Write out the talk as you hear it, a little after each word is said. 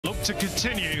to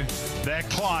continue their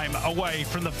climb away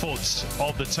from the foot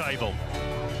of the table.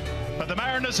 But the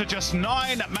Mariners are just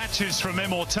 9 matches from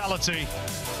immortality.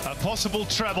 A possible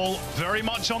treble very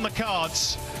much on the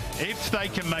cards if they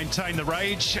can maintain the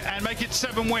rage and make it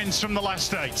 7 wins from the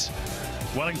last 8.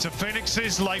 Wellington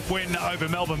Phoenix's late win over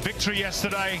Melbourne Victory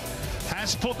yesterday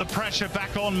has put the pressure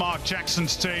back on Mark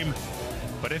Jackson's team.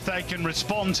 But if they can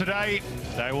respond today,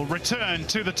 they will return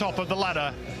to the top of the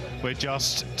ladder with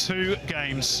just 2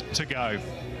 games to go.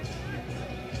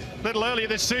 A little earlier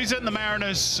this season, the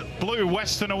Mariners blew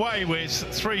Western away with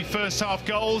 3 first-half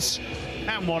goals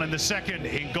and 1 in the second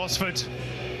in Gosford.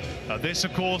 This,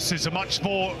 of course, is a much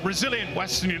more resilient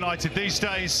Western United these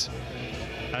days,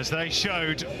 as they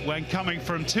showed when coming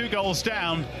from 2 goals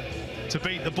down to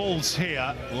beat the Bulls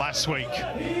here last week.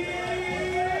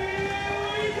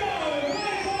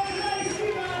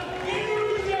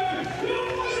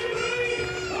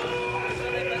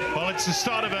 It's the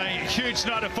start of a huge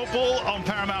night of football on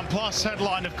Paramount Plus,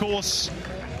 headlined, of course,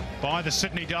 by the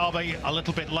Sydney Derby. A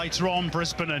little bit later on,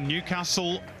 Brisbane and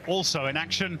Newcastle also in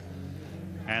action.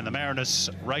 And the Mariners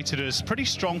rated as pretty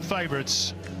strong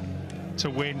favourites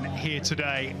to win here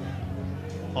today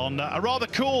on a rather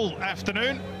cool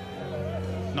afternoon.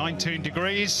 19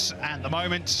 degrees at the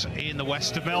moment in the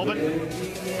west of Melbourne.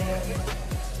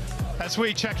 As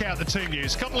we check out the team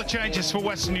news, a couple of changes for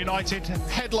Western United,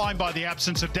 headlined by the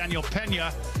absence of Daniel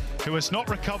Pena, who has not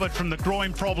recovered from the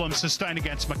groin problem sustained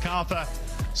against MacArthur.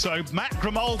 So Matt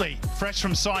Grimaldi, fresh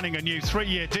from signing a new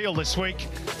 3-year deal this week,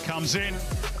 comes in,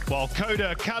 while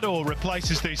Koda Kador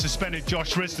replaces the suspended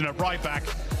Josh Risdon at right back.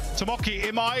 Tomoki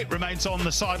Imai remains on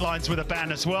the sidelines with a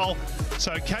ban as well.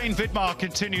 So Kane Vidmar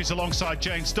continues alongside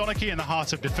James Donachie in the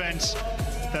heart of defence.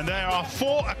 Then there are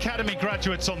 4 academy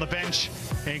graduates on the bench,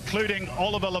 including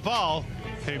Oliver Laval,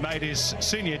 who made his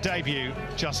senior debut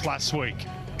just last week.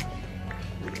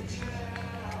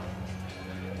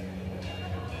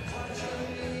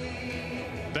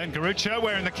 Ben Garucha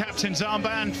wearing the captain's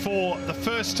armband for the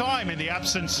first time in the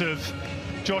absence of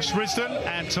Josh Risdon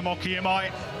and Tomoki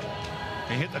Imai.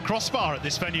 He hit the crossbar at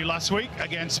this venue last week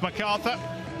against MacArthur.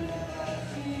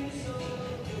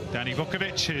 Danny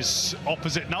Vukovic, his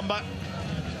opposite number,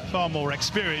 far more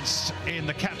experienced in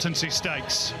the captaincy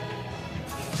stakes.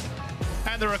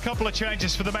 And there are a couple of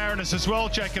changes for the Mariners as well.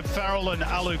 Jacob Farrell and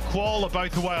Alu Kuol are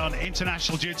both away on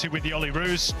international duty with the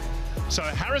Olyroos. So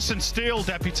Harrison Steele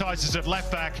deputises at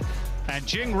left back and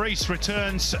Jing Reese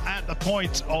returns at the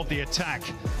point of the attack.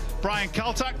 Brian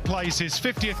Kaltak plays his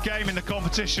 50th game in the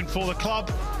competition for the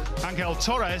club. Angel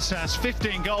Torres has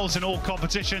 15 goals in all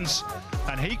competitions,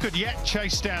 and he could yet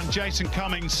chase down Jason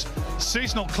Cummings'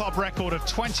 seasonal club record of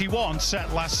 21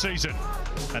 set last season.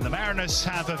 And the Mariners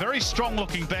have a very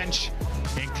strong-looking bench,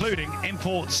 including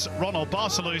imports Ronald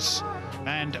Barcelus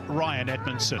and Ryan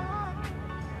Edmondson.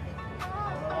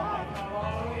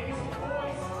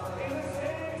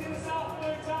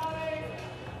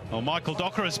 Well, Michael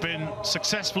Docker has been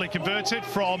successfully converted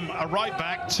from a right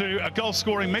back to a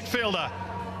goal-scoring midfielder.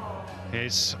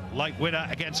 His late winner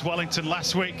against Wellington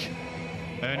last week,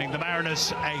 earning the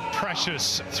Mariners a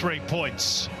precious 3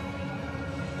 points.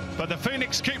 But the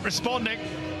Phoenix keep responding,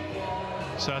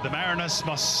 so the Mariners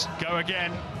must go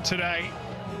again today.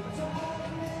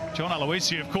 John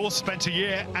Aloisi, of course, spent a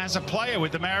year as a player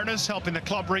with the Mariners, helping the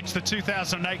club reach the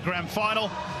 2008 Grand Final.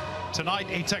 Tonight,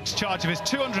 he takes charge of his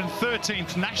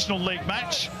 213th National League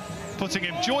match, putting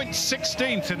him joint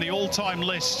 16th in the all-time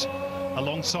list,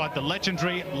 alongside the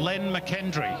legendary Len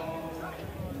McKendry.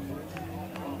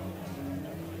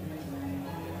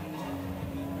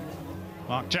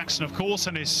 Mark Jackson, of course,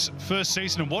 in his first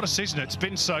season, and what a season it's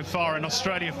been so far in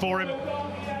Australia for him.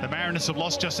 The Mariners have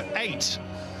lost just 8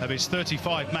 of his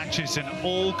 35 matches in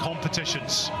all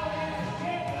competitions.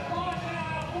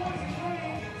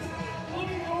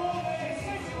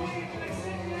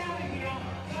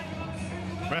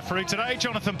 Referee today,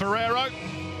 Jonathan Barrero.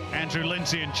 Andrew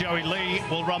Lindsay and Joey Lee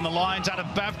will run the lines. Adam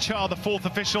Bavchar, the 4th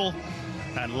official,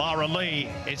 and Lara Lee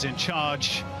is in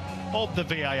charge of the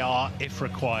VAR if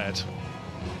required.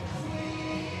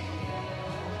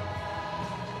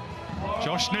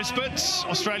 Josh Nisbet,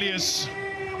 Australia's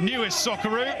newest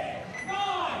Socceroo,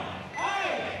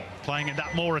 playing in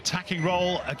that more attacking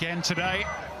role again today,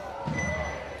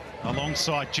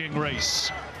 alongside Jing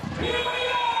Reese.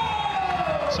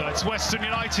 So it's Western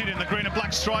United in the green and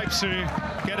black stripes who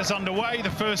get us underway.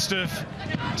 The first of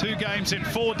 2 games in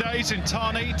 4 days in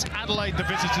Tarneit. Adelaide, the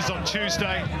visitors, on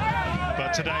Tuesday.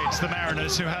 But today it's the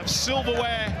Mariners who have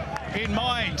silverware in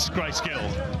mind, Grace Gill.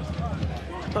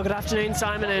 Well, good afternoon,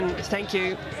 Simon, and thank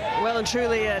you. Well and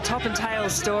truly a top and tail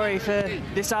story for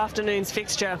this afternoon's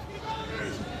fixture.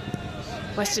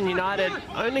 Western United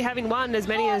only having won as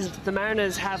many as the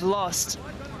Mariners have lost.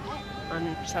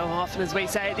 And so often as we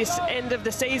say at this end of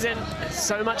the season, there's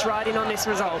so much riding on this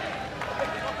result.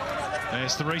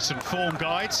 There's the recent form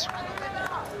guides.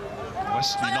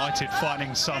 Western United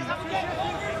finding some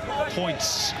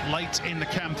points late in the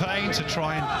campaign to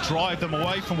try and drive them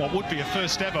away from what would be a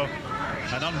first ever,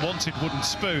 an unwanted wooden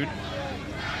spoon.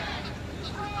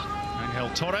 Angel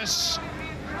Torres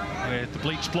with the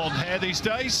bleached blonde hair these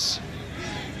days.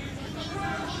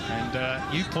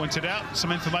 And you pointed out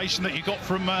some information that you got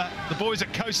from the boys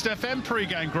at Coast FM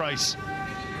pre-game, Grace,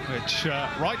 which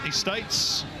rightly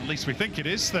states, at least we think it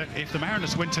is, that if the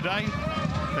Mariners win today,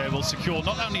 they will secure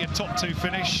not only a top 2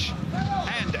 finish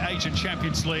and Asian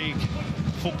Champions League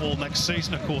football next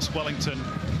season. Of course, Wellington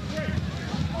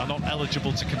are not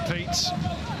eligible to compete,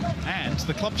 and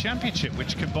the club championship,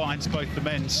 which combines both the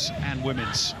men's and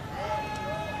women's.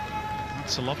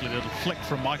 That's a lovely little flick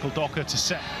from Michael Docker to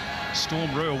set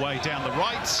Storm Rue away down the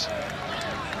right.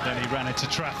 Then he ran into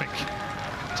traffic,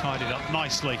 tied it up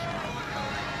nicely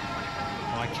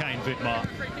by Kane Vidmar.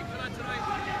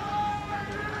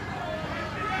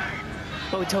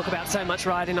 Well, we talk about so much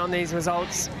riding on these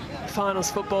results. Finals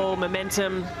football,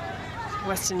 momentum.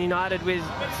 Western United with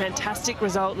a fantastic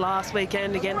result last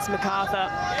weekend against MacArthur.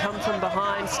 Come from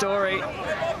behind story.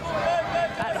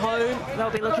 At home, they'll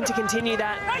be looking to continue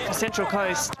that for Central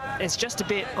Coast. It's just a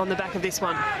bit on the back of this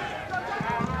one.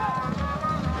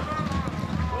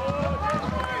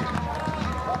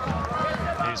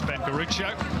 Here's Ben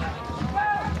Garuccio.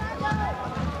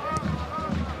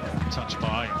 Touched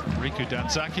by Riku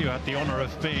Danzaki, who had the honour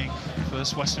of being the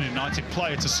first Western United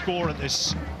player to score at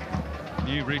this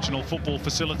new regional football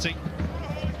facility,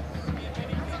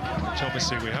 which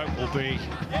obviously we hope will be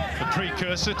the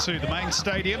precursor to the main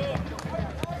stadium,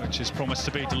 which is promised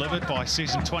to be delivered by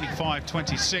season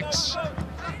 25-26,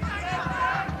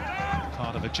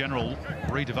 part of a general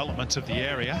redevelopment of the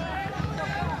area.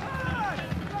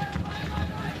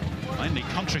 Mainly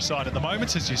countryside at the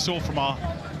moment, as you saw from our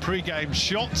pre-game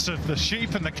shots of the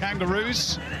sheep and the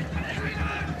kangaroos.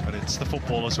 But it's the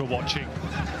footballers we're watching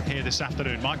here this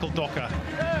afternoon. Michael Docker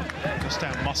just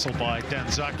out-muscled by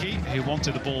Danzaki, who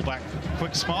wanted the ball back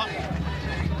quick smart.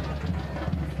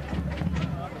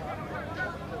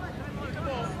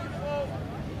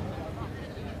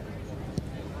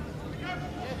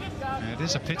 It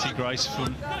is a pity, Grace,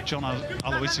 from John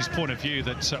Aloisi's point of view,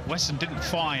 that Western didn't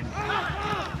find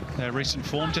their recent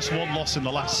form. Just one loss in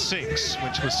the last 6,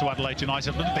 which was to Adelaide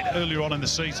United a little bit earlier on in the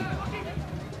season.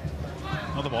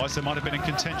 Otherwise, they might have been in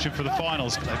contention for the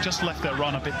finals, but they've just left their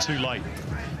run a bit too late.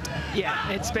 Yeah,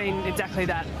 it's been exactly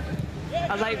that.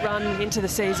 A late run into the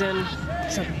season,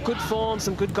 some good form,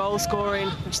 some good goal scoring,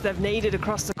 which they've needed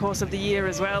across the course of the year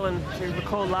as well. And if you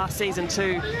recall last season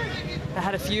too, they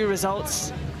had a few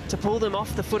results to pull them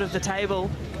off the foot of the table.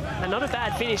 And not a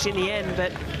bad finish in the end,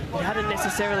 but it hadn't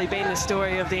necessarily been the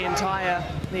story of the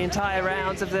entire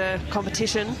rounds of the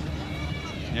competition.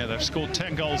 Yeah, they've scored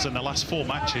 10 goals in the last 4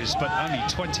 matches, but only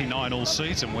 29 all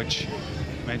season, which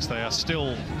means they are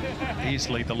still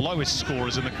easily the lowest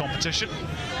scorers in the competition.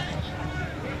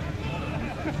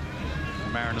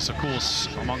 The Mariners, of course,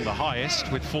 among the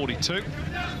highest with 42.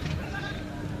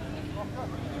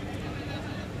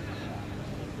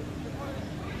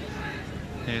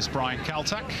 Here's Brian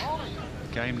Kaltak,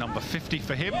 game number 50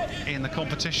 for him in the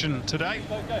competition today.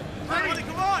 But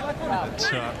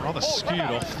rather skewed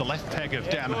off the left peg of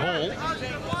Dan Hall,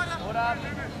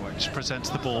 which presents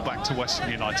the ball back to Western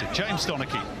United. James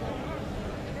Donachie,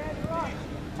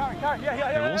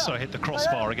 who also hit the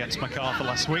crossbar against MacArthur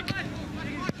last week.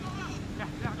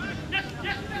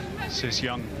 This is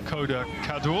young Koda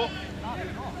Kadur,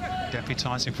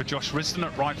 deputising for Josh Risdon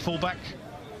at right fullback,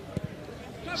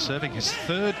 serving his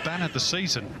 3rd ban of the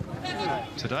season.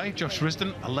 Today, Josh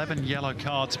Risdon, 11 yellow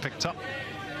cards picked up,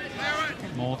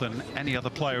 more than any other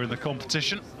player in the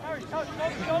competition.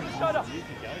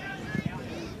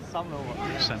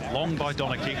 Sent long by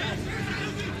Donachie.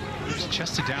 It was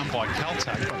chested down by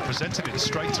Kaltak, but presented it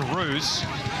straight to Ruse.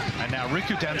 And now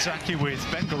Riku Danzaki with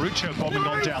Ben Garuccio bombing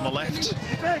on down the left.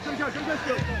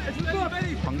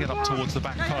 Hung it up towards the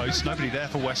back post. Nobody there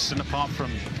for Western apart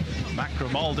from Matt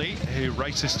Grimaldi, who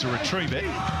races to retrieve it.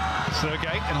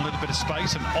 Sergei in a little bit of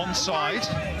space and onside.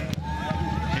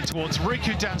 In towards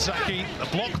Riku Danzaki, a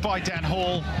block by Dan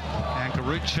Hall, and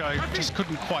Garuccio just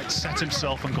couldn't quite set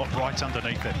himself and got right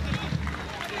underneath it.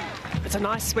 It's a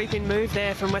nice sweeping move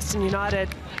there from Western United.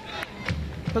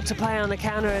 Look to play on the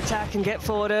counter-attack and get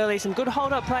forward early. Some good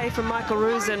hold-up play from Michael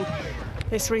Ruse, and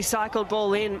this recycled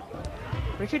ball in.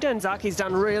 Riku Danzaki's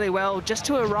done really well just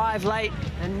to arrive late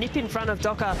and nip in front of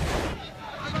Docker.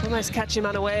 almost catch him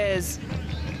unawares.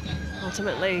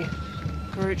 Ultimately,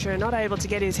 Garucha not able to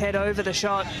get his head over the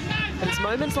shot. But it's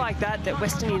moments like that that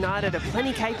Western United are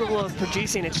plenty capable of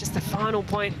producing. It's just the final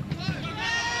point.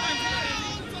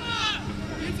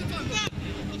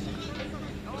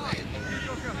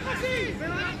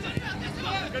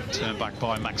 Turn back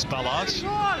by Max Ballard.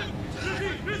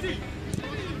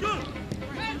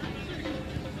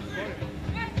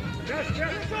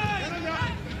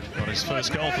 Got his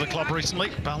first goal for the club recently,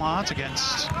 Ballard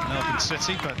against Melbourne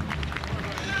City, but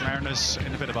Mariners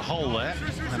in a bit of a hole there.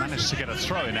 They managed to get a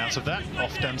throw-in out of that,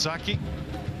 off Danzaki.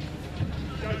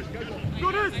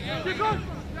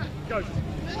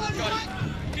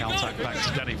 Kaltak back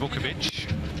to Danny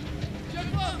Vukovic.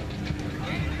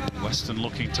 Western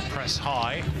looking to press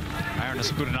high.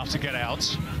 Mariners are good enough to get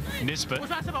out. Nisbet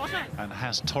and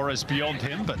has Torres beyond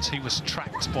him, but he was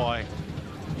tracked by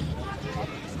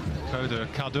Koder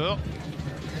Kadur.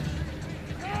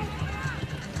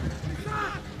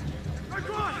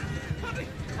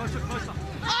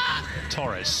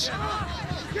 Torres.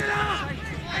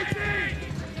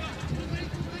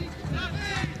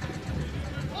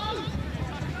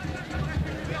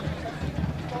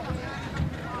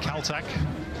 Kaltak.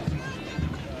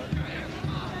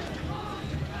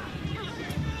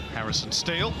 Harrison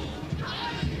Steele.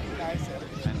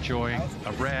 Enjoying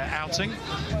a rare outing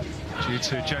due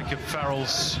to Jacob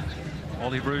Farrell's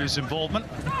Ollie Roos involvement.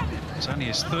 It's only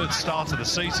his third start of the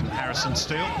season, Harrison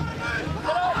Steele.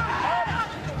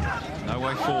 No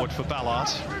way forward for Ballard.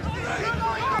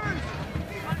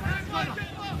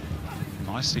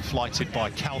 Nicely flighted by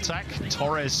Kaltak.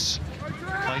 Torres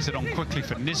plays it on quickly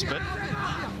for Nisbet.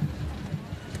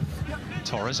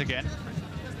 Torres again.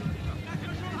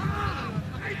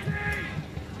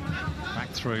 Back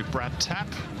through Brad Tapp.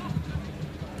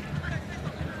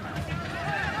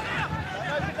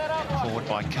 Forward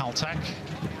by Kaltak.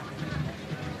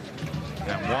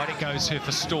 And wide it goes here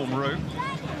for Storm Roux.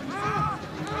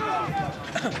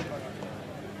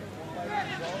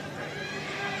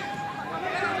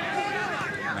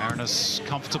 Mariners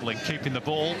comfortable in keeping the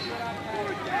ball.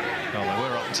 Well, they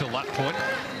were up until that point.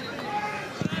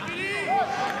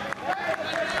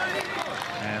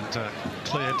 And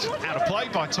cleared out of play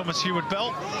by Thomas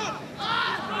Heward-Bell.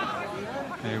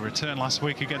 He returned last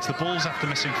week against the Bulls after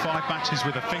missing 5 matches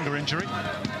with a finger injury.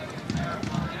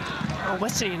 Well,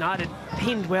 Western United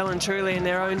pinned well and truly in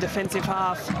their own defensive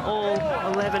half. All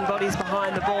 11 bodies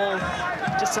behind the ball,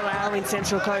 just allowing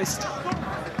Central Coast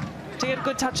to get a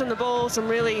good touch on the ball, some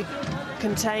really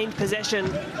contained possession.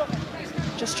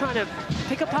 Just trying to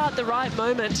pick apart the right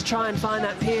moment to try and find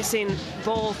that piercing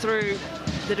ball through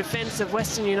the defence of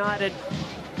Western United.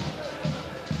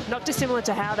 Not dissimilar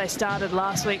to how they started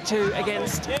last week too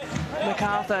against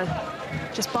MacArthur.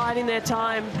 Just biding their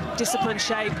time, disciplined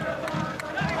shape.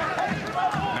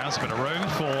 Now's a bit of room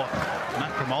for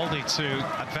Matt Grimaldi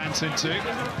to advance into.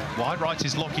 Wide right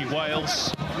is Lockie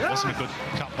Wales. Wasn't a good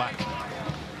cutback.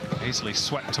 Easily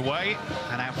swept away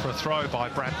and out for a throw by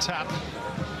Brad Tapp.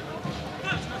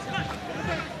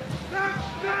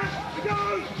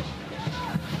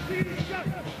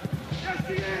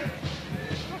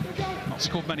 Not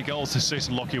scored many goals this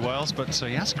season, Lockie Wales, but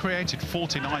he has created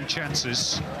 49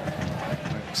 chances,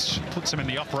 which puts him in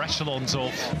the upper echelons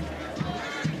of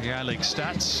the A-League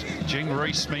stats. Jing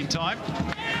Reese, meantime.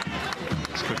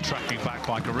 It's good tracking back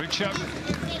by Garucha.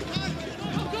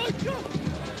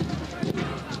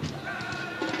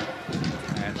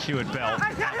 And Heward-Bell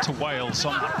out to Wales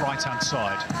on that right-hand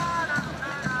side.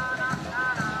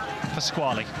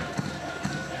 Pasquale.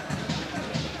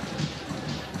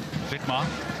 Vidmar.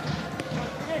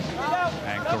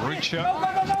 And Garucha.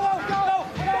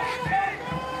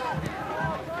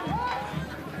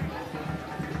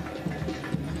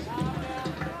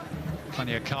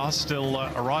 Plenty of cars still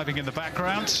arriving in the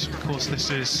background. Of course,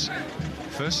 this is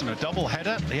first in a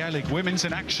double-header. The A-League Women's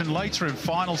in action later in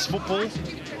finals football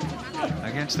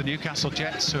against the Newcastle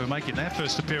Jets, who are making their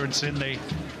first appearance in the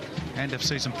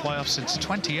end-of-season playoffs since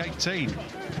 2018.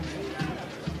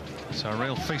 So a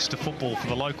real feast of football for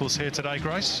the locals here today,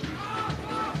 Grace.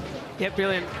 Yeah,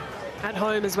 brilliant. At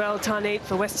home as well, Tarneet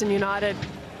for Western United.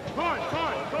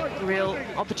 A real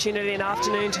opportunity and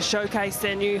afternoon to showcase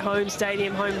their new home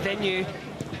stadium, home venue.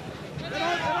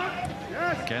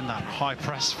 Again, that high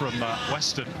press from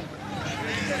Western.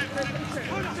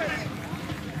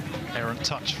 Errant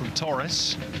touch from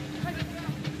Torres.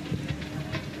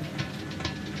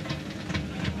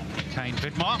 Kane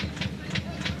Vidmar.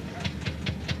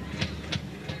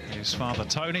 His father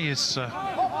Tony is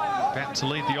about to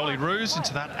lead the Ollie Roos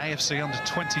into that AFC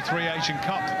Under-23 Asian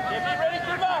Cup,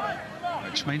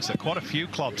 which means that quite a few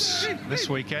clubs this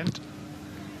weekend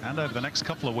And over the next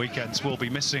couple of weekends, will be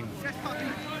missing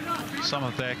some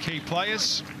of their key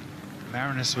players.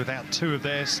 Mariners without two of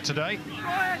theirs today,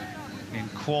 in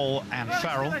Quall and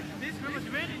Farrell.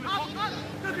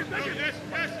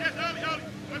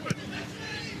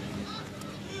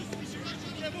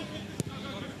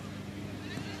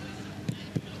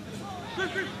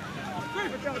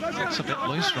 It's a bit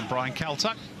loose from Brian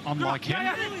Kaltuck, unlike him.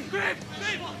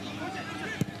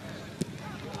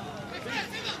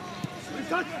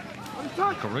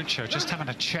 Garuccio just having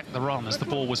to check the run as the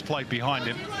ball was played behind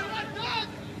him.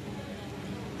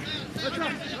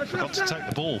 Forgot to take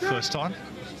the ball first time.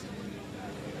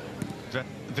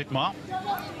 Vidmar.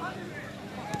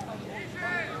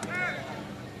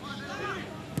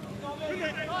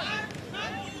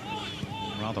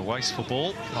 Rather wasteful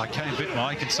ball by Kane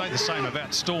Vidmar. You can say the same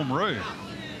about Storm Rue.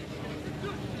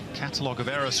 Catalogue of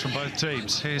errors from both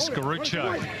teams. Here's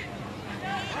Garuccio.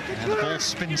 And the ball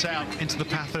spins out into the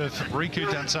path of Riku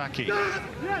Danzaki.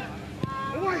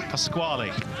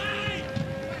 Pasquale.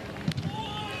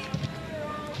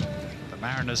 The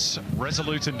Mariners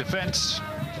resolute in defence,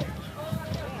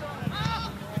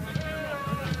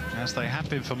 as they have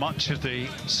been for much of the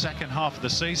second half of the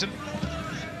season.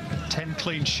 10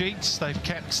 clean sheets they've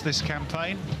kept this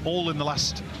campaign, all in the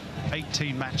last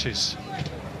 18 matches.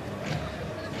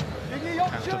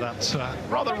 After that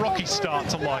rather rocky start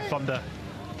to life under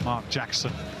Mark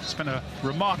Jackson. It's been a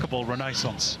remarkable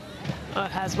renaissance. Oh,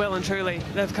 it has, well and truly.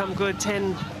 They've come good,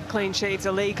 10 clean sheets,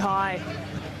 a league high.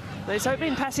 This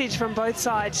opening passage from both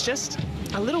sides, just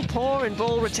a little poor in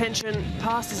ball retention.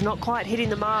 Pass is not quite hitting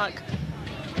the mark.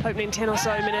 Opening 10 or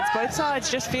so minutes, both sides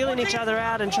just feeling each other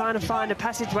out and trying to find a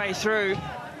passageway through.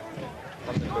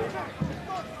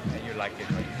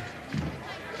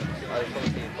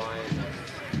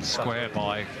 Square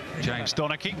by James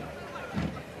Donachie.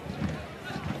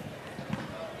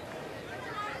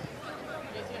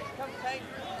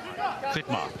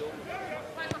 Vidmar.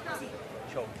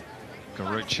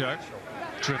 Garuccio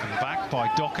driven back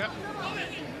by Docker.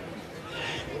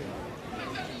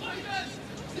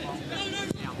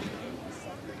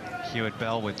 Hewitt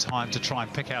Bell with time to try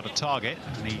and pick out a target,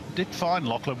 and he did find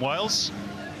Lachlan Wales.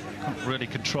 Couldn't really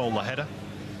control the header.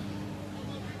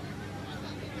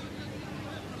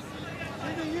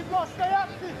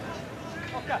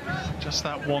 Just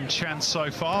that one chance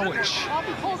so far, which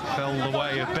fell the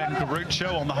way of Ben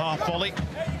Garuccio on the half volley.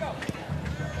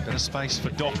 Bit of space for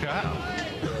Docker,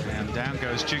 and down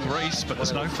goes Jing Reese, but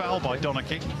there's no foul by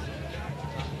Donachie.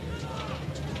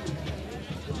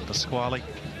 Pasquale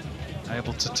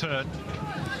able to turn.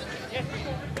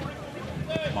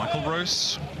 Michael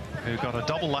Roos, who got a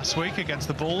double last week against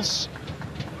the Bulls.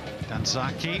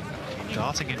 Danzaki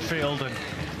darting in field and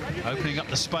opening up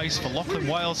the space for Lachlan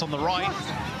Wales on the right,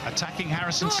 attacking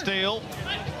Harrison Steele,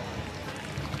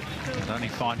 and only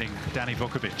finding Danny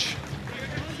Vukovic.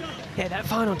 Yeah, that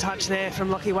final touch there from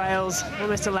Lachie Wales,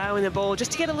 almost allowing the ball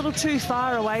just to get a little too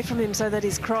far away from him so that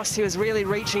his cross, he was really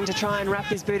reaching to try and wrap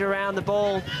his boot around the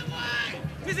ball.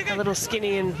 A little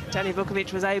skinny, and Danny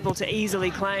Vukovic was able to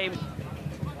easily claim.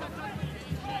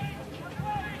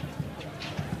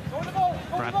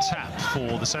 Brad Tapp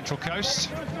for the Central Coast.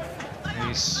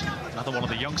 He's another one of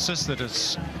the youngsters that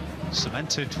has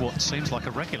cemented what seems like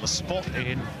a regular spot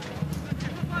in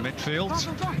midfield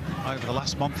over the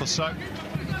last month or so.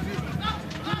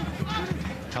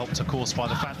 Helped, of course, by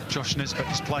the fact that Josh Nisbet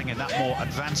is playing in that more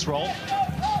advanced role.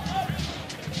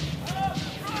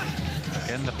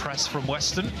 Again, the press from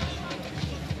Weston,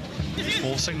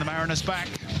 forcing the Mariners back.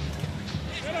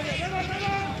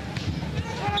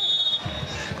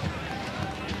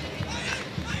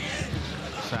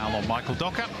 Foul on Michael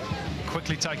Docker.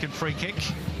 Quickly taken free kick.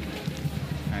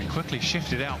 And quickly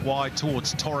shifted out wide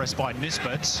towards Torres by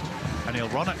Nisbet. And he'll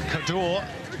run at Kador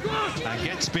and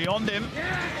gets beyond him.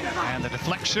 And the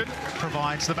deflection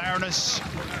provides the Mariners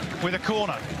with a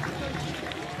corner.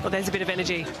 Well, there's a bit of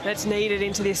energy that's needed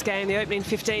into this game. The opening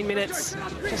 15 minutes,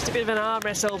 just a bit of an arm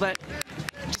wrestle, but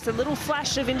just a little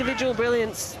flash of individual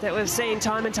brilliance that we've seen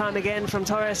time and time again from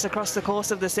Torres across the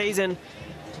course of the season.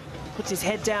 Puts his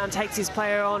head down, takes his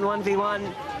player on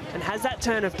 1v1, and has that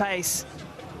turn of pace.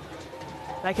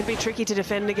 They can be tricky to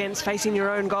defend against, facing your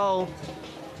own goal.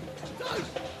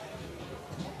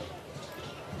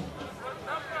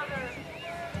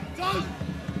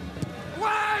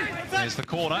 There's the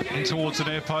corner in towards the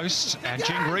near post, and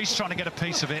Jing Reese trying to get a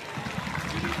piece of it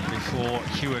before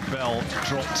Hewitt Bell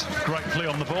dropped gratefully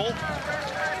on the ball.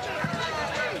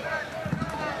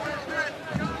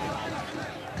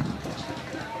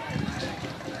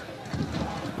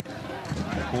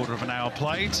 A quarter of an hour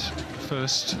played.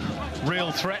 First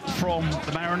real threat from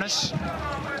the Mariners.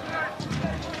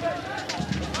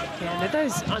 They're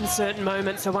those uncertain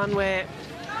moments, the one where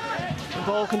the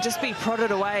ball can just be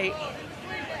prodded away.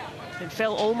 It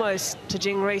fell almost to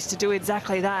Jing Reese to do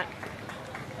exactly that.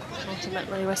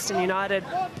 Ultimately, Western United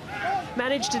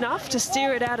managed enough to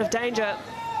steer it out of danger.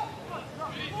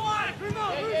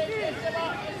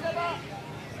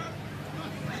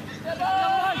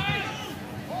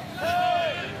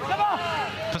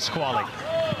 Pasquale.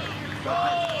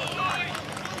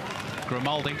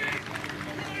 Grimaldi.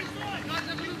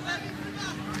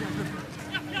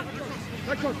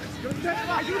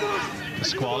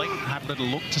 Pasquale had a little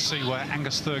look to see where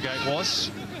Angus Thurgate was.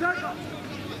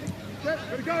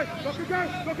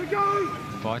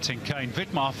 Inviting Kane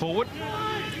Vidmar forward.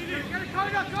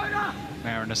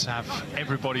 Mariners have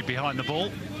everybody behind the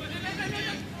ball.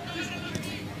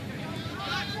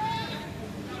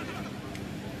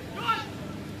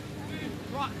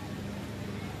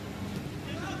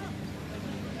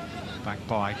 Back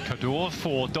by Kador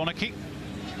for Donachie.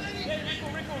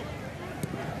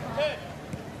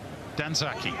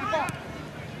 Danzaki.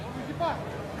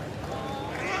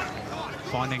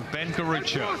 Finding Ben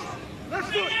Garucha,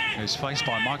 who's faced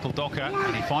by Michael Docker,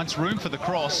 and he finds room for the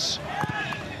cross.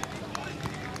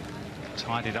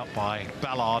 Tied it up by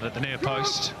Ballard at the near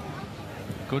post.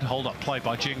 Good hold-up play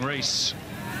by Jing Reese.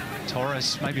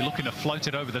 Torres maybe looking to float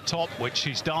it over the top, which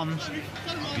he's done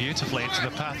beautifully into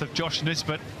the path of Josh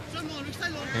Nisbet,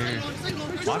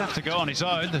 who might have to go on his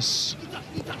own. There's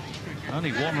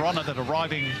only one runner that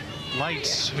arriving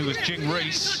late, who was Jing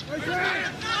Reese.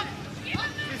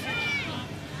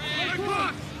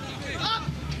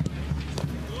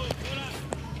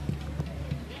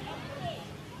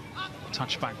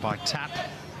 Touchback by Tap.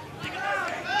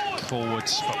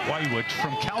 Forwards, but wayward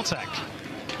from Caltech.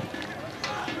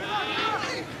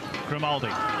 Grimaldi.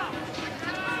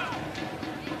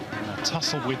 And a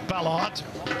tussle with Ballard.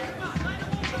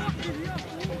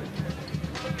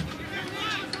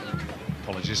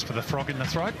 Apologies for the frog in the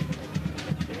throat.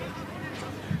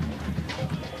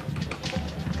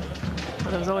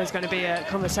 Well, there was always going to be a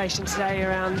conversation today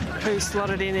around who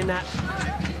slotted in that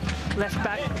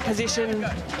left-back position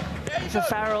for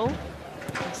Farrell.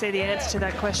 I see the answer to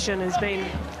that question has been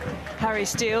Harry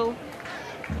Steele,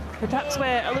 who perhaps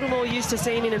we're a little more used to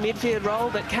seeing in a midfield role,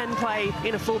 but can play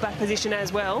in a full-back position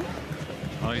as well.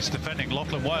 Well, he's defending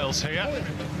Lachlan Wales here.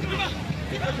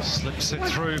 Slips it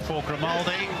through for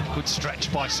Grimaldi. Good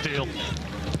stretch by Steele.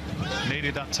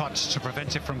 Needed that touch to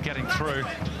prevent it from getting through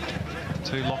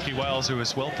to Lockie Wales, who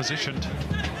is well positioned.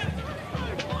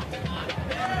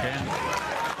 Again,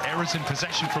 errors in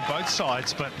possession from both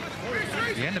sides, but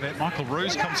at the end of it, Michael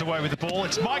Roos comes away with the ball.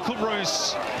 It's Michael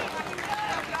Roos,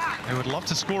 who would love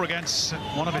to score against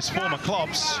one of his former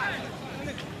clubs.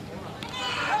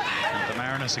 And the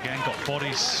Mariners again got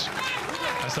bodies,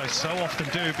 as they so often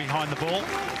do, behind the ball.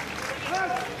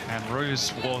 And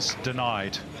Roos was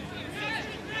denied.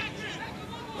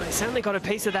 Well, he certainly got a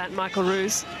piece of that, Michael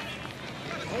Roos.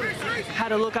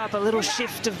 Had a look up, a little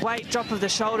shift of weight, drop of the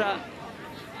shoulder.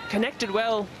 Connected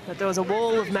well, but there was a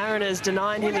wall of Mariners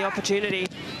denying him the opportunity.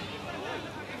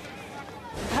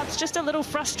 Perhaps just a little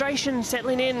frustration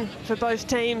settling in for both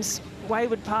teams.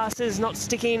 Wayward passes, not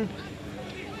sticking,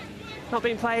 not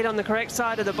being played on the correct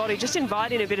side of the body, just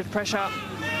inviting a bit of pressure.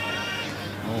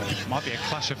 Oh, might be a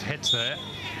clash of heads there.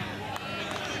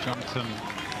 Jonathan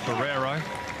Barrero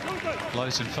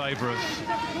blows in favour of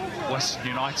Western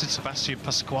United. Sebastian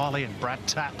Pasquale and Brad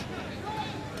Tapp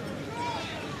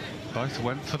both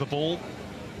went for the ball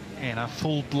in a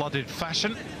full-blooded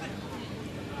fashion.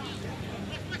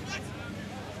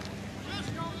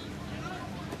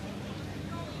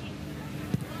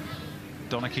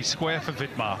 Donachie square for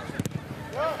Vidmar.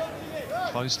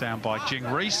 Closed down by Jing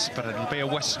Reese, but it'll be a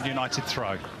Western United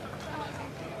throw.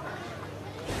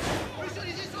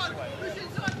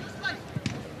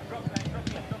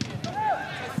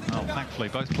 Well, thankfully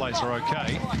both players are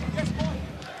okay.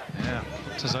 Yeah,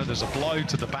 looks as though there's a blow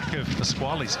to the back of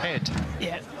Pasquale's head.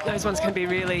 Yeah, those ones can be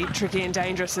really tricky and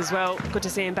dangerous as well. Good to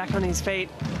see him back on his feet.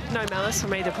 No malice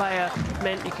from either player.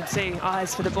 Meant you could see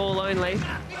eyes for the ball only.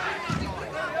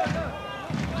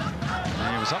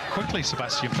 He was up quickly,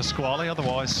 Sebastian Pasquale.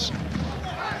 Otherwise,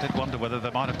 I did wonder whether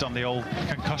they might have done the old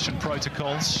concussion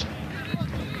protocols.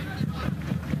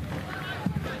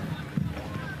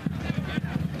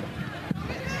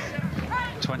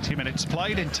 "20 minutes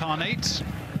played in Tarneet.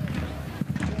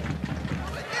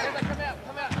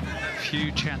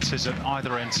 Few chances at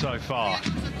either end so far.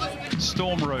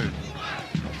 Stormroon.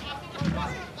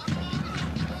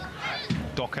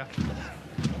 Docker.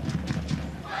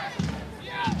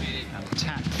 And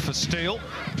Tap for Steele.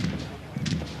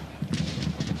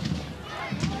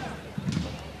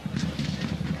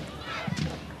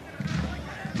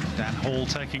 Dan Hall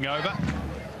taking over.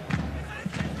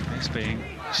 He's being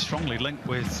strongly linked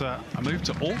with a move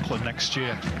to Auckland next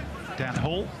year. Dan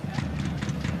Hall.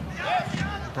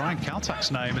 Brian Kaltak's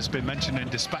name has been mentioned in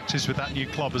dispatches with that new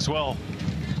club as well.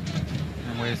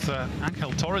 And with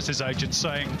Angel Torres' agent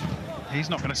saying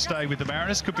he's not going to stay with the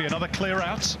Mariners, could be another clear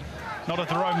out, not of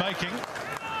their own making.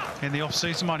 In the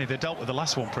off-season money, they dealt with the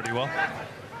last one pretty well.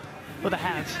 Well, they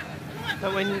have.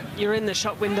 But when you're in the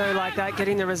shop window like that,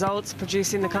 getting the results,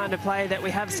 producing the kind of play that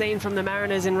we have seen from the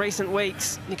Mariners in recent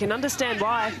weeks, you can understand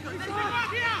why.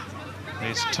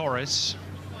 Here's Torres.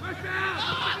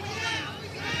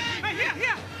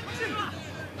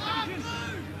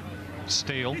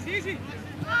 Steele.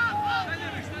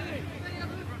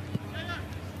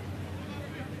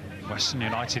 Western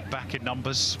United back in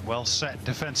numbers, well set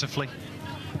defensively.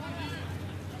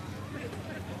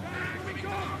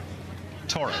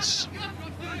 Torres.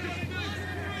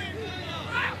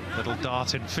 Little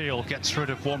dart in field, gets rid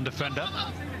of one defender.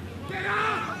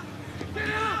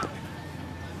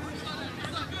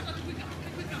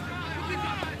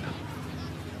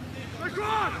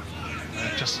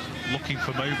 Just looking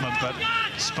for movement, but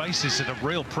space is at a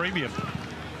real premium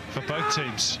for both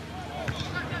teams.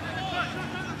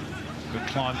 Good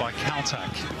climb by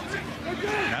Kaltak.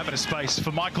 Now a bit of space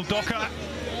for Michael Docker,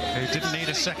 who didn't need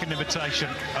a second invitation.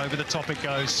 Over the top it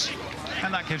goes.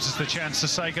 And that gives us the chance to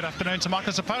say good afternoon to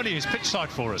Michael Zapponi, who's pitchside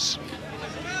for us.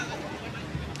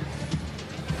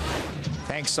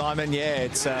 Thanks, Simon. Yeah,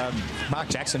 it's Mark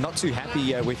Jackson not too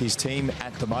happy with his team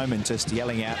at the moment, just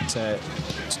yelling out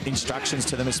instructions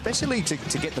to them, especially to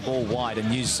get the ball wide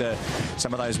and use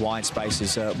some of those wide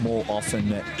spaces more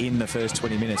often in the first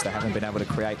 20 minutes. They haven't been able to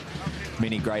create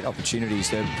many great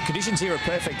opportunities. The conditions here are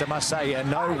perfect, I must say.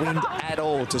 No wind at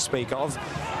all to speak of.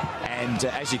 And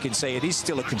as you can see, it is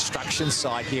still a construction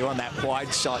site here on that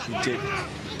wide shot.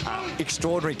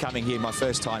 Extraordinary coming here, my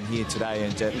first time here today,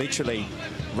 and literally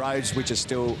roads which are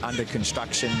still under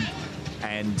construction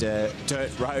and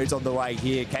dirt roads on the way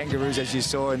here. Kangaroos, as you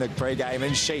saw in the pre-game,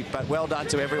 and sheep. But well done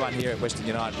to everyone here at Western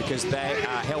United, because they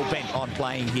are hell-bent on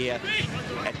playing here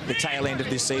at the tail end of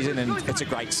this season, and it's a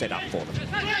great setup for them.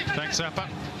 Thanks, Zappa.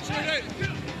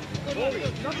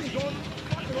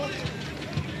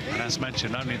 And as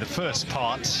mentioned, only the first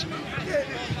part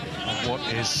of what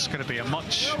is going to be a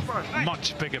much,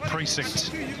 much bigger precinct,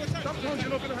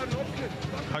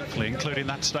 hopefully including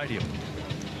that stadium.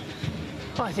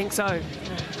 Well, I think so.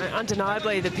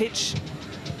 Undeniably, the pitch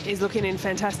is looking in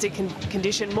fantastic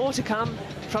condition. More to come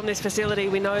from this facility,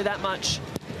 we know that much.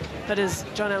 But as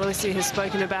John Aloisi has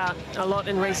spoken about a lot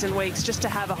in recent weeks, just to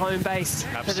have a home base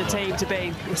for the team to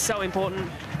be is so important.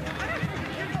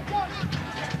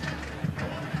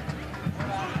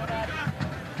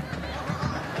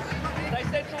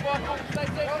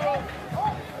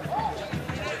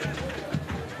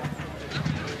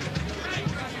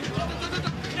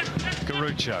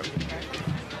 Garucho.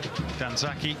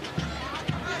 Danzaki.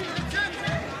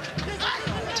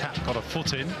 Tap got a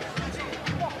foot in.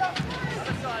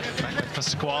 Back for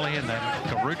Pasquale, and then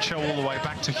Garucho all the way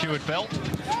back to Hewitt Bell.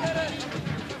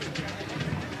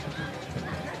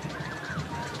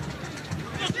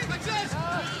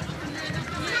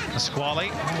 Pasquale.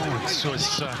 Oh, it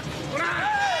was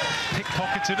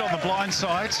pickpocketed on the blind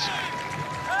side.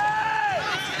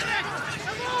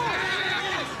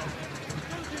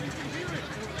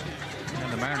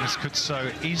 And the Mariners could so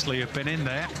easily have been in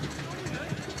there.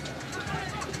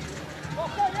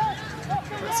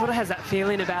 It sort of has that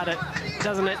feeling about it,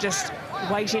 doesn't it? Just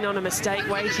waiting on a mistake,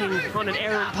 waiting on an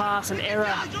errant pass, an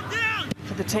error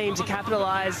for the team to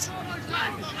capitalise.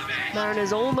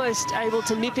 Mariners almost able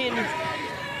to nip in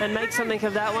and make something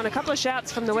of that one. A couple of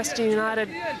shouts from the Western United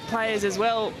players as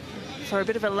well for a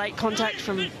bit of a late contact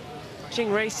from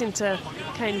Jing Reese into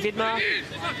Kane Vidmar.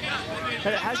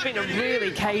 But it has been a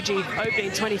really cagey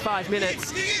opening 25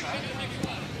 minutes.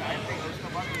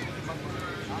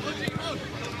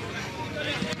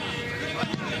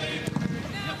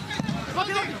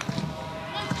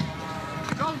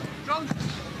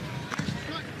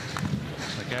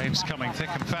 The game's coming thick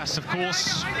and fast, of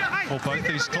course, for both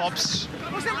these clubs.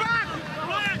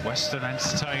 Western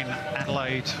entertain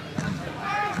Adelaide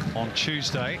on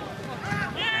Tuesday,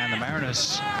 and the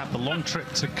Mariners have the long trip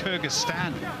to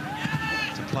Kyrgyzstan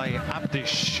to play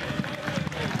Abdish,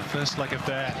 the first leg of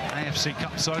their AFC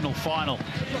Cup zonal final.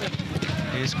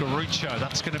 Here's Garucho.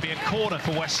 That's going to be a corner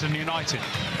for Western United.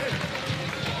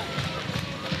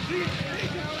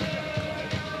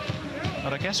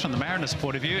 But I guess from the Mariners'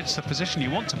 point of view, it's the position you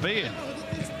want to be in.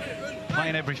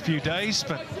 Playing every few days,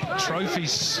 but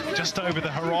trophies just over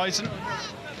the horizon.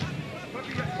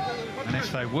 And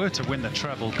if they were to win the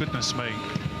treble, goodness me,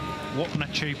 what an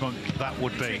achievement that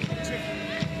would be.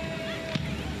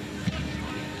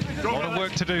 A lot of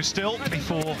work to do still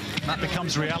before that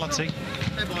becomes reality.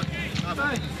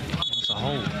 There's a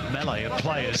whole melee of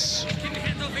players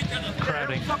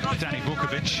crowding Danny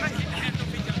Vukovic.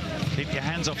 Keep your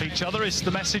hands off each other is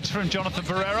the message from Jonathan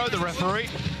Barrero, the referee.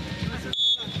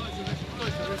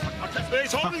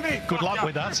 Good luck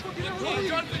with that.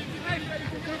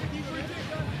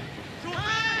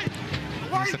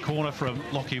 Here's the corner from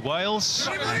Lockie Wales.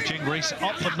 And Gingris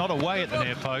up but not away at the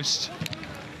near post.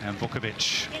 And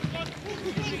Vukovic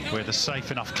with a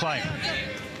safe enough claim.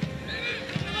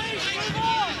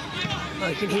 Well,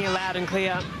 you can hear loud and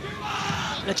clear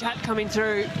the chat coming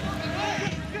through.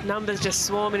 Numbers just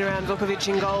swarming around Vukovic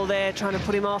in goal there, trying to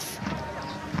put him off.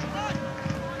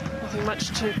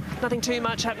 Nothing too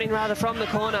much happening rather from the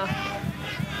corner.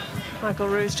 Michael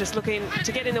Roos just looking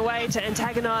to get in the way, to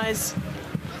antagonise.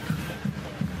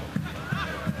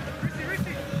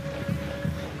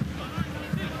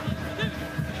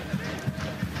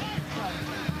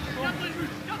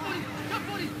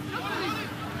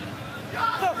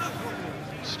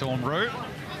 Storm Roux.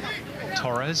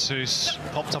 Torres, who's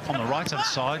popped up on the right-hand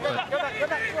side, but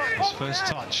his first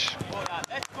touch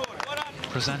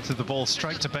presented the ball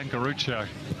straight to Ben Garuccio.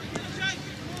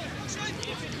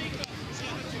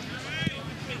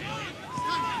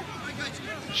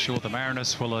 Sure, the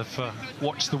Mariners will have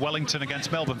watched the Wellington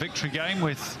against Melbourne victory game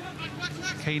with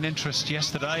keen interest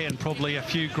yesterday, and probably a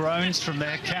few groans from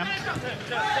their camp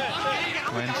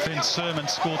when Finn Sermon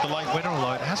scored the late winner,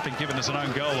 although it has been given as an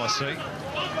own goal, I see.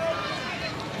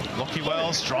 Lockie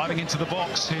Wells driving into the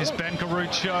box. Here's Ben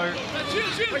Garuccio.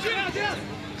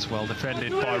 It's well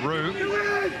defended by Roux.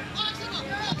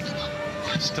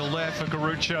 Still there for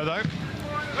Garuccio, though.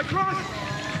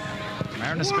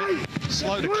 Mariners a bit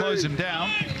slow to close him down.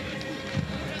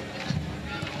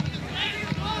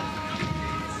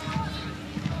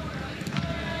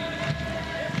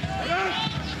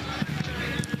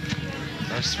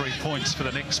 Those 3 points for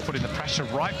the Knicks, putting the pressure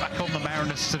right back on the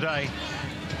Mariners today.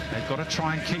 They've got to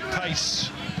try and keep pace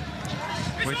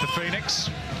with the Phoenix.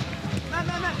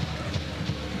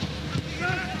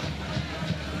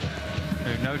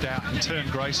 Who no doubt in turn,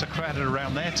 Grace, are crowded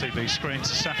around their TV screens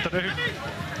this afternoon.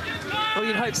 Well,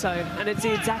 you'd hope so. And it's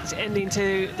the exact ending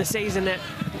to the season that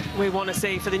we want to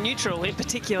see for the neutral, in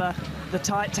particular. The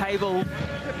tight table,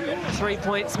 3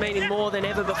 points meaning more than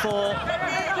ever before.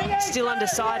 Still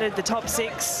undecided, the top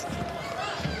 6.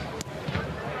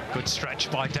 Good stretch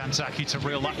by Danzaki to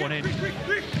reel that one in.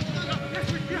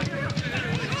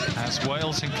 As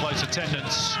Wales in close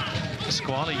attendance,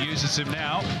 Squally uses him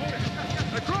now.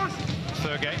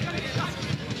 Thurgate.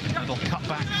 Little cut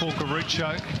back for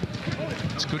Garuccio.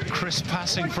 It's good crisp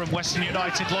passing from Western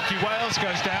United. Lockie Wales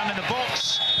goes down in the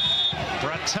box.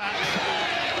 Brad Tapp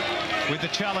with the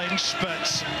challenge,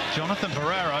 but Jonathan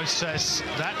Barrero says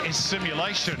that is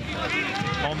simulation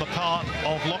on the part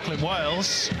of Lachlan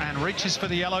Wales and reaches for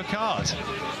the yellow card.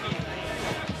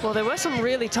 Well, there were some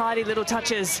really tidy little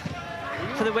touches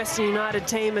for the Western United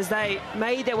team as they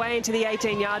made their way into the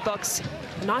 18-yard box.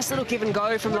 A nice little give and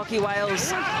go from Lockie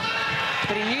Wales,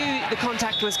 but he knew the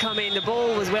contact was coming. The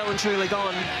ball was well and truly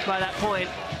gone by that point.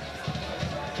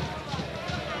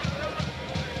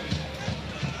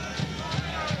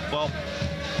 Well,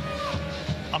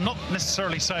 I'm not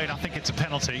necessarily saying I think it's a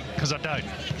penalty, because I don't.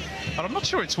 But I'm not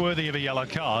sure it's worthy of a yellow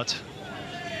card.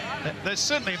 There's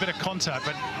certainly a bit of contact,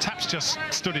 but Tapp's just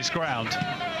stood his ground.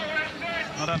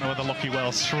 I don't know whether Lockie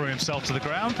Wells threw himself to the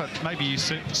ground, but maybe you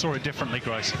saw it differently,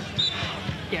 Grace.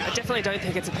 Yeah, I definitely don't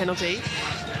think it's a penalty.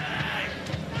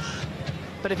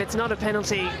 But if it's not a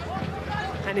penalty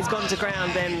and he's gone to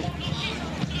ground, then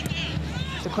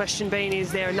the question being,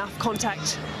 is there enough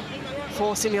contact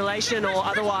for simulation or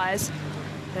otherwise?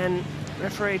 And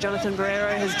referee Jonathan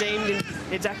Barrero has deemed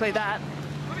exactly that.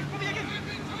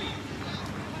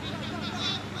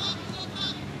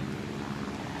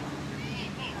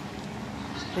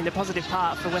 I mean, the positive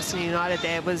part for Western United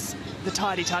there was the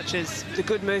tidy touches, the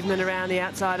good movement around the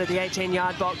outside of the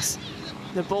 18-yard box,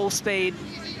 the ball speed.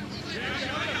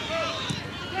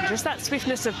 And just that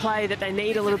swiftness of play that they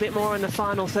need a little bit more in the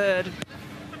final third.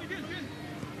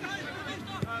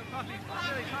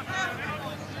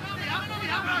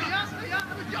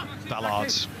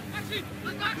 Ballard.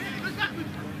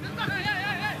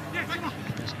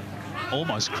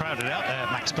 Almost crowded out there,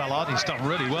 Max Ballard. He's done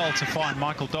really well to find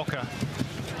Michael Docker.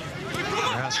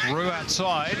 Has Roux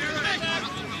outside.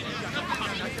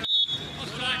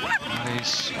 And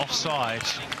he's offside,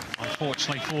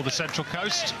 unfortunately, for the Central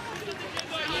Coast.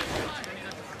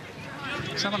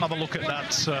 Let's have another look at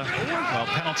that well,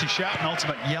 penalty shout, an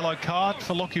ultimate yellow card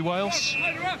for Lockie Wales.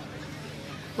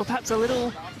 Well, perhaps a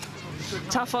little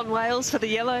tough on Wales for the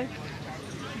yellow.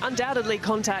 Undoubtedly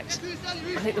contact.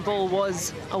 I think the ball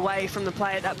was away from the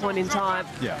play at that point in time.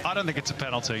 Yeah, I don't think it's a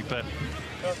penalty, but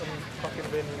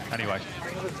anyway.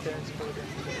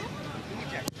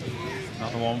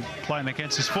 Another one playing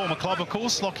against his former club, of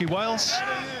course, Lockie Wales.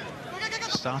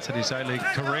 Started his A-League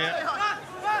career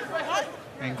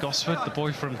in Gosford, the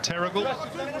boy from Terrigal.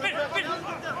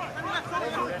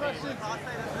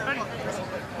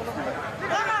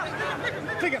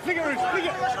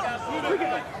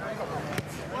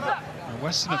 And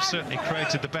Western have certainly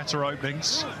created the better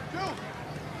openings.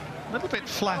 A little bit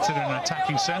flat in an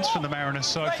attacking sense from the Mariners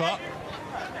so far.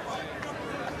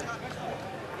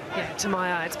 Yeah, to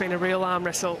my eye, it's been a real arm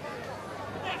wrestle.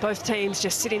 Both teams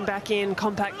just sitting back in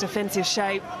compact defensive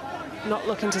shape, not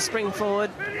looking to spring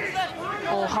forward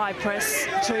or high press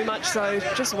too much, so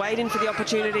just waiting for the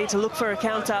opportunity to look for a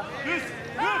counter.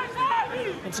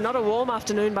 It's not a warm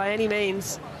afternoon by any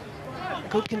means.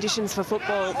 Good conditions for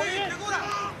football.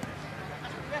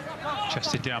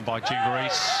 Chested down by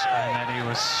Jingaris, and then he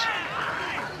was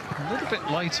a little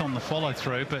bit late on the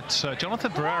follow-through, but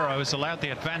Jonathan Barrero has allowed the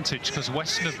advantage because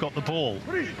Western have got the ball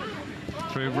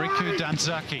through Riku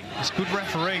Danzaki. It's good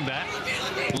refereeing there.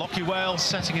 Lockie Wales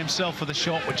setting himself for the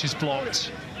shot, which is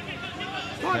blocked.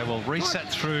 They will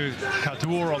reset through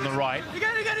Kadur on the right.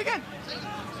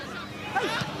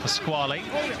 Pasquale.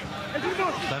 They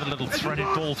have a little threaded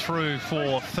ball through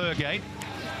for Thurgate,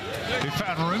 who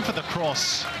found room for the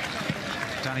cross.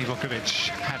 Danny Vukovic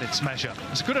had its measure.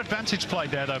 It's a good advantage play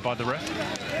there, though, by the ref.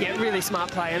 Yeah, really smart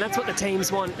play, and that's what the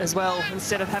teams want as well.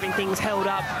 Instead of having things held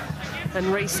up and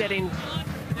resetting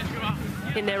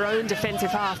in their own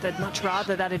defensive half, they'd much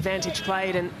rather that advantage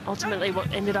played, and ultimately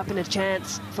what ended up in a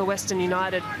chance for Western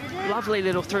United. Lovely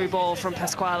little through ball from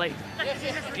Pasquale.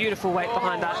 Beautiful weight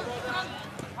behind that.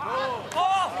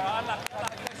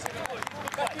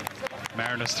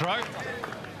 Mariners throw.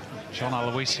 John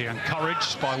Aloisi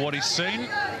encouraged by what he's seen.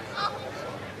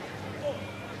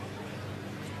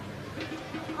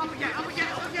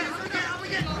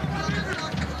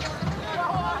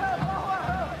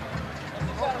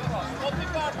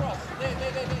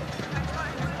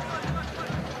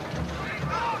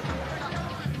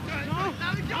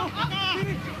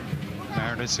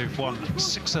 Mariners who've won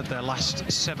 6 of their last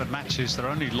 7 matches. They're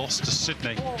only lost to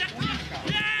Sydney.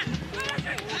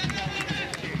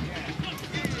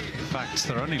 In fact,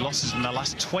 their only losses in their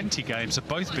last 20 games have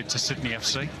both been to Sydney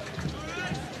FC.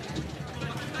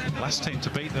 Last team to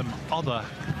beat them other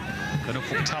than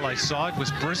Ufuk Talay's side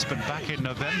was Brisbane back in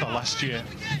November last year.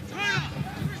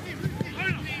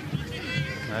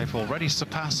 They've already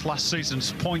surpassed last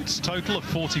season's points total of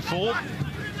 44.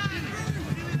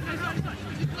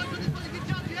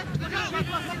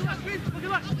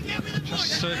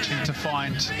 Just searching to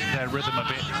find their rhythm a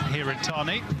bit here in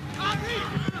Tarnee.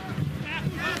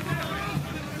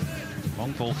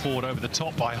 Long ball forward over the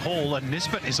top by Hall, and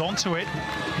Nisbet is onto it.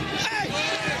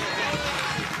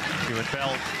 Hewitt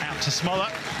Bell out to smother.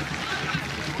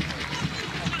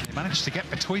 He managed to get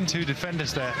between 2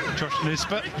 defenders there, Josh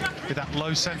Nisbet, with that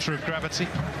low centre of gravity.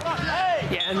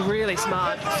 Yeah, and really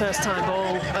smart first-time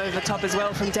ball over top as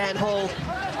well from Dan Hall.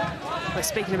 We're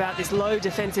speaking about this low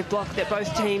defensive block that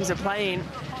both teams are playing,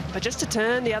 but just to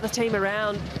turn the other team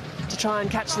around to try and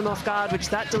catch them off guard, which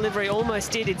that delivery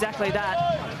almost did exactly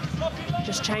that.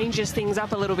 Just changes things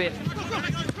up a little bit.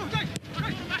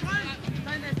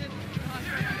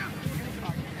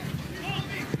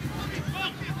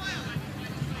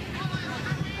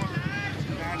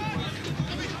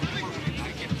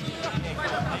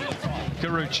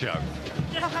 Garuccio.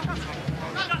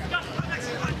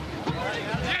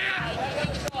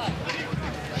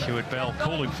 Hewitt Bell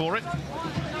calling for it.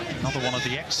 Another one of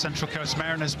the ex-Central Coast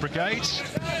Mariners brigade.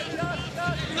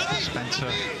 Spent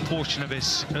a portion of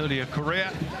his earlier career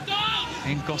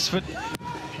in Gosford,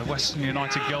 the Western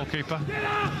United goalkeeper.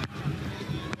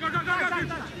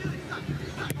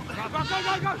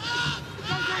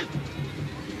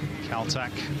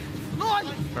 Caltac,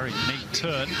 very neat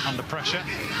turn under pressure.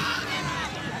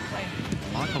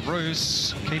 Michael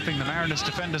Roos keeping the Mariners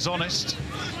defenders honest.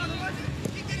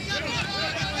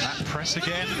 That press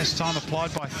again, this time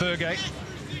applied by Thurgate.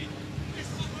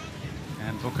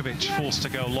 And Vukovic forced to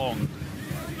go long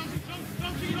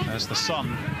as the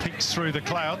sun peeks through the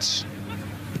clouds.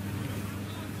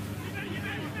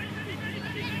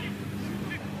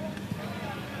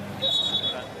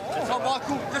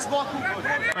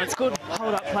 It's good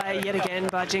hold-up play yet again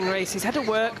by Jingaris. He's had to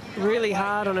work really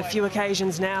hard on a few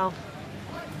occasions now,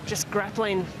 just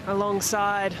grappling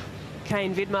alongside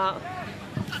Kane Vidmar.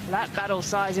 That battle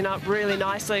sizing up really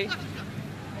nicely.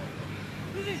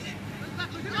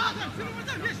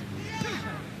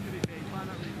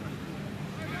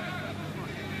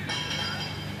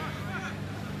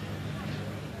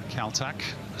 Caltac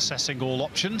assessing all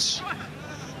options.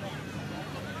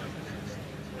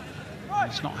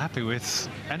 He's not happy with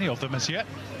any of them as yet.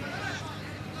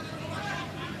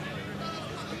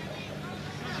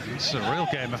 It's a real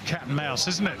game of cat and mouse,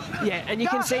 isn't it? Yeah, and you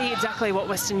can see exactly what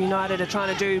Western United are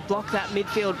trying to do, block that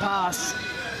midfield pass,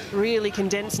 really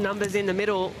condense numbers in the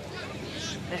middle.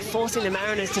 They're forcing the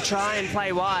Mariners to try and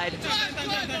play wide.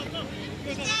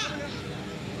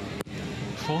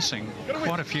 Forcing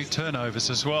quite a few turnovers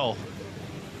as well.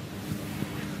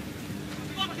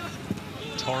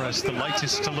 Torres, the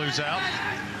latest to lose out.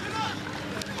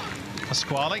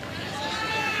 Pasquale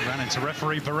ran into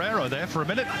referee Barrero there for a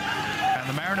minute, and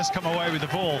the Mariners come away with the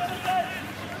ball.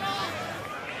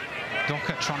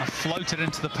 Docker trying to float it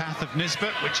into the path of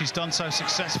Nisbet, which he's done so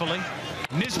successfully.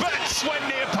 Nisbet went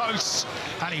near post,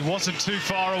 and he wasn't too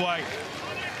far away.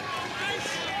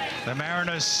 The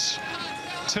Mariners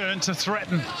turn to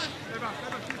threaten.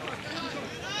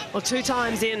 Well, 2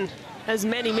 times in as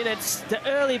many minutes. The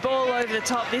early ball over the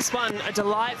top. This one, a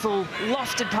delightful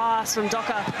lofted pass from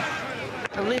Docker.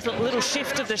 A little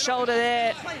shift of the shoulder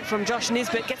there from Josh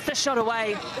Nisbet. Gets the shot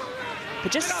away.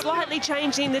 But just slightly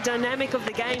changing the dynamic of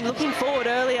the game. Looking forward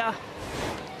earlier.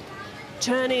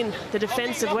 Turning the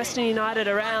defence of Western United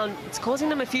around. It's causing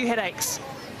them a few headaches.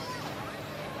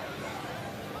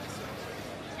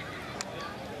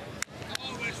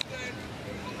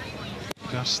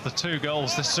 Just the 2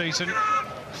 goals this season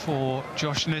for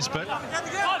Josh Nisbet.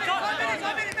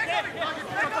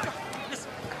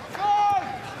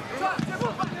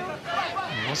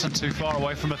 He wasn't too far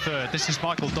away from a third. This is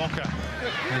Michael Docker,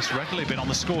 who's regularly been on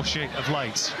the score sheet of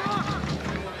late.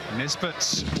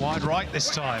 Nisbet's wide right this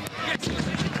time,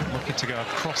 looking to go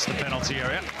across the penalty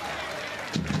area.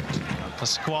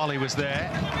 Pasquale was there.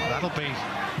 That'll be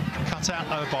cut out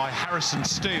though by Harrison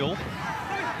Steele.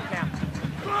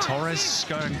 Torres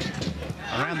going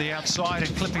around the outside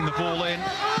and clipping the ball in.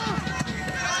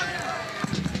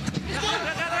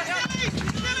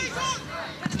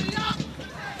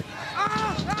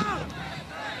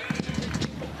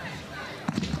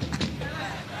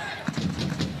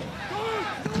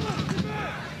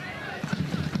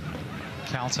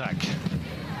 Caltac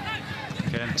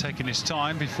again taking his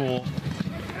time before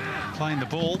playing the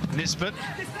ball. Nisbet.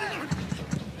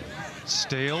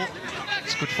 Steele.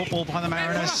 It's good football by the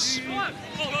Mariners.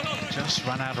 Just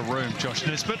ran out of room, Josh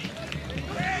Nisbet.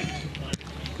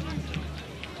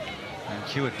 And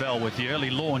Hewitt Bell with the early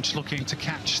launch, looking to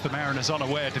catch the Mariners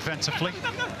unaware defensively.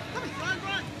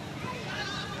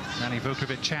 Danny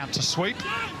Vukovic out to sweep.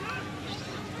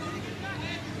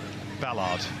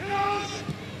 Ballard.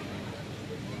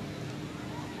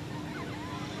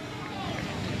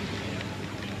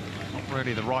 Not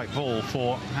really the right ball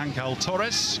for Angel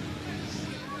Torres.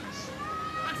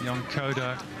 Young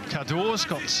Koda Kador's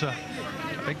got a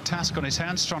big task on his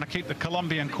hands, trying to keep the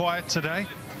Colombian quiet today.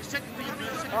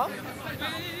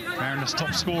 Mariners'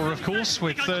 top scorer, of course,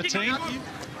 with 13.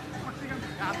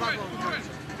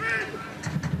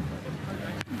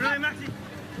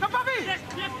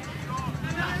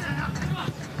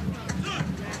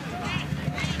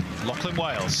 Lachlan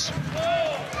Wales.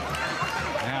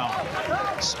 Now,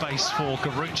 space for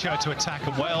Garuccio to attack,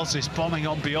 and Wales is bombing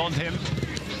on beyond him.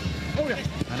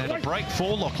 And it'll break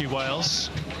for Lockie Wales.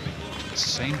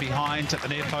 Seen behind at the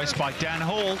near post by Dan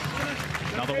Hall.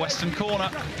 Another Western corner.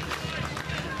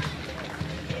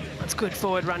 That's good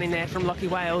forward running there from Lockie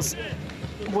Wales.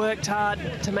 Worked hard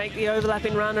to make the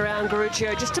overlapping run around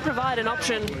Garuccio just to provide an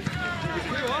option.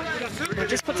 It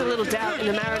just puts a little doubt in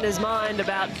the Mariners' mind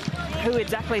about who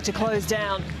exactly to close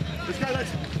down.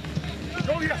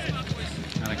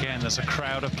 And again, there's a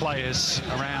crowd of players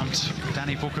around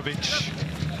Danny Vukovic.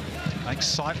 Makes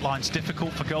sight lines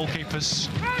difficult for goalkeepers.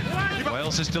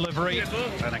 Wales' delivery,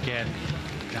 and again,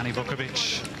 Danny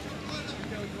Vukovic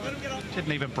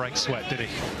didn't even break sweat, did he?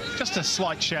 Just a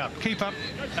slight shout, keep up,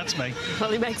 that's me.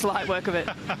 Well, he makes light work of it,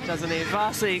 doesn't he?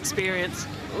 Vastly experienced,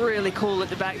 really cool at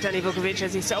the back, Danny Vukovic,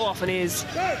 as he so often is.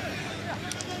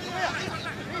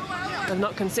 They've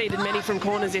not conceded many from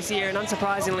corners this year, and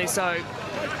unsurprisingly so.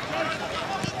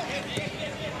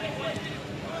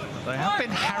 They have been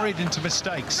harried into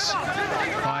mistakes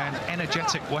by an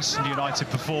energetic Western United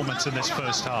performance in this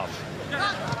first half,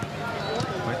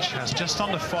 which has just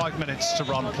under 5 minutes to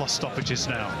run plus stoppages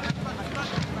now.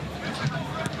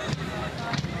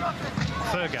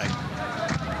 Third game.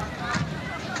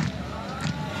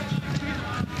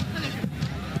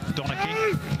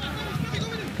 Donachie.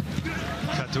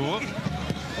 Kadur.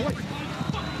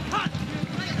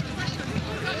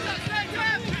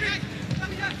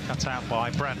 by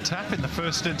Brad Tapp in the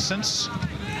first instance.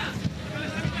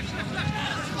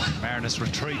 Mariners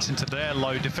retreats into their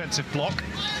low defensive block.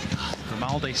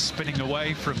 Grimaldi spinning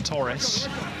away from Torres.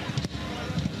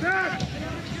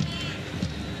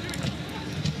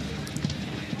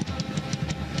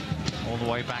 All the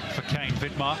way back for Kane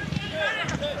Vidmar.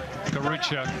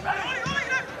 Garucho.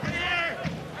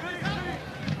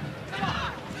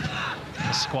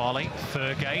 Pasquale,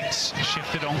 Thurgate,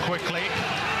 shifted on quickly.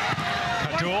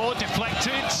 Cador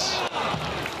deflected.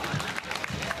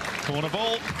 Corner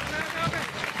ball.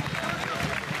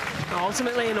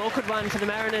 Ultimately an awkward one for the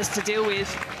Mariners to deal with.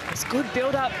 It's good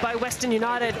build-up by Western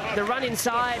United. The run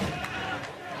inside,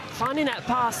 finding that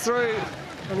pass through.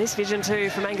 And this vision too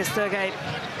from Angus Thurgate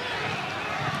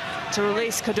to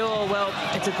release Cador. Well,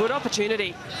 it's a good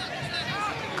opportunity.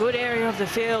 Good area of the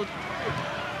field.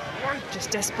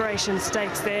 Just desperation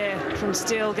stakes there from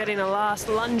Steele getting a last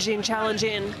lunge-in challenge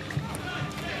in.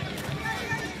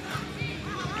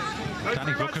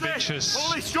 Danny Vukovic has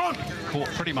caught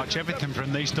pretty much everything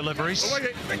from these deliveries.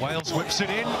 Wales whips it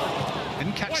in.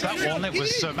 Didn't catch that one. It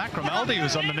was Matt Grimaldi who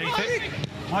was underneath it.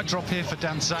 Might drop here for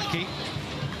Danzaki.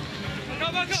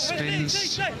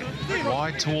 Spins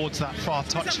wide towards that far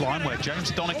touchline where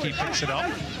James Donachie picks it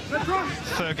up.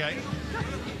 Thurgate.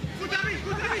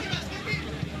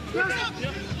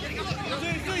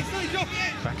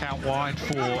 Back out wide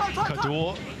for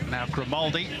Cador. Now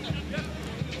Grimaldi.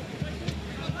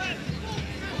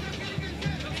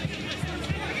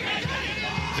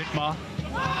 Vidmar.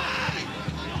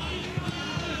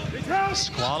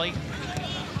 Pasquale.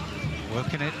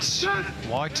 Working it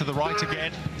wide to the right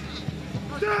again.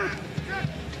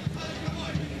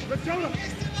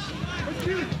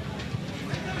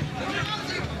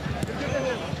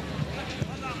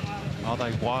 Are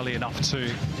they wily enough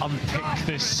to unpick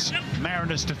this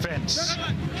Mariners defence?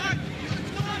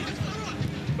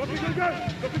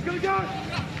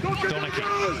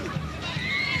 Donachie.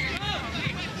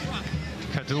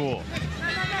 Cador.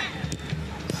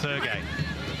 Thurgate.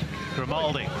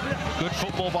 Grimaldi. Good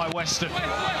football by Western.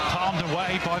 Palmed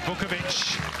away by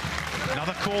Vukovic.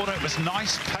 Another corner. It was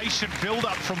nice, patient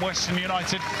build-up from Western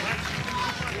United.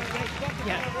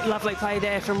 Yeah, lovely play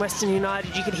there from Western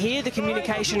United. You could hear the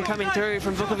communication coming through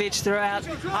from Vukovic throughout,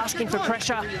 asking for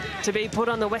pressure to be put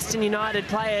on the Western United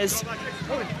players.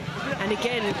 And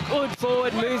again, good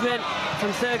forward movement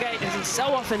from Thurgate, as he so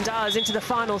often does, into the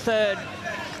final third.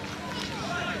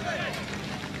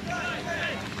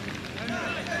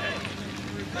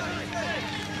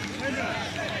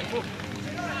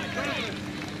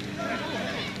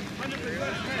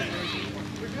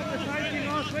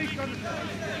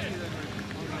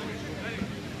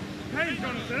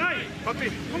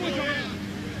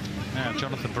 Now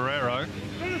Jonathan Barrero,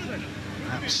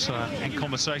 perhaps in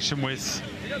conversation with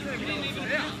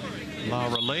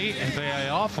Lara Lee in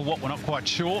VAR for what we're not quite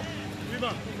sure.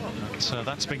 But,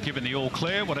 that's been given the all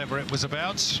clear, whatever it was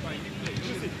about.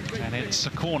 And it's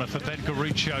a corner for Ben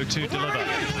Garucho to deliver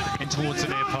in towards the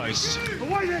near post.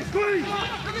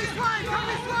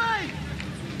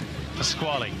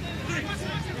 Pasquale.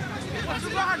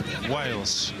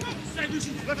 Wales.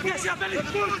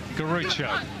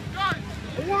 Garucho.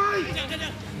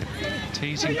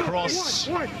 Teasing cross.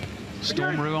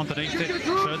 Stormroo underneath it.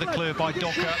 Further clear by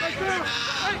Docker.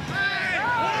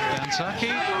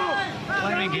 Danzaki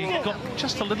claiming he got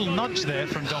just a little nudge there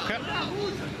from Docker.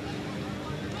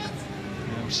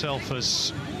 He himself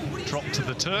has dropped to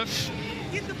the turf.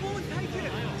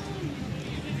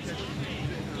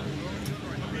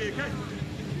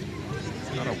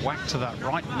 Got a whack to that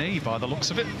right knee by the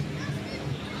looks of it.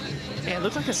 Yeah, it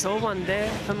looked like I saw one there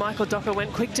for Michael Docker.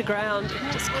 Went quick to ground,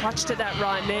 just clutched at that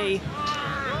right knee.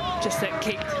 Just that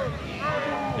kick.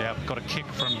 Yeah, got a kick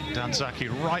from Danzaki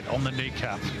right on the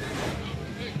kneecap.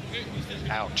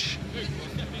 Ouch.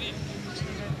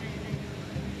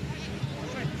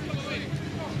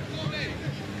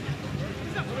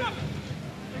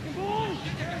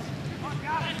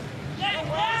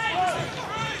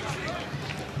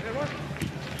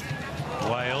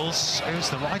 Wales, it was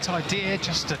the right idea,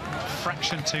 just a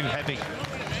fraction too heavy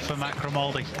for Matt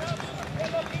Grimaldi.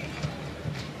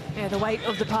 Yeah, the weight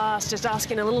of the pass, just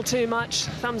asking a little too much.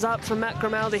 Thumbs up from Matt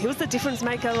Grimaldi. He was the difference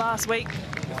maker last week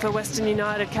for Western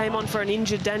United. Came on for an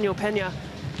injured Daniel Pena.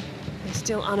 He's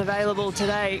still unavailable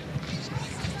today.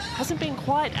 Hasn't been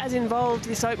quite as involved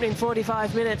this opening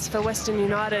 45 minutes for Western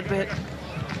United, but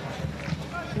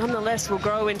nonetheless will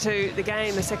grow into the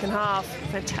game the second half.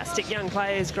 Fantastic young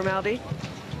players, Grimaldi.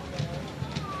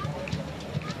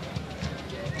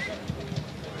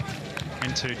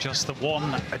 Into just the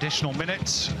one additional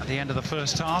minute at the end of the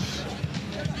first half.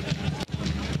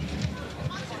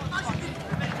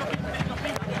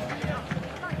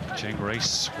 Jane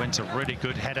Reese went a really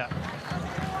good header.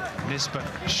 Nisbet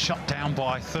shut down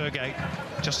by Thurgate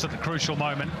just at the crucial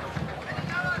moment.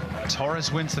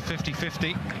 Torres wins the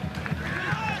 50-50.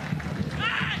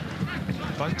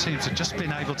 Both teams have just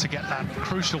been able to get that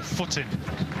crucial footing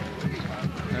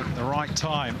at the right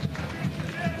time.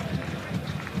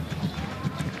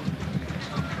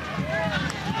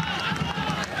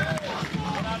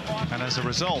 And as a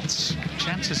result,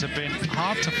 chances have been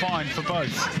hard to find for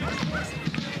both.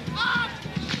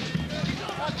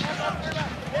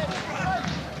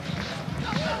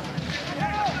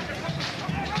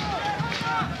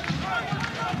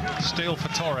 Steal for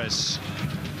Torres.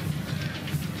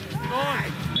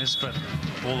 Nisbet,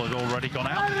 ball had already gone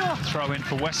out. Throw in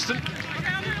for Weston.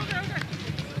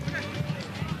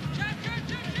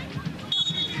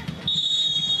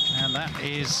 And that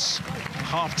is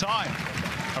half-time.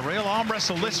 A real arm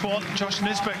wrestle, this one. Josh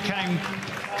Nisbet came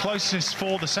closest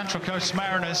for the Central Coast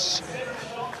Mariners.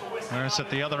 Whereas at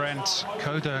the other end,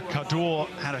 Koda Kadur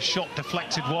had a shot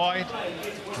deflected wide.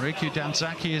 Riku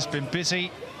Danzaki has been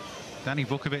busy. Danny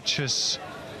Vukovic has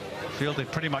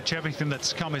fielded pretty much everything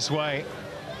that's come his way.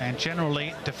 And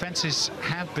generally, defences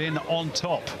have been on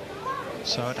top.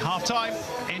 So at half-time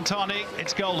in Tarni,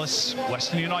 it's goalless.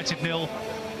 Western United 0,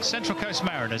 Central Coast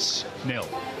Mariners 0.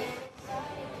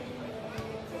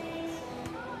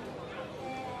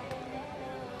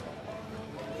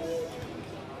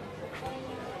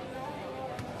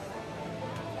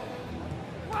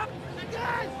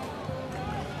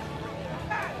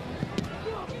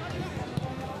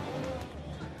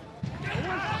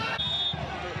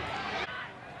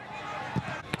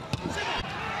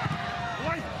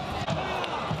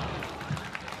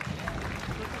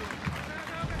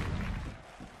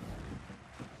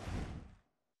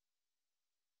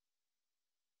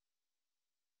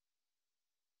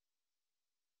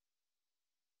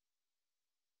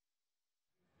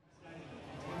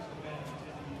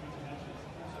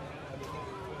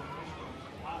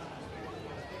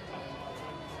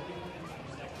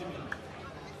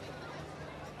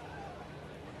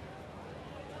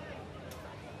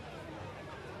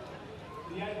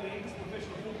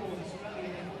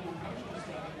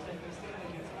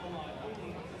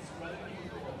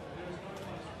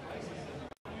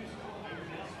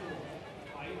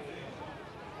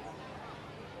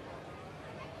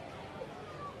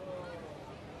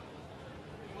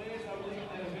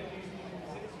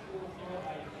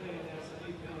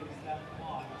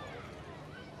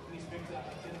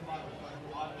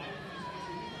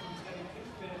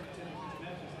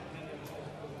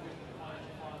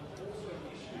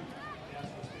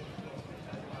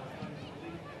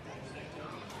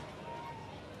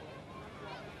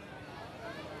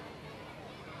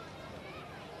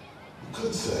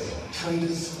 Could say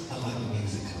traders are like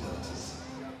music conductors.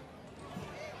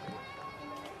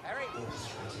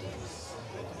 Orchestrators,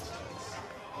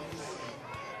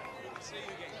 see you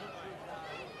again.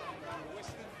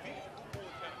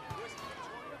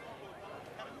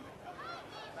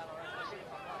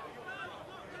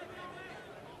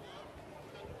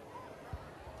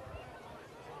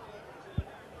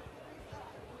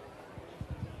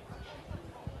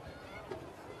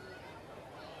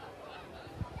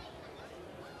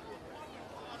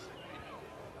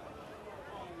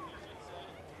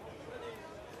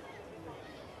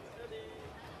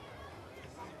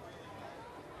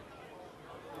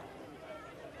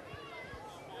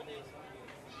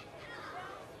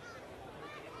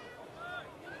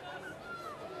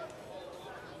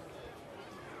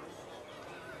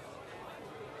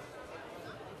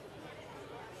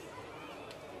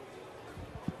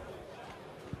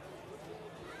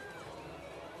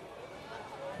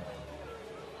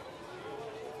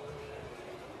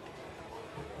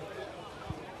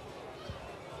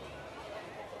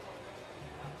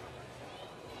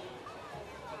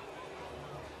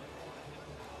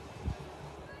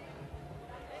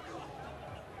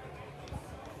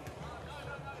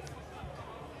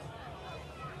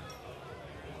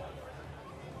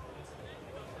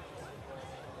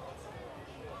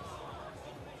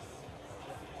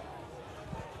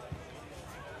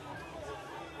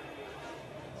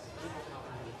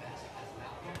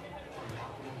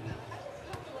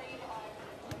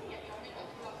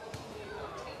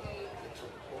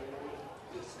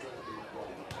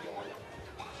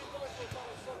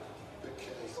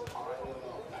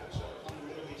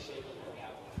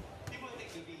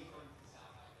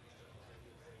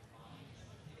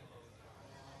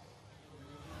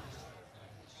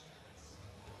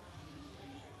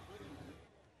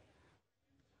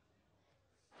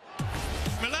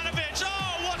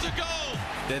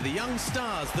 They're the young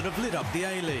stars that have lit up the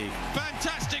A-League.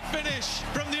 Fantastic finish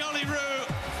from the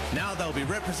Olyroos. Now they'll be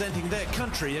representing their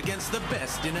country against the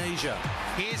best in Asia.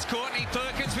 Here's Courtney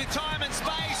Perkins with time and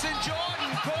space, and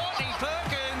Jordan Courtney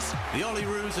Perkins. The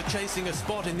Olyroos are chasing a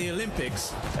spot in the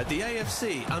Olympics at the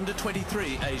AFC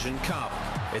Under-23 Asian Cup.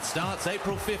 It starts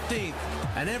April 15th,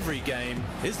 and every game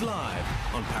is live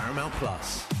on Paramount+.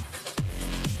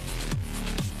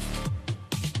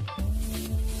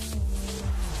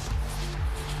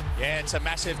 Yeah, it's a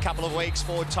massive couple of weeks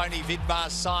for Tony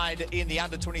Vidmar's side in the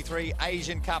Under-23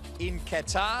 Asian Cup in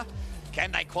Qatar.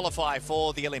 Can they qualify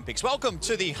for the Olympics? Welcome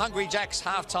to the Hungry Jacks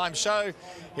halftime show.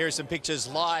 Here are some pictures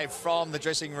live from the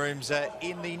dressing rooms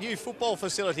in the new football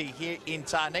facility here in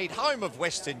Tarneed, home of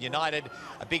Western United.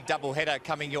 A big double-header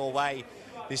coming your way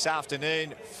this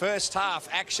afternoon. First half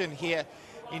action here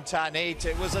in Tarneed.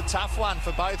 It was a tough one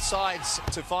for both sides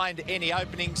to find any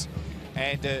openings,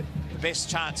 and the best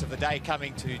chance of the day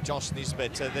coming to Josh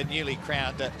Nisbet, the newly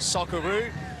crowned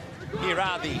Socceroo. Here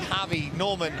are the Harvey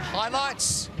Norman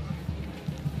highlights.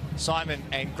 Simon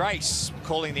and Grace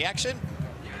calling the action,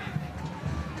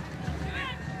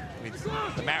 with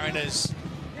the Mariners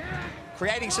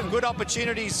creating some good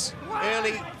opportunities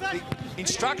early. The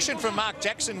instruction from Mark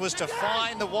Jackson was to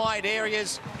find the wide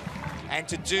areas and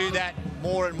to do that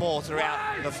more and more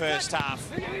throughout the first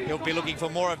half. He'll be looking for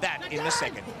more of that in the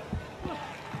second.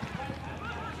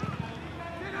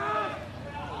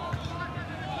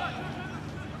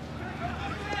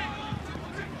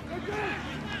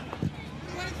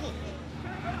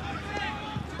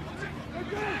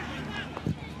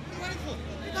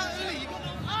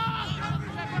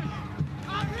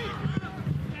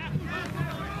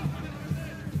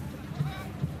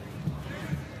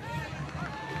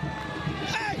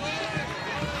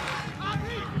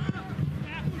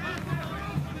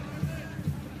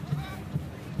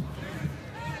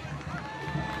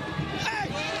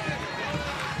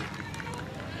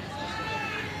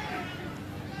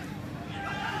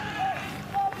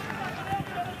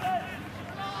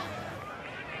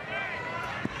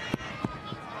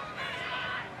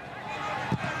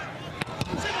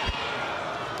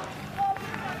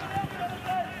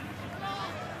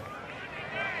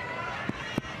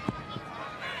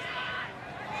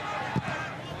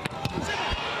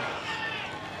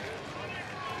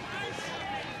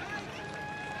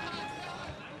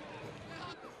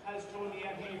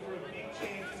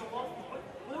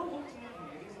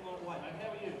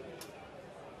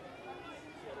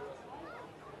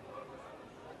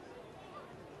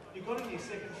 You got in your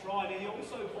second try. Now, you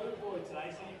also ball boy today,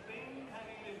 so you've been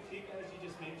having a kick, as you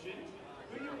just mentioned.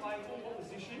 Who are you playing for? What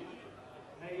position?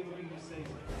 How are you looking this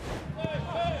season?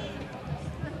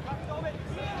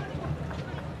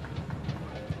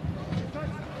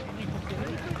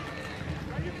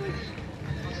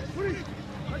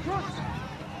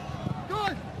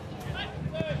 Good!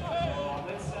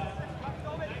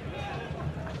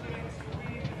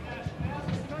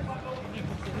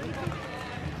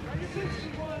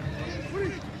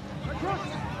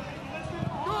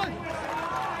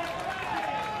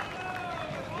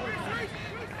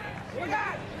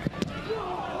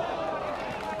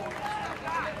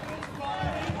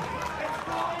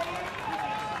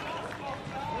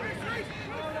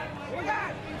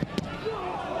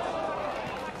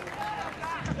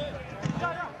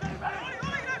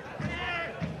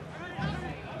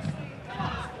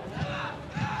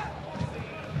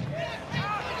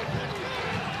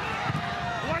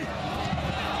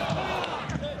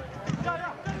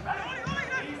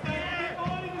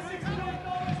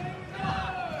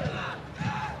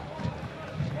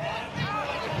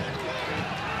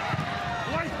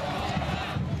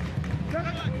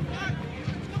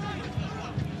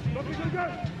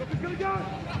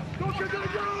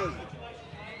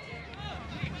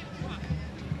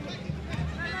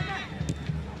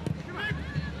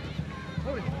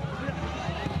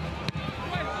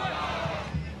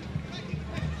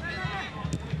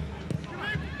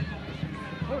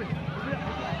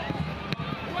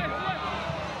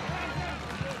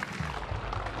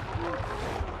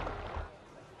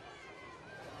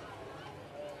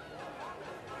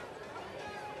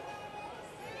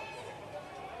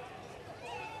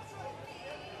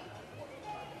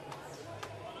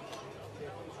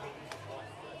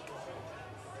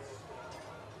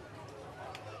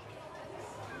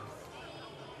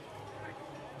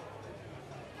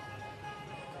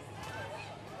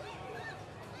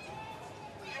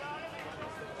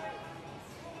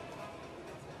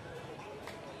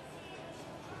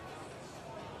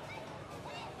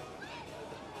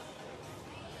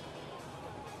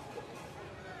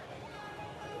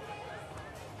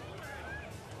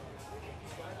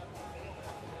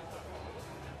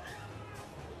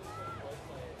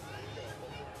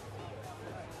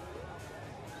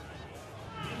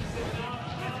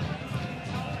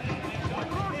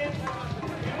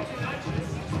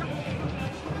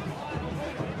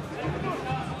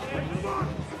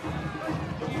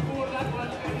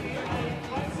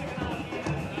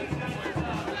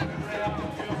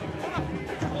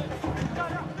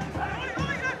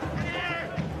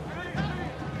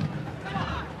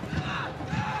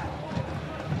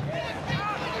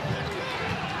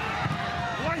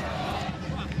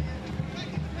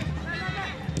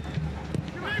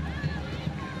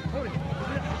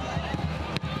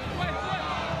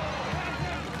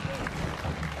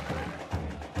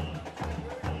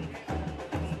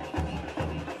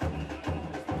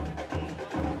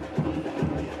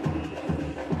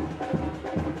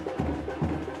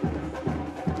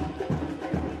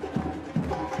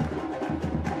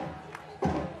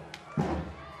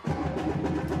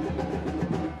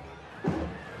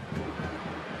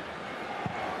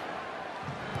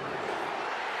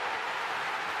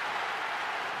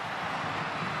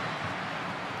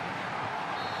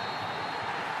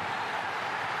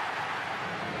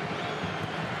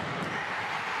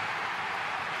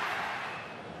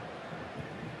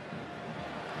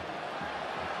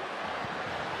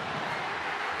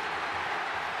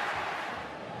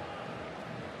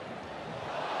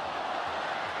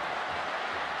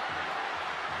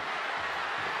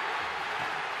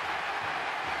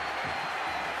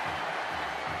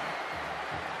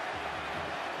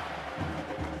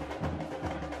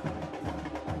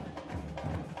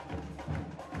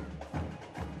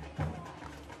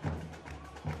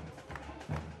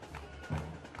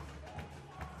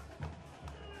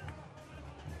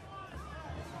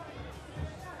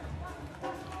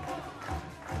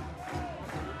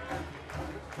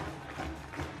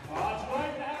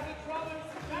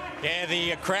 Yeah,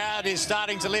 the crowd is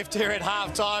starting to lift here at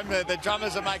halftime. The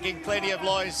drummers are making plenty of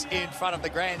noise in front of the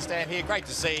grandstand here. Great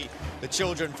to see the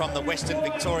children from the Western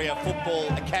Victoria Football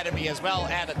Academy as well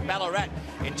out at Ballarat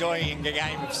enjoying a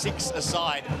game of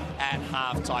 6-a-side at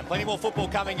halftime. Plenty more football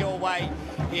coming your way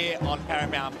here on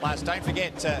Paramount Plus. Don't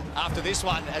forget, after this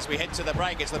one, as we head to the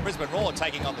break, it's the Brisbane Roar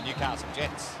taking on the Newcastle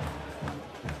Jets.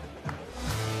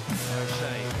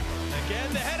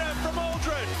 Again, the header from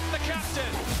Aldred, the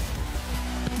captain.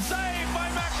 Saved by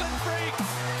Macklin Freak.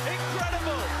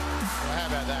 Incredible. Well, how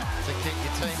about that? To kick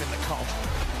your team in the comp.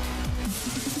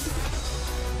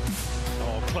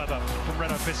 Oh, clever from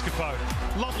Renato Piscopo.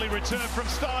 Lovely return from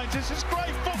Steins. This is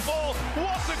great football.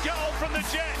 What a goal from the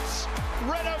Jets.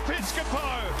 Renato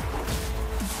Piscopo.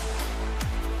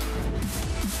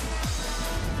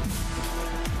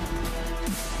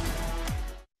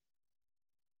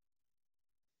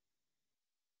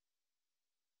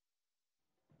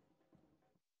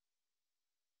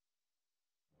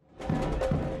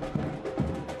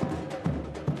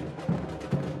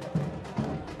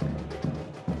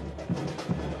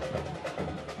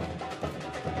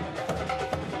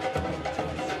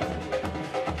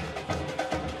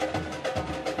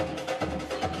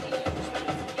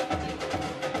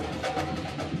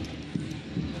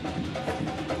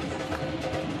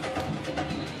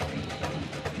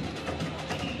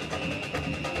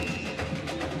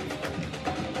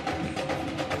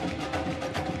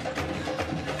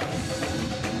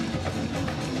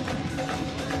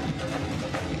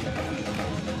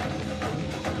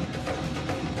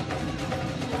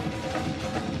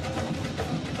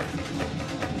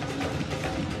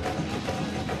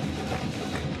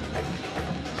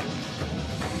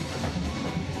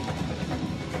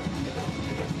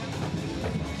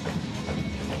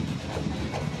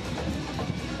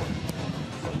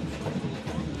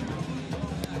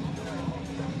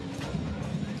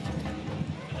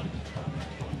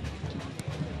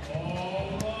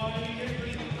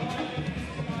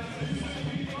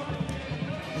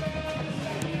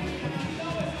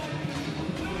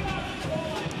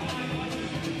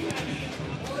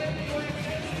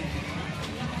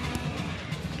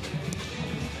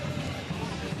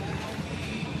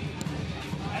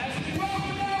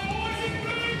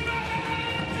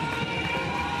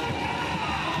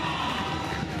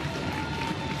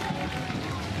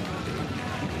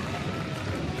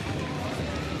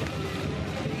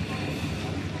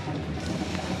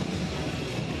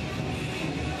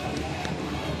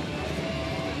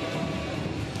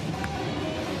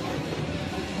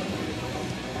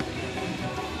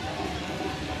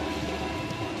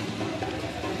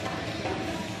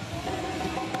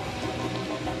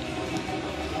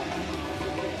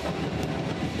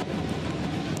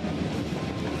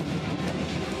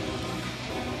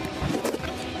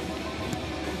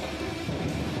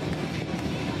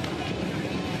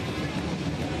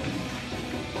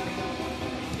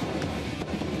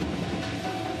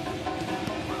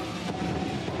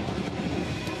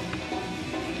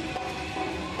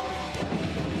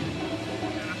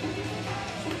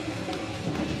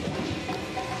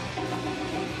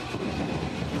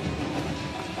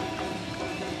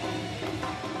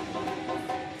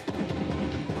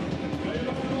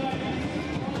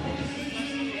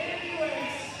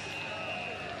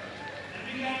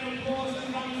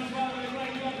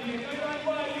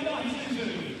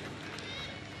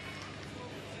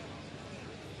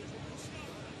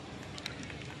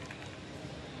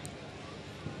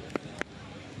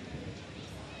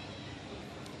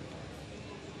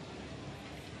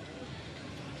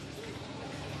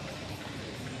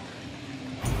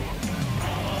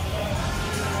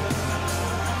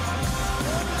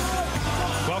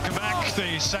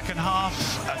 The second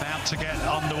half about to get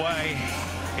underway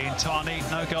in Tarneit.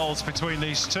 No goals between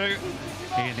these two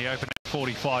in the opening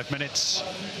 45 minutes.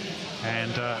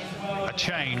 And a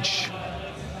change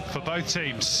for both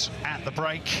teams at the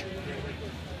break.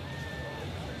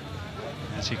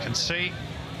 As you can see,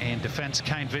 in defence,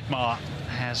 Kane Vidmar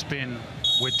has been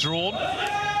withdrawn.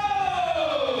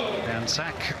 And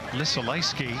Zach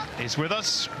Lisolejski is with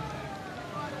us.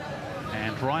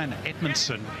 And Ryan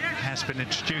Edmondson has been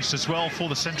introduced as well for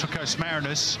the Central Coast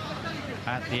Mariners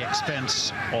at the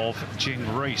expense of Jing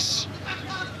Reese.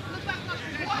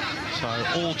 So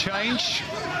all change.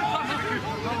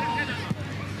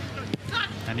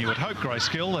 And you would hope,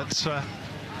 Grayskill, that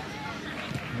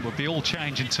it would be all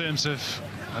change in terms of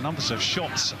the numbers of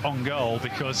shots on goal,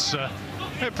 because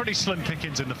they're pretty slim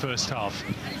pickings in the first half.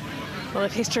 Well,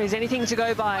 if history is anything to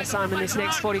go by, Simon, this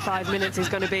next 45 minutes is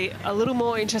going to be a little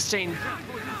more interesting.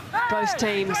 Both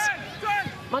teams,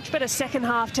 much better second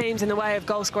half teams in the way of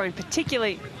goal scoring,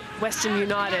 particularly Western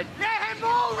United.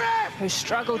 who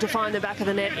struggled to find the back of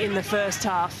the net in the first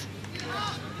half.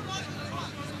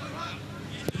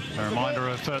 A reminder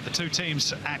of the two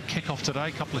teams at kickoff today.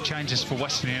 A couple of changes for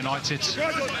Western United.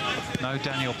 No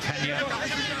Daniel Pena,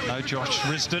 no Josh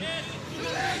Risdon.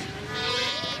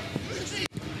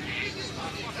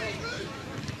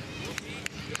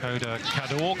 Koda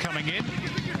Kador coming in.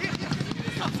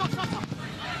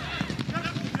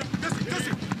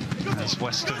 As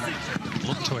Western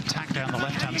look to attack down the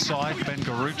left-hand side, Ben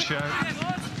Garuccio.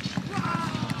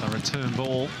 The return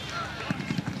ball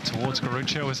towards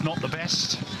Garuccio is not the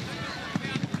best.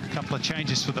 A couple of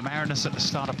changes for the Mariners at the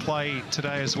start of play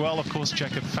today as well. Of course,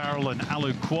 Jacob Farrell and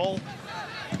Alu Kuol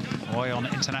away on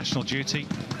international duty.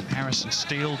 Harrison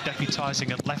Steele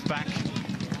deputising at left-back.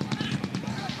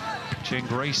 Jing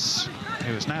Reese,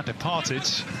 who has now departed,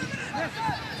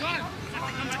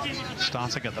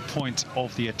 starting at the point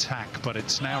of the attack, but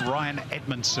it's now Ryan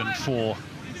Edmondson for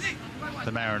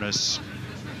the Mariners.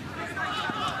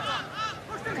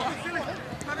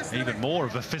 Even more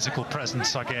of a physical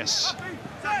presence, I guess,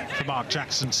 for Mark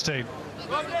Jackson's team.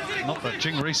 Not that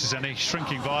Jing Reese is any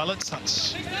shrinking violence.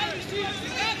 That's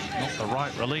not the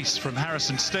right release from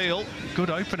Harrison Steele. Good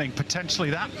opening, potentially,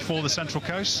 that for the Central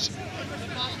Coast.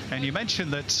 And you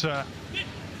mentioned that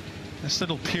this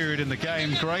little period in the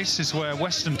game, Grace, is where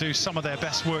Western do some of their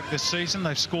best work this season.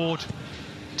 They've scored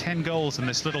 10 goals in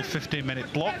this little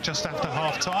 15-minute block just after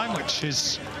half-time, which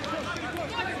is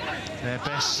their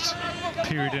best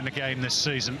period in a game this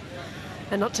season.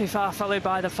 And not too far followed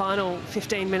by the final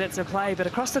 15 minutes of play, but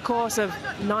across the course of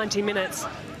 90 minutes,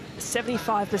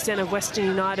 75% of Western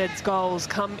United's goals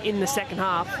come in the second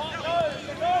half.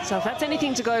 So if that's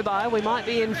anything to go by, we might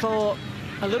be in for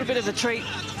a little bit of a treat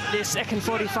this second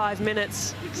 45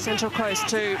 minutes. Central Coast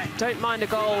too don't mind a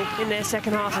goal in their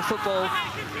second half of football.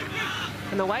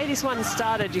 And the way this one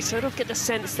started, you sort of get the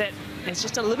sense that there's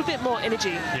just a little bit more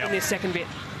energy in this second bit.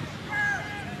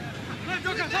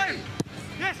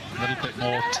 A little bit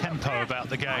more tempo about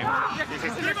the game.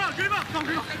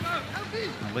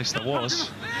 At least there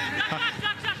was.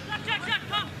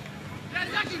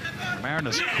 The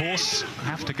Mariners, of course,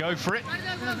 have to go for it.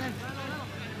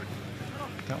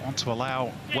 Don't want to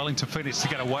allow Wellington Phoenix to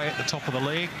get away at the top of the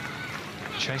league.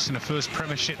 Chasing the first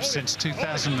premiership since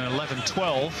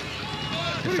 2011-12.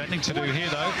 Defending to do here,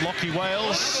 though. Lockie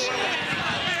Wales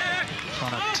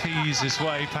trying to tease his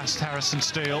way past Harrison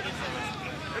Steele.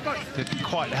 Didn't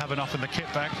quite have enough in the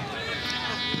kit back.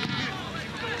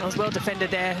 That was well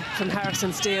defended there from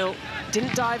Harrison Steele.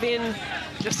 Didn't dive in,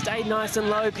 just stayed nice and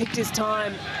low, picked his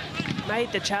time,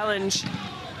 made the challenge.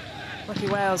 Lockie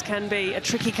Wales can be a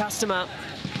tricky customer.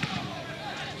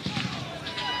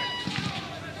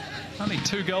 Only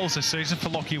 2 goals this season for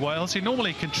Lockie Wales. He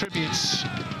normally contributes,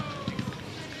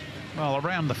 well,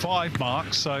 around the 5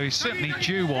 mark, so he's certainly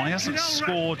due one. He hasn't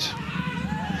scored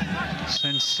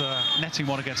since netting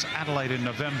one against Adelaide in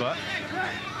November.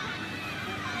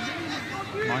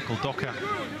 Michael Docker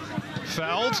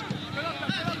fouled.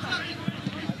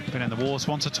 Been in the wars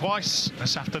once or twice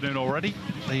this afternoon already,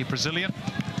 the Brazilian.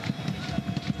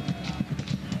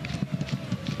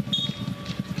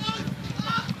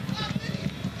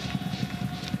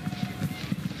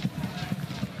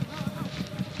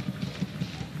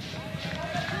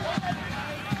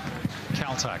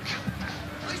 Caltac.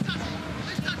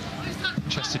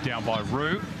 Chested down by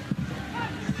Roux.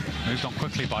 Moved on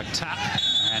quickly by Tap.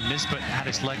 And Nisbet had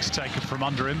his legs taken from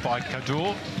under him by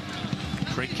Kador.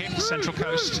 Free kick, Central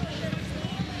Coast.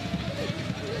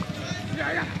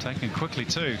 Taken quickly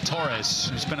too. Torres,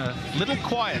 who's been a little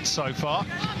quiet so far.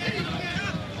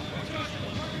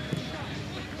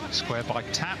 Square by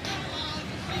Tap.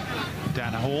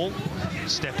 Dan Hall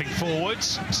stepping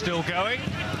forwards, still going.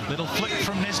 Little flick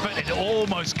from Nisbet, it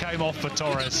almost came off for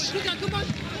Torres.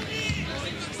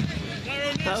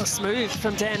 That was smooth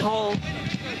from Dan Hall.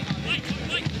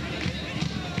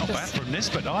 Not bad from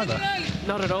Nisbet either.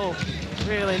 Not at all.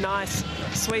 Really nice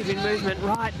sweeping movement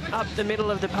right up the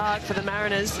middle of the park for the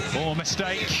Mariners. Oh,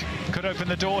 mistake. Could open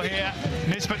the door here.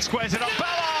 Nisbet squares it up.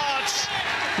 Ballard!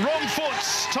 Wrong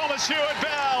foot. Thomas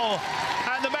Hewitt-Bell.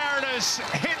 And the Mariners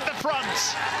hit the front.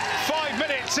 5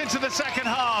 minutes into the second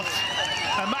half.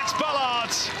 And Max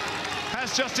Ballard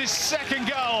has just his second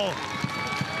goal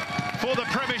for the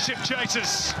Premiership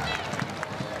chasers.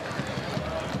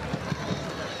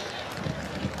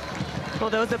 Well,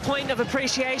 there was a point of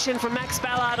appreciation from Max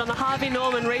Ballard on the Harvey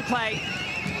Norman replay.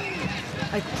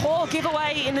 A poor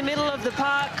giveaway in the middle of the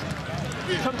park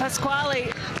from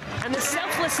Pasquale, and the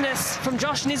selflessness from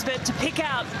Josh Nisbet to pick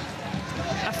out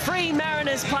a free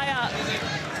Mariners player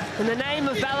in the name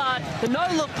of Ballard. The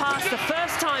no-look pass, the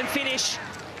first-time finish.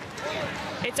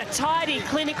 It's a tidy,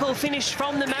 clinical finish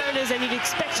from the Mariners, and you'd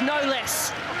expect no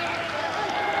less.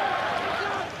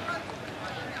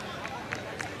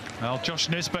 Well, Josh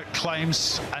Nisbet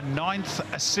claims a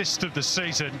 9th assist of the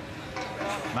season.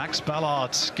 Max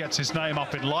Ballard gets his name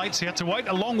up in lights. He had to wait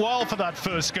a long while for that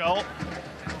first goal.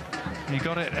 He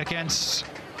got it against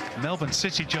Melbourne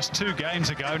City just 2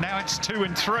 games ago. Now it's 2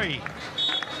 in 3.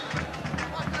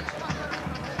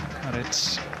 And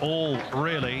it's all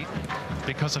really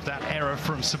because of that error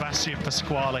from Sebastian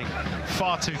Pasquale.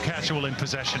 Far too casual in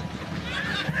possession.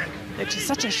 Which is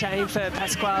such a shame for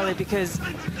Pasquale, because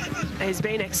he's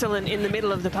been excellent in the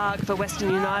middle of the park for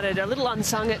Western United. A little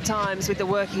unsung at times with the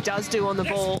work he does do on the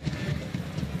ball.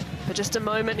 For just a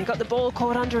moment, he got the ball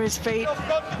caught under his feet.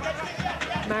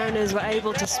 Mariners were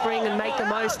able to spring and make the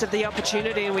most of the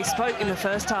opportunity, and we spoke in the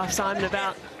first half, Simon,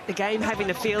 about the game having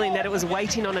a feeling that it was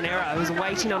waiting on an error, it was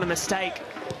waiting on a mistake.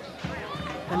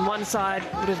 And one side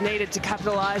would have needed to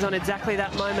capitalise on exactly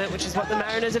that moment, which is what the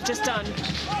Mariners have just done.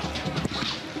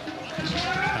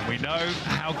 And we know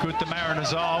how good the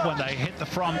Mariners are when they hit the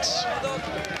front.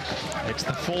 It's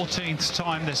the 14th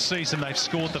time this season they've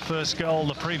scored the first goal.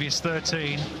 The previous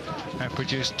 13 have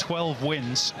produced 12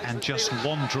 wins and just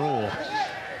 1 draw.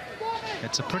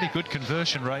 It's a pretty good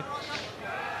conversion rate.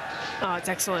 Oh, it's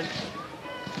excellent.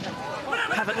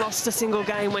 Haven't lost a single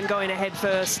game when going ahead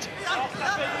first.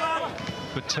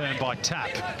 Good turn by Tap.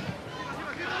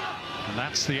 And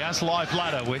that's the As Live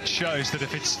ladder, which shows that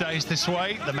if it stays this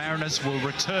way, the Mariners will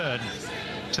return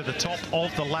to the top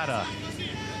of the ladder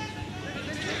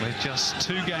with just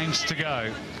 2 games to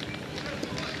go.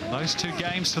 Those 2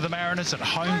 games for the Mariners at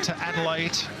home to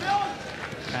Adelaide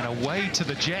and away to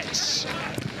the Jets.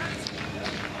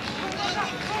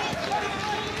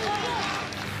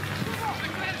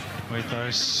 With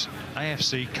those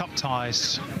AFC Cup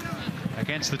ties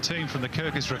against the team from the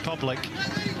Kyrgyz Republic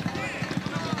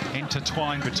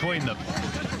intertwined between them.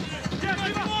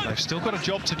 They've still got a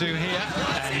job to do here,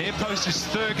 and near post is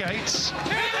Thurgates.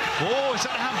 Oh, is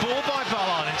that a handball by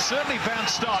Ballard? It certainly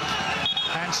bounced up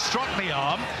and struck the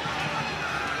arm.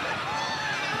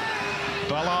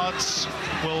 Ballard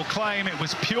will claim it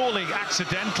was purely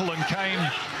accidental and came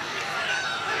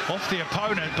off the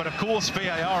opponent, but of course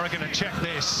VAR are going to check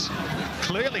this.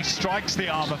 Clearly strikes the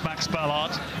arm of Max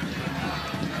Ballard.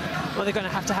 Well, they're going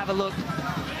to have a look.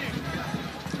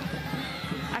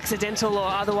 Accidental or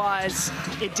otherwise,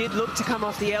 it did look to come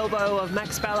off the elbow of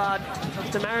Max Ballard.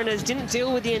 But the Mariners didn't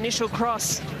deal with the initial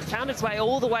cross. Found its way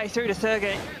all the way through to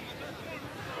Thurgate.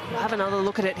 We'll have another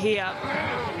look at it here.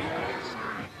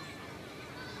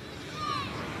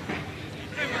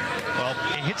 Well,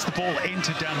 he hits the ball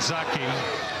into Danzaki,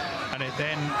 and it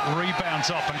then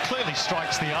rebounds up and clearly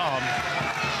strikes the arm.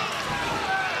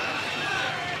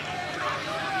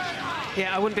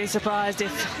 Yeah, I wouldn't be surprised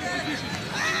if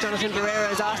Jonathan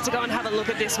Barrera is asked to go and have a look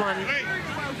at this one.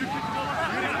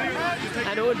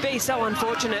 And it would be so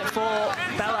unfortunate for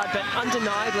Ballard, but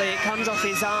undeniably it comes off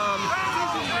his arm.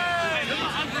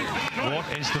 What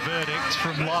is the verdict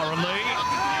from Lara Lee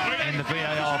in the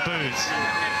VAR booth?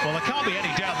 Well, there can't be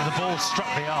any doubt that the ball struck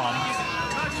the arm.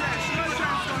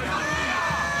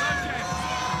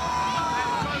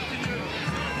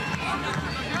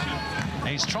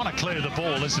 He's trying to clear the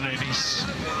ball, isn't he? He's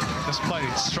just played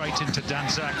it straight into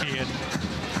Danzaki, and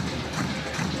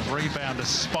the rebound has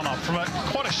spun up from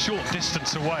quite a short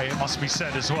distance away, it must be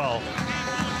said as well.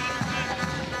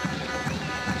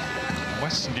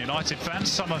 Western United fans,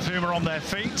 some of whom are on their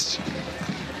feet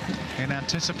in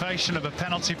anticipation of a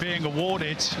penalty being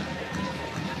awarded.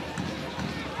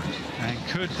 And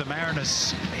could the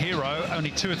Mariners' hero,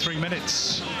 only 2 or 3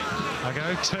 minutes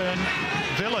ago, turn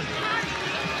villain?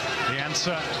 The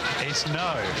answer is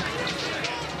no.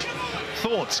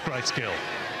 Thoughts, Great Skill?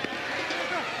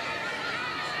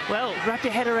 Well, wrap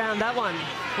your head around that one.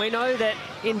 We know that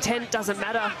intent doesn't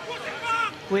matter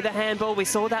with a handball. We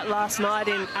saw that last night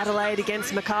in Adelaide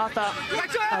against MacArthur.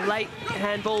 A late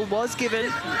handball was given.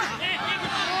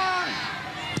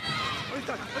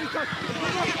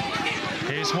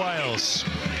 Here's Wales.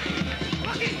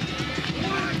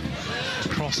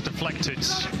 Cross deflected.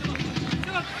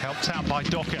 Helped out by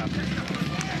Docker.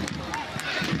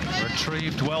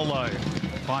 Retrieved well, though,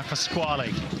 by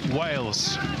Pasquale.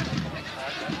 Wales.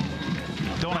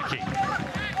 Donachie.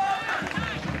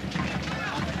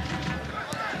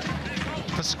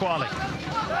 Pasquale.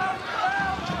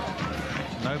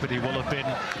 Nobody will have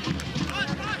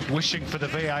been wishing for the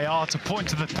VAR to point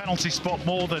to the penalty spot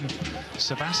more than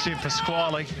Sebastian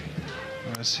Pasquale.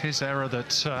 It was his error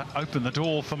that opened the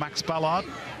door for Max Ballard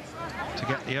to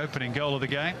get the opening goal of the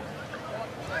game.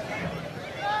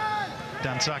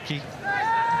 Danzaki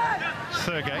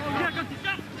Thurgate.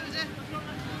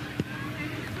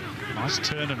 Nice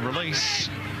turn and release.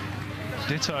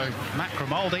 Ditto Matt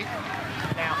Grimaldi.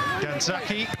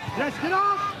 Ganzaki.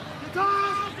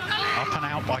 Up and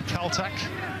out by Kaltak.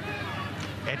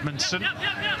 Edmondson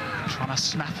trying to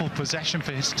snaffle possession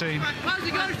for his team.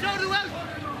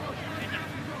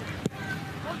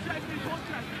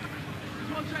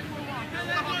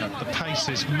 The pace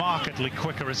is markedly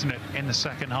quicker, isn't it, in the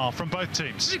second half from both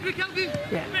teams?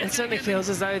 Yeah, it certainly feels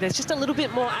as though there's just a little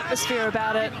bit more atmosphere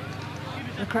about it.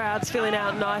 The crowd's filling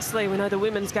out nicely. We know the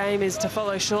women's game is to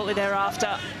follow shortly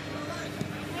thereafter.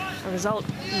 A result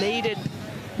needed.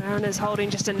 Mariners holding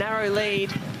just a narrow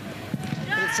lead.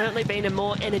 But it's certainly been a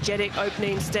more energetic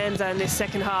opening stanza in this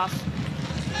second half.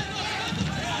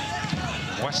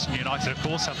 Western United, of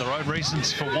course, have their own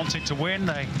reasons for wanting to win.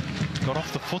 They got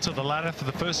off the foot of the ladder for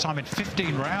the first time in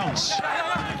 15 rounds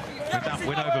with that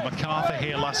win over MacArthur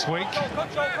here last week.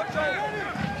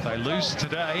 If they lose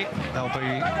today, they'll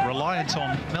be reliant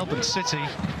on Melbourne City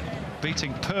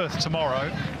beating Perth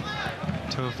tomorrow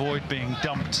to avoid being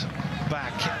dumped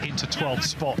back into 12th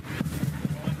spot.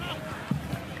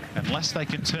 Unless they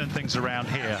can turn things around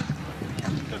here.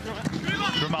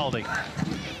 Grimaldi.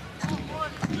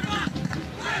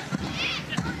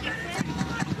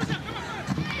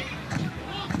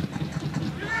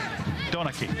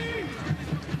 Donachie.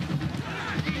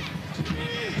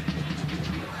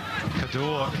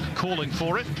 Kador calling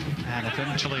for it, and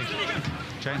eventually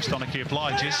James Donachie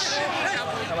obliges.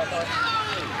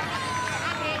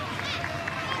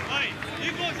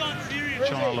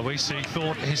 John Aloisi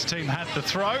thought his team had the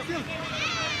throw.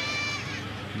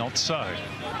 Not so.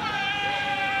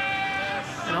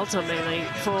 And ultimately,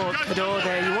 for Kador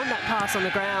there, you want that pass on the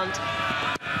ground.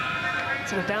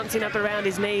 Sort of bouncing up around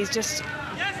his knees, just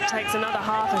takes another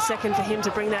half a second for him to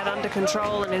bring that under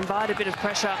control and invite a bit of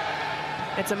pressure.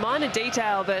 It's a minor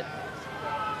detail, but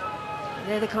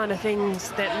they're the kind of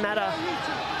things that matter,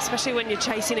 especially when you're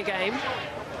chasing a game.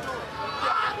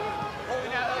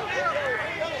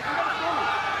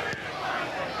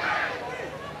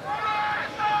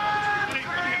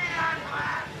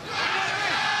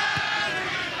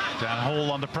 Dan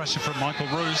Hall under pressure from Michael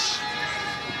Roos.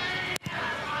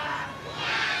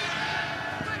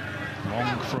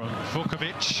 Long from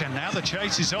Vukovic, and now the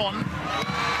chase is on.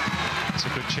 It's a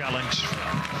good challenge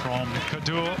from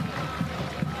Kador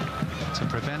to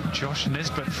prevent Josh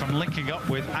Nisbet from linking up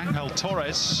with Angel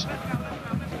Torres.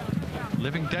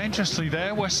 Living dangerously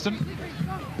there, Western.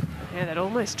 Yeah, that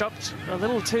almost dropped a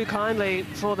little too kindly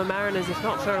for the Mariners, if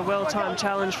not for a well-timed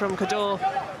challenge from Kador.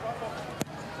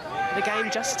 The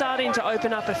game just starting to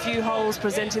open up, a few holes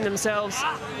presenting themselves.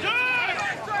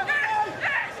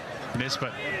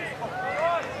 Nisbet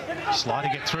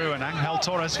sliding it through, and Angel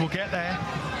Torres will get there.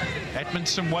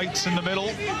 Edmondson waits in the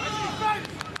middle.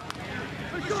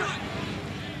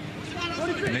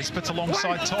 Nisbet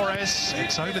alongside Torres.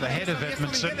 It's over the head of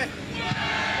Edmondson,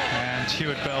 and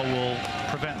Hewitt Bell will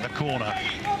prevent the corner.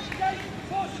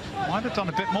 Might have done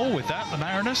a bit more with that, the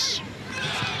Mariners.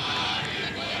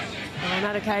 On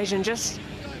that occasion, just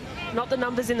not the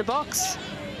numbers in the box.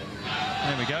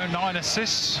 There we go, 9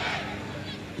 assists.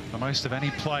 The most of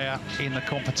any player in the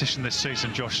competition this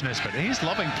season, Josh Nisbet. He's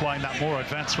loving playing that more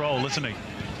advanced role, isn't he?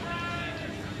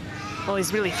 Well,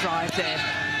 he's really thrived there.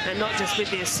 And not just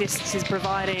with the assists, he's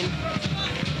providing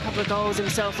a couple of goals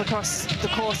himself across the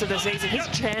course of the season. His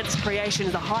chance creation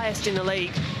is the highest in the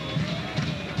league.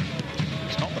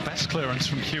 It's not the best clearance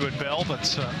from Hewitt Bell, but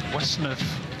Western have,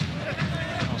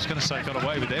 I was going to say, got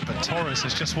away with it, but Torres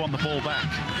has just won the ball back.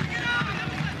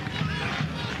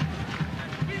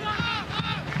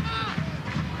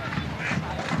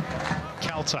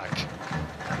 Kaltak.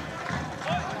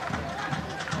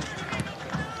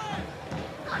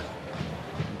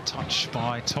 Touched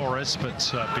by Torres,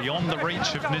 but beyond the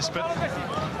reach of Nisbet.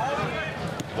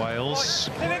 Wales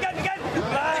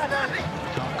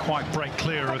can't quite break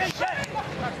clear of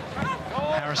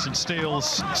Harrison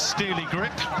Steele's steely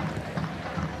grip.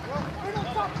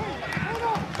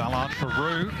 Ballard for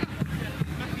Roux.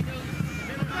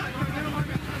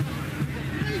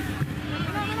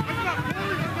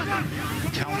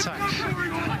 Kaltak,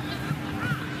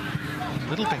 a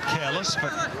little bit careless,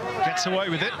 but gets away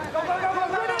with it.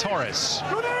 Torres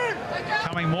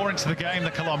coming more into the game,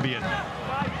 the Colombian.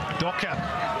 Docker,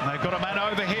 and they've got a man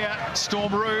over here.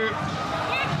 Storm Roux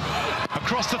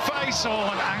across the face. Oh,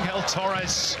 and Angel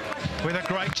Torres with a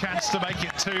great chance to make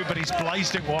it 2, but he's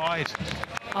blazed it wide.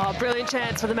 Oh, brilliant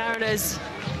chance for the Mariners.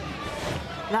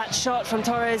 That shot from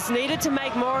Torres needed to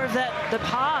make more of that. The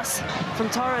pass from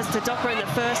Torres to Docker in the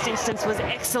first instance was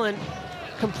excellent.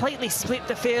 Completely split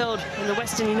the field in the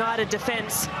Western United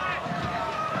defence.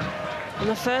 And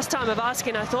the first time of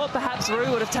asking, I thought perhaps Rue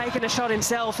would have taken a shot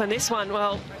himself, and this one,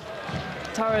 well,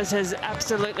 Torres has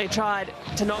absolutely tried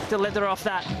to knock the leather off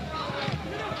that.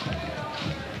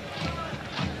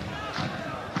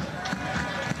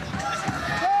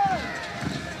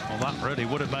 Well, that really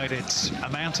would have made it a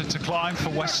mountain to climb for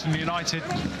Western United.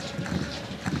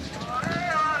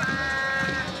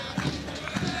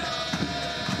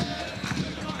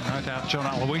 No doubt John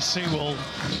Aloisi will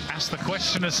ask the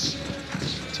question as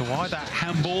to why that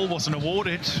handball wasn't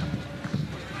awarded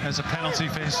as a penalty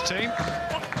for his team.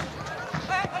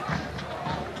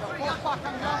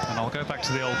 And I'll go back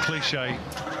to the old cliche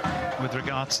with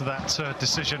regards to that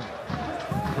decision.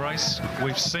 Grace,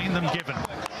 we've seen them given.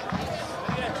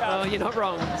 Oh, you're not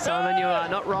wrong, Simon. You are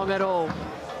not wrong at all.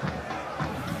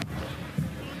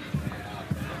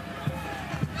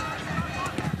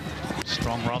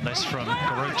 Strong run this from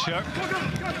Garuccio.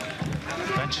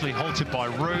 Eventually halted by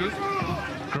Rue.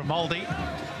 Grimaldi.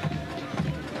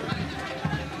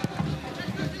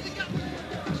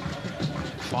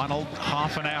 Final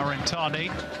half an hour in Tarni.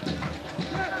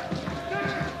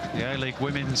 The A-League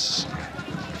Women's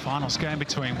finals game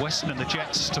between Western and the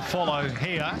Jets to follow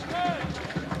here.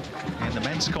 In the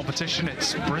men's competition,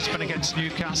 it's Brisbane against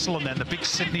Newcastle, and then the big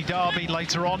Sydney derby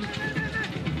later on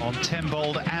 10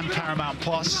 Bold and Paramount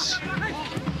Plus.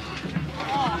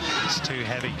 It's too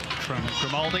heavy from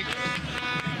Grimaldi.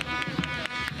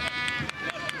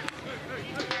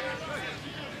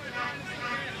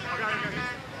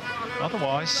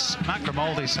 Otherwise, Matt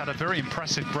Grimaldi's had a very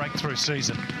impressive breakthrough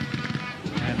season,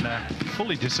 and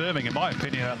fully deserving, in my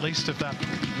opinion, at least, of that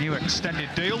new extended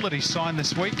deal that he signed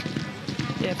this week.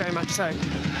 Yeah, very much so.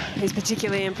 He's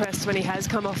particularly impressed when he has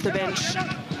come off the bench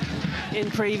in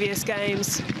previous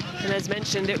games. And as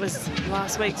mentioned, it was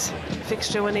last week's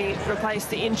fixture when he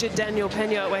replaced the injured Daniel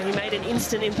Peña, where he made an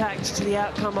instant impact to the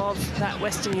outcome of that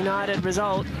Western United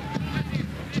result.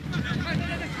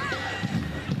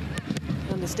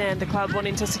 I understand the club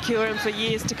wanting to secure him for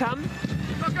years to come.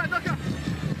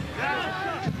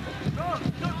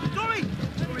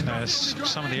 There's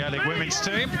some of the A-League women's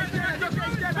team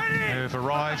who have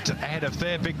arrived ahead of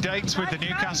their big dates with the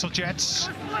Newcastle Jets.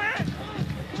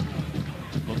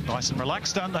 Look nice and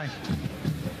relaxed, don't they?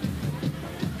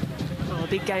 Well, a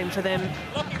big game for them.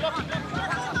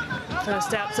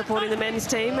 First out supporting the men's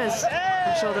team, as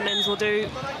I'm sure the men's will do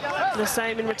the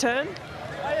same in return.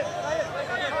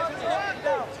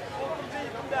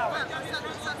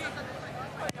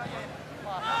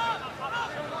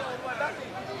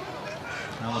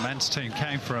 Well, the men's team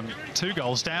came from 2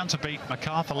 goals down to beat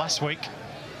MacArthur last week.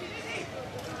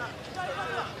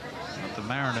 But the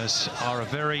Mariners are a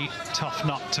very tough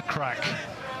nut to crack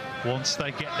once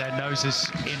they get their noses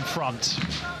in front.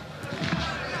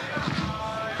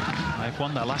 They've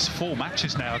won their last 4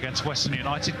 matches now against Western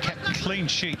United, kept clean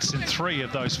sheets in 3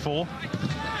 of those 4.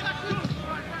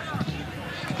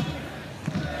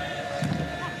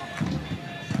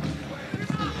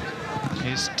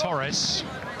 Here's Torres.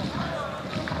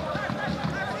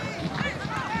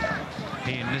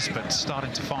 He and Nisbet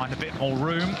starting to find a bit more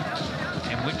room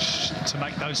in which to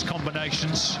make those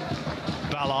combinations.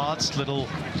 Ballard's little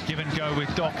give and go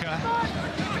with Docker.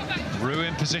 Rue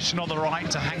in position on the right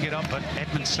to hang it up, but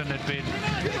Edmondson had been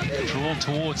drawn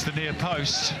towards the near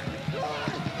post.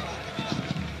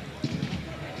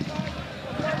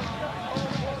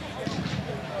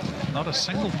 Not a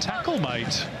single tackle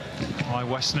made by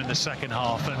Western in the second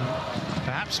half, and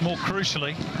perhaps more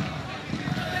crucially,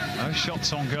 no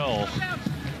shots on goal.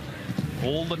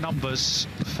 All the numbers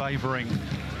favouring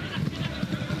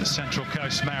the Central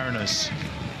Coast Mariners.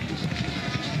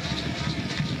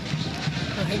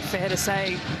 I think fair to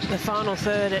say the final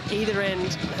third at either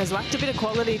end has lacked a bit of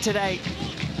quality today.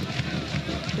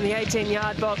 In the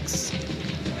 18-yard box,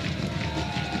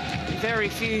 very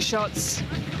few shots,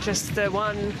 just the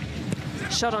one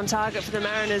shot on target for the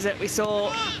Mariners that we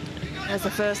saw as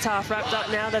the first half wrapped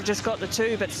up. Now they've just got the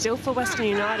 2, but still for Western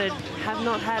United have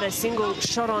not had a single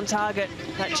shot on target.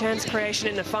 That chance creation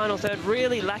in the final third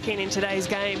really lacking in today's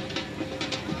game.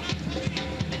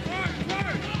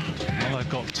 Well, they've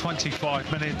got 25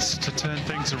 minutes to turn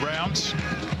things around.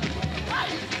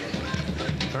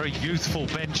 Very youthful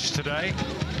bench today.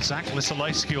 Zach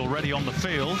Lisaleski already on the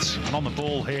field and on the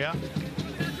ball here.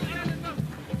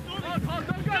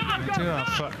 They do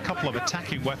have a couple of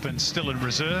attacking weapons still in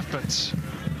reserve, but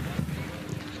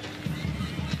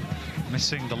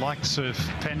missing the likes of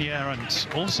Peña and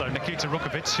also Nikita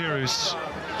Rukovic, who's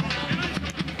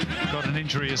got an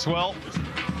injury as well.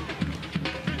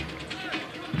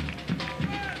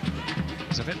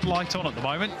 It's a bit light on at the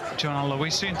moment, John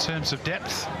Aloisi, in terms of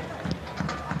depth.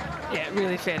 Yeah,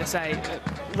 really fair to say.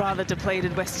 rather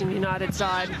depleted Western United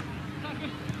side.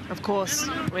 Of course,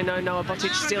 we know Noah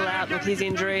Botic still out with his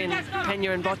injury, and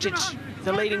Pena and Bocic,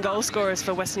 the leading goal scorers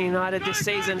for Western United this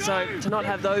season. So to not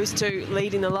have those two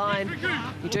leading the line,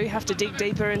 you do have to dig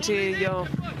deeper into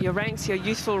your ranks, your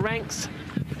youthful ranks.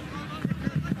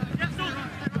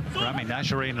 Rami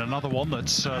Najjarine, another one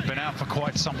that's been out for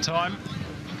quite some time.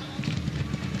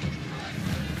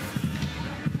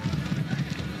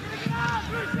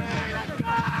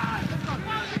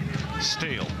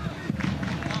 Steele.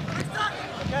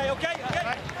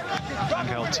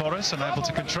 Angel Torres unable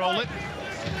to control it.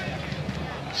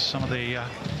 Some of the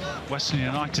Western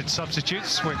United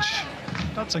substitutes, which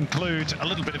does include a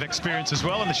little bit of experience as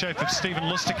well in the shape of Stephen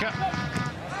Lustica.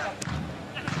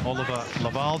 Oliver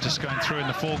Laval just going through in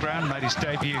the foreground, made his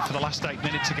debut for the last 8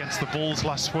 minutes against the Bulls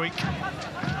last week.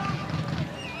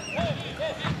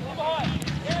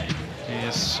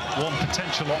 Here's one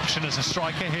potential option as a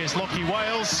striker. Here's Lockie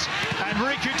Wales, and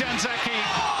Riku Danzaki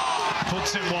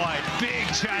puts it wide. Big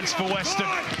chance for Western.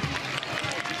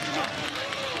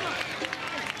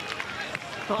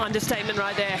 Well, understatement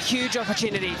right there. Huge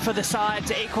opportunity for the side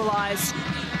to equalise.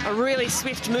 A really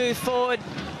swift move forward.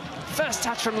 First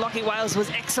touch from Lockie Wales was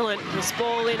excellent. This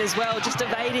ball in as well, just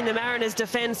evading the Mariners'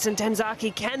 defence, and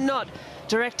Danzaki cannot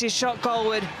direct his shot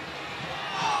goalward.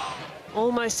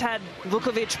 Almost had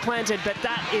Vukovic planted, but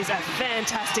that is a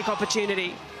fantastic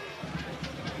opportunity.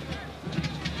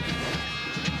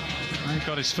 He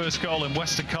got his first goal in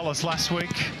Western colours last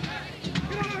week.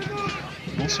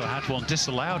 Also had one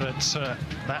disallowed at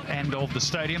that end of the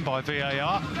stadium by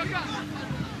VAR.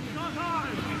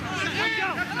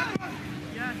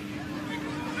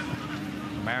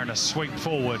 Mariners sweep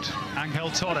forward.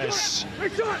 Angel Torres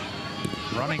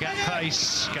running at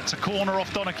pace, gets a corner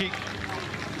off Donachie.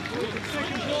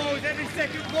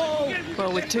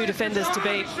 Well, with two defenders to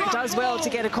beat, does well to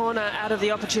get a corner out of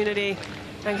the opportunity.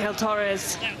 Angel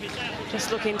Torres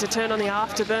just looking to turn on the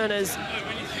afterburners.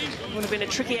 Would have been a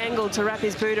tricky angle to wrap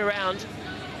his boot around.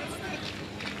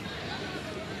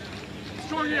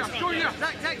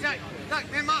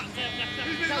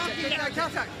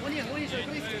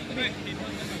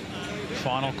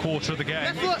 Final quarter of the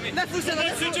game.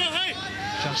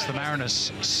 Just the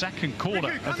Mariners' second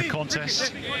quarter of the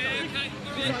contest.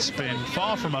 It's been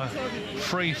far from a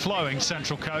free-flowing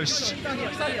Central Coast. They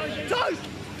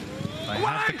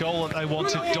have the goal that they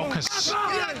wanted. Docker's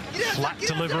flat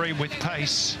delivery with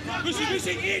pace.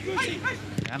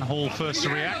 And Hall first to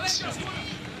react.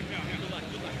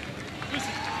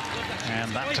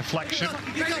 And that deflection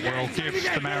will give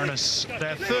the Mariners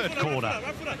their third corner.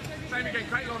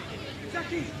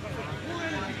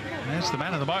 There's the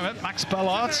man of the moment, Max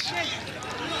Ballard.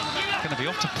 Going to be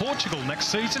off to Portugal next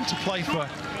season to play for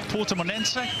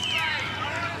Portimonense. They're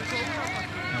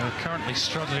currently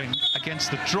struggling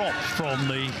against the drop from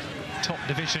the top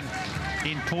division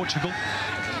in Portugal.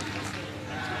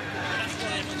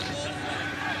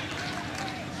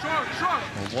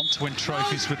 Will want to win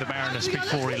trophies with the Mariners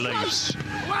before he leaves.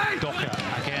 Docker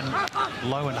again,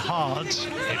 low and hard.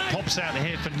 It pops out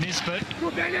here for Nisbet.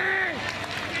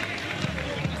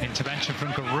 Intervention from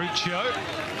Garuccio.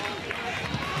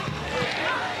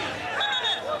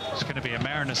 It's going to be a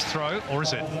Mariners throw, or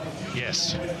is it?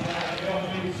 Yes.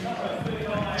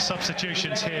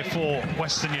 Substitutions here for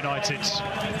Western United.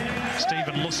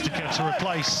 Stephen Lustica to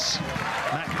replace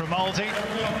Matt Grimaldi.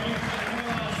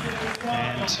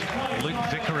 And Luke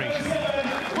Vickery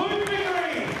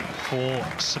for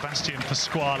Sebastian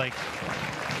Pasquale,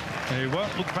 who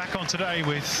won't look back on today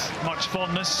with much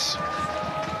fondness.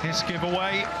 His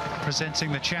giveaway,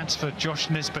 presenting the chance for Josh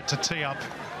Nisbet to tee up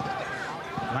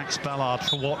Max Ballard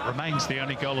for what remains the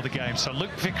only goal of the game. So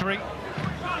Luke Vickery,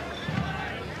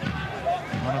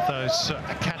 one of those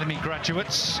academy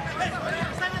graduates,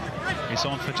 is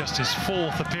on for just his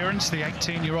fourth appearance, the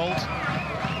 18-year-old.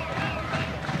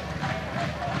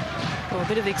 Well, a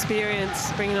bit of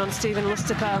experience bringing on Stephen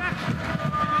Lustica.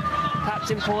 Perhaps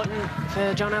important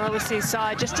for John Aloisi's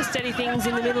side, just to steady things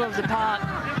in the middle of the park.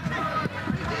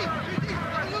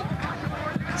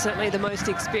 Certainly the most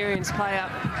experienced player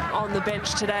on the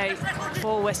bench today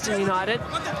for Western United.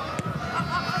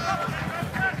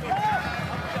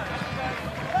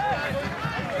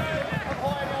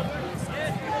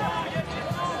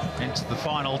 Into the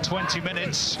final 20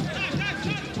 minutes.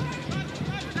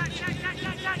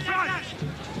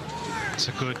 It's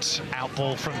a good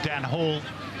outball from Dan Hall,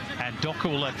 and Docker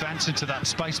will advance into that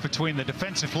space between the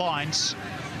defensive lines.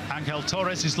 Angel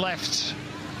Torres is left.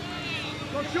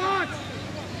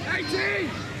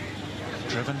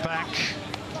 Driven back.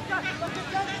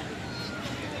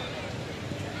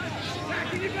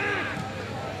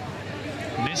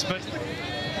 Nisbet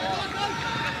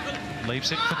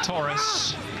Leaves it for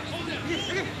Torres.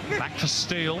 Back for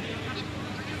Steele.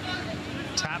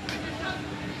 Tap.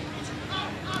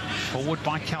 Forward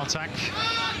by Kaltak.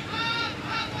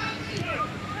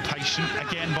 Patient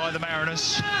again by the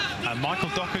Mariners. And Michael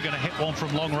Docker going to hit one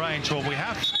from long range. Well, we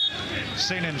have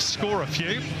seen him score a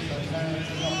few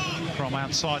from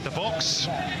outside the box.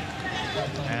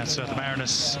 And so the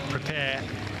Mariners prepare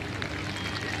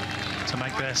to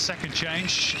make their second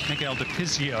change. Miguel De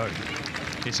Pizio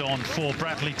is on for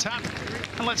Bradley Tapp.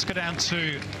 And let's go down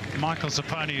to Michael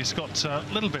Zapponi, who's got a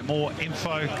little bit more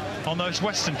info on those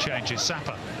Western changes.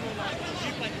 Zappa.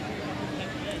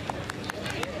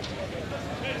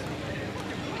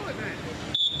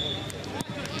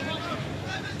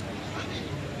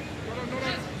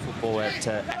 At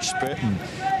Ashburton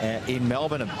in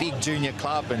Melbourne, a big junior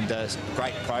club and a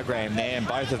great program there, and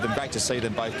both of them, great to see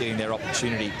them both getting their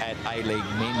opportunity at A-League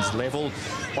men's level.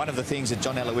 One of the things that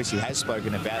John Aloisi has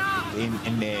spoken about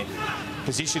in their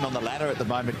position on the ladder at the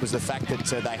moment was the fact that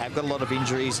they have got a lot of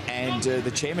injuries, and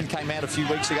the chairman came out a few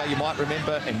weeks ago, you might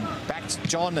remember, and backed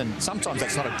John, and sometimes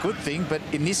that's not a good thing, but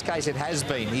in this case it has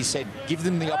been. He said give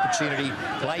them the opportunity,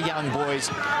 play young boys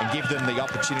and give them the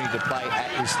opportunity to play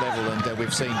at this level, and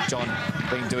we've seen John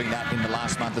been doing that in the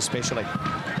last month especially.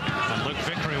 And Luke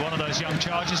Vickery, one of those young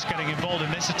chargers, getting involved in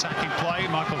this attacking play.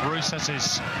 Michael Roos has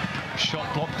his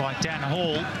shot blocked by Dan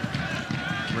Hall.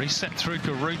 Reset through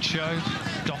Garucho.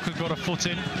 Docker got a foot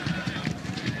in.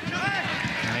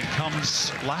 And it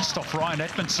comes last off Ryan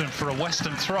Edmondson for a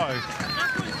Western throw.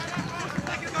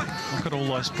 Look at all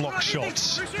those block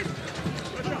shots.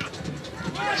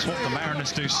 That's what the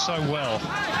Mariners do so well.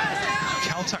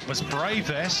 Kaltak was brave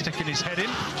there, sticking his head in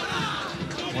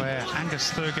where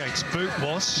Angus Thurgate's boot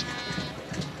was.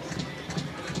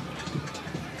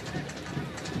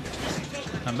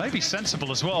 And maybe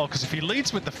sensible as well, because if he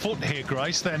leads with the foot here,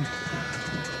 Grace, then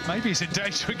maybe he's in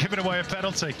danger of giving away a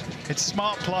penalty. It's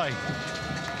smart play.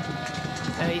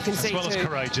 You can see as well as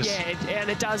courageous. Yeah, and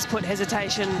it does put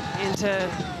hesitation into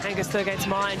Angus Thurgate's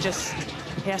mind. Just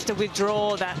he has to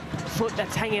withdraw that foot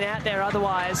that's hanging out there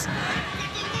otherwise.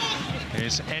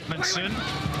 Here's Edmondson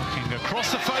looking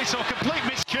across the face, or complete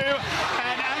miscue,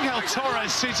 and Angel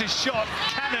Torres sees his shot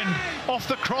cannon off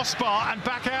the crossbar and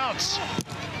back out.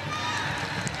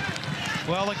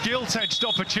 Well, a gilt-edged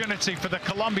opportunity for the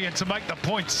Colombian to make the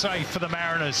point safe for the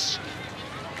Mariners.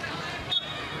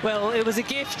 Well, it was a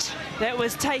gift that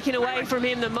was taken away from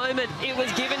him the moment it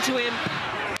was given to him.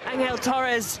 Angel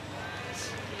Torres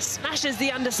smashes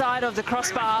the underside of the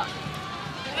crossbar.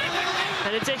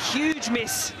 And it's a huge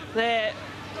miss there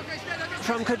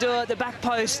from Kadua at the back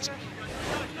post.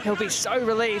 He'll be so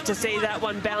relieved to see that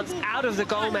one bounce out of the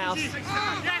goal mouth.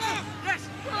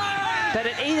 But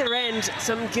at either end,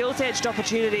 some gilt-edged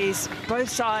opportunities. Both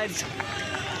sides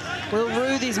will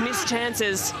rue these missed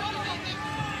chances.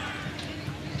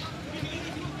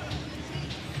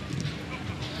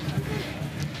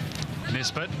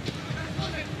 Nisbet.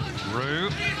 Rue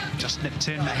just nipped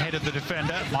in ahead of the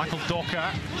defender. Michael Docker,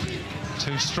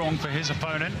 too strong for his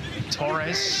opponent.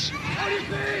 Torres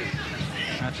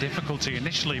had difficulty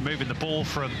initially moving the ball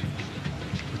from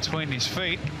between his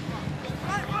feet.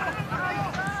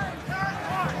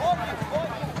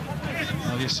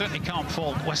 Well, you certainly can't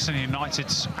fault Western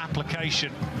United's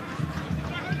application.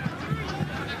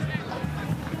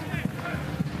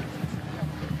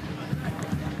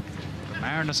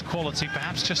 Mariners' quality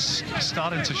perhaps just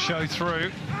starting to show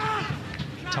through.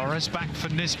 Torres back for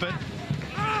Nisbet.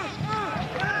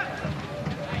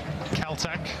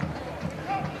 Kaltak.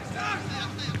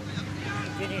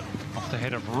 Off the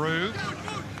head of Rue.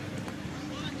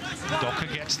 Docker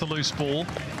gets the loose ball.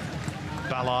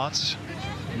 Ballard.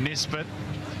 Nisbet.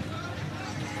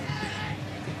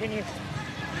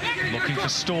 Looking for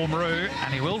Storm Rue,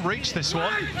 and he will reach this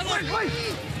one.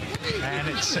 And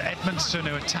it's Edmondson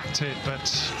who attacked it, but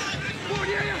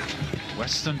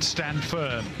Western stand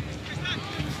firm.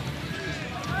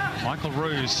 Michael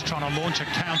Rue's trying to launch a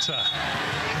counter,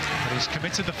 but he's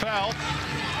committed the foul.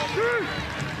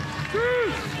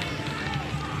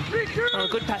 Oh,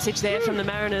 good passage there from the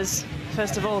Mariners.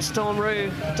 First of all, Storm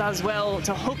Rue does well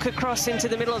to hook across into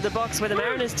the middle of the box where the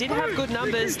Mariners did have good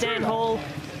numbers. Dan Hall,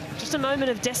 just a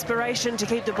moment of desperation to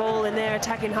keep the ball in their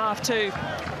attacking half too.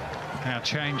 Now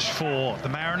change for the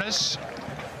Mariners.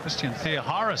 Christian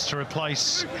Theoharis to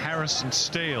replace Harrison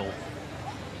Steele.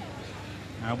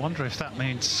 I wonder if that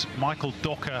means Michael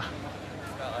Docker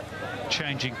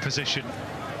changing position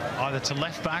either to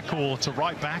left back or to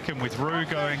right back, and with Rue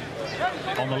going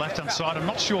on the left-hand side. I'm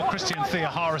not sure Christian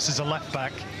Theoharis is a left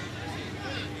back,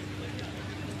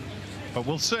 but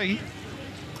we'll see.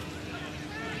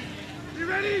 You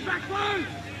ready? Back one.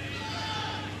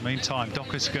 Meantime,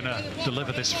 Docker's going to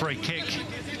deliver this free kick.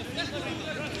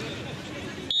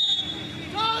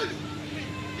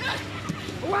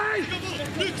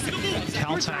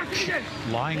 Kaltak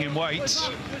lying in wait.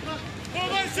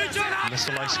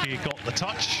 Lisolaski got the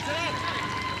touch.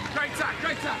 Great tap,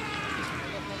 great tap.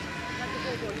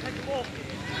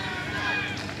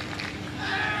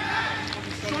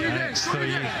 And it's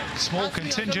the small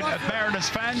contingent of Mariners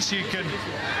fans you can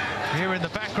hear in the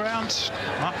background.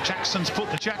 Mark Jackson's put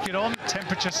the jacket on,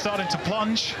 temperature starting to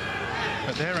plunge,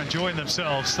 but they're enjoying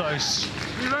themselves, those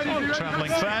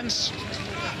travelling fans.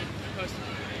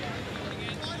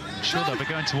 I'm sure they'll be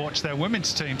going to watch their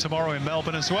women's team tomorrow in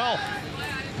Melbourne as well,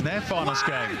 in their finals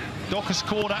game. Docker's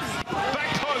corner,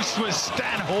 back post was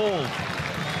Stan Hall,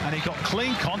 and he got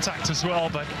clean contact as well,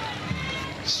 but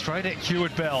straight at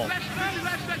Heward Bell.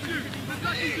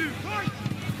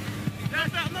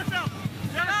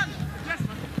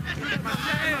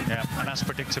 Yeah, and as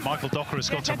predicted, Michael Docker has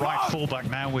got to right fullback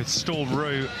now with Storm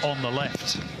Rue on the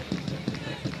left.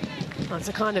 Well, it's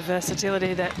a kind of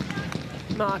versatility that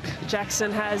Mark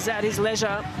Jackson has at his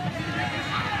leisure.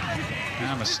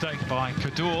 Now, mistake by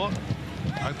Kador.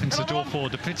 Opens the door for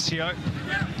DiPizio.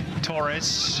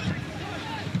 Torres.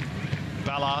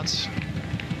 Ballard.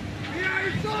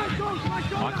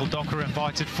 Michael Docker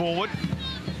invited forward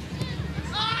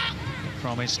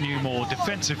from his new, more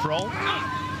defensive role.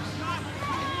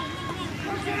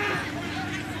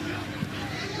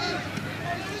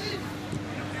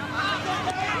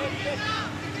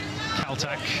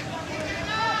 Kaltak.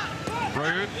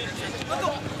 Rue.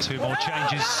 Two more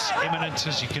changes imminent,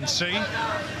 as you can see,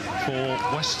 for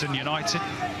Western United.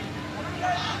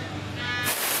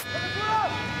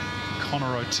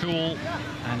 Connor O'Toole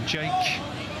and Jake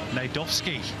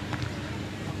Nadowski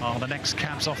are the next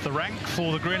caps off the rank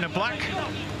for the green and black.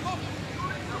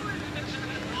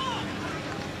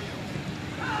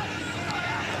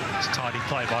 It's tidy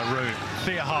play by Rue.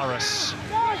 Theoharis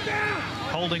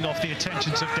holding off the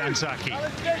attentions of Danzaki.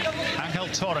 Angel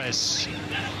Torres.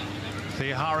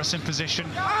 Theoharis in position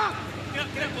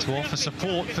to offer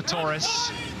support for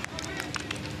Torres.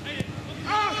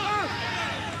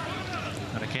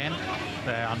 And again,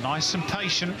 they are nice and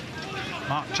patient.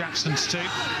 Mark Jackson's team.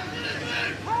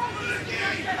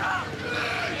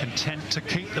 Content to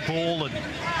keep the ball and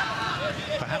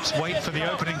perhaps wait for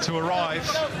the opening to arrive.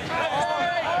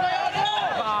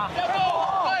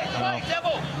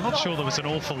 I'm not sure there was an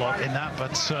awful lot in that,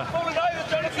 but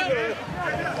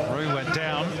Rue went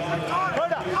down.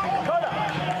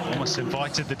 Almost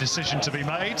invited the decision to be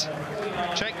made.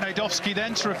 Jake Nadowski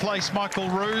then to replace Michael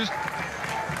Rue.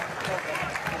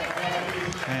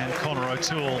 And Connor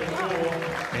O'Toole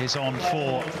is on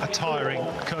for a tiring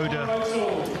Koda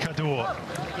Kador.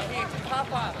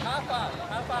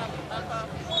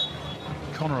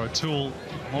 Connor O'Toole,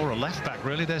 more a left back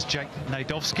really. There's Jake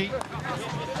Nadowski,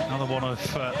 another one of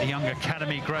the young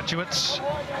academy graduates.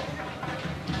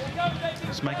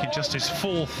 He's making just his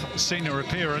 4th senior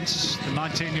appearance, the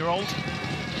 19-year-old.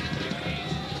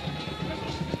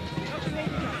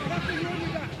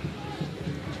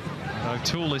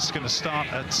 O'Toole is going to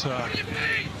start at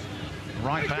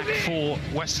right back for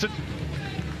Western.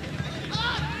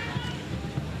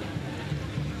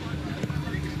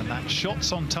 And that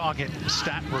shots on target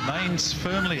stat remains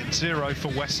firmly at 0 for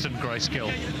Western,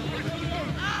 Grayskull.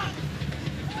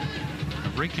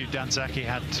 Riku Danzaki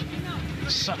had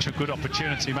such a good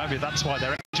opportunity. Maybe that's why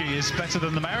their energy is better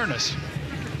than the Mariners.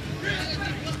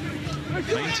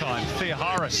 Meantime,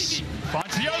 Theoharis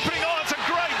finds the opening. Oh, it's a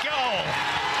great goal!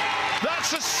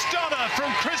 That's a stunner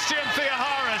from Christian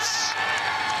Theoharis,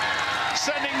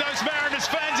 sending those Mariners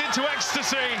fans into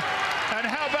ecstasy. And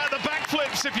how about the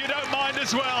backflips, if you don't mind,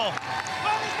 as well?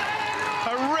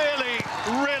 A really,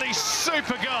 really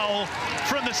super goal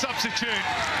from the substitute.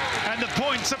 And the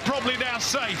points are probably now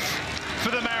safe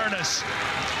for the Mariners.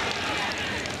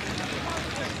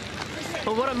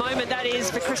 Well, what a moment that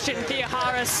is for Christian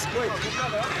Theoharis.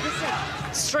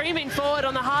 Streaming forward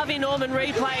on the Harvey Norman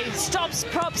replay. Stops,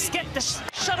 props, get the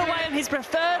shot away on his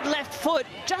preferred left foot.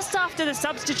 Just after the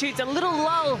substitutes, a little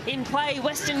lull in play.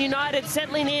 Western United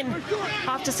settling in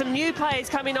after some new players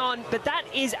coming on. But that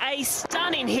is a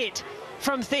stunning hit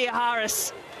from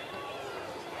Theoharis.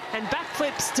 And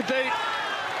backflips to boot.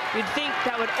 You'd think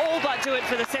that would all but do it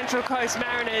for the Central Coast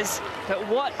Mariners. But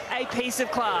what a piece of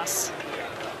class.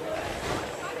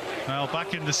 Well,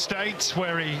 back in the States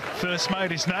where he first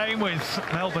made his name with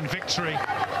Melbourne Victory.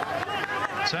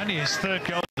 It's only his 3rd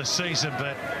goal of the season,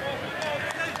 but,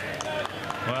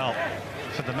 well,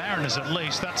 for the Mariners at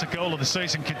least, that's a goal of the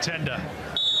season contender.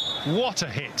 What a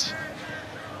hit.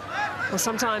 Well,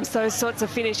 sometimes those sorts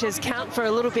of finishes count for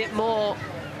a little bit more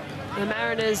The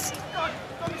Mariners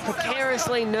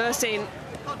precariously nursing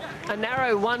a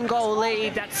narrow 1-goal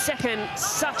lead. That second,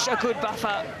 such a good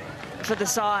buffer for the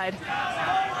side.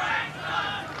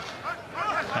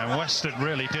 And Western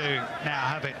really do now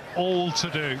have it all to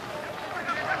do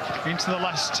into the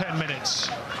last 10 minutes.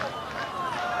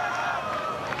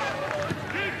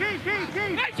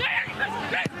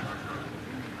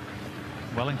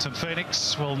 Wellington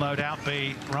Phoenix will no doubt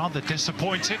be rather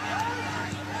disappointed.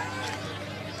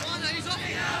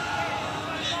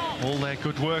 All their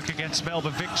good work against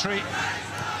Melbourne Victory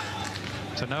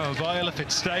to no avail if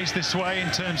it stays this way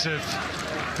in terms of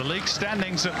the league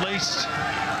standings at least.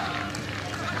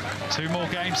 2 more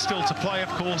games still to play, of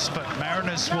course, but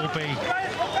Mariners will be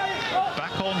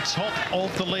back on top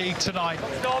of the league tonight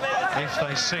if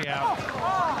they see out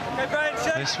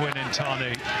this win in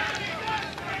Tarnu.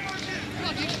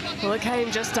 Well, it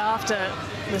came just after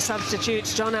the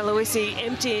substitutes, John Aloisi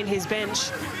emptying his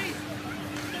bench.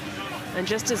 And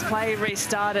just as play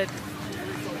restarted.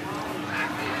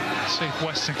 See if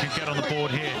Western can get on the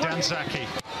board here. Danzaki.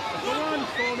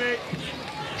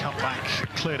 Cut back,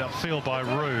 cleared up field by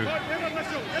Rue.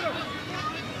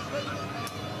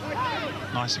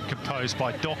 Nice and composed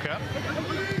by Docker.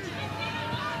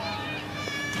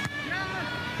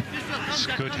 It's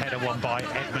a good header one by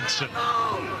Edmondson.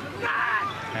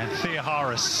 And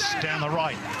Theoharis down the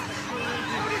right.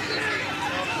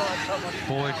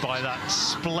 Buoyed by that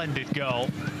splendid goal.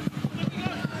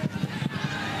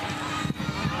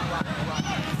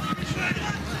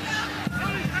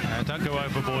 Don't go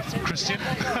overboard, Christian.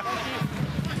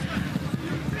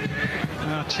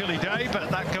 Chilly day,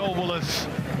 but that goal will have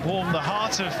warmed the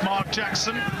heart of Mark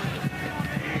Jackson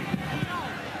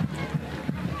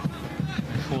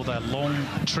for their long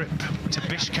trip to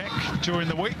Bishkek during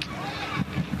the week.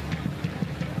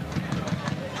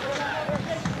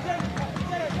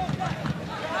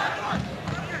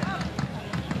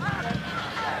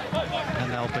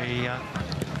 And they'll be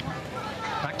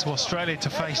back to Australia to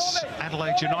face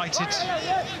Adelaide United.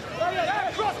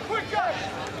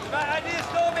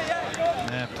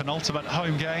 Their penultimate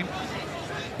home game.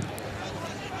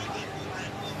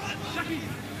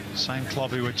 Same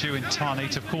club who were due in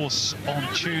Tarnit, of course, on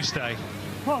Tuesday.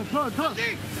 Looking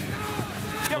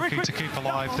to keep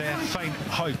alive their faint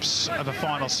hopes of a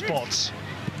final spot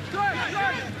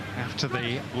after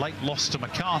the late loss to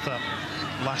MacArthur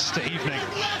last evening.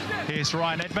 Here's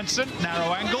Ryan Edmondson,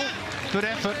 narrow angle, good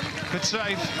effort, good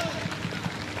save.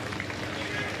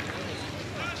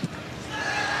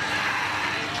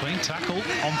 Clean tackle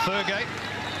on Thurgate.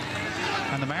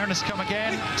 And the Mariners come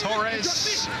again.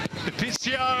 Torres,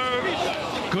 Epicio.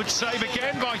 Good save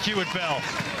again by Hewitt Bell.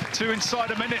 2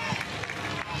 inside a minute.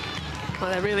 Well,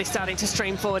 they're really starting to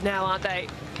stream forward now, aren't they?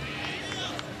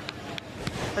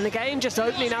 And the game just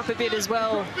opening up a bit as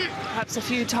well. Perhaps a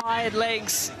few tired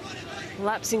legs,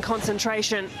 lapse in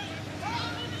concentration.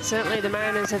 Certainly the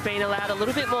Mariners have been allowed a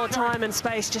little bit more time and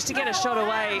space just to get a shot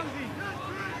away.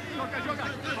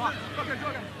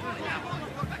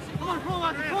 Come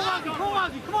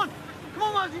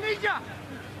on, Mazzy, need ya!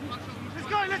 Let's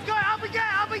go, up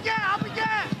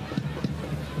again!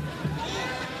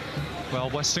 Well,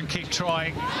 Western keep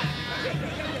trying.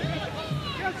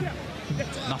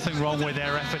 Nothing wrong with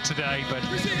their effort today, but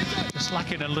just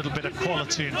lacking a little bit of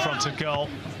quality in front of goal.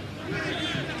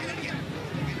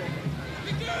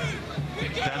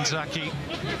 Danzaki.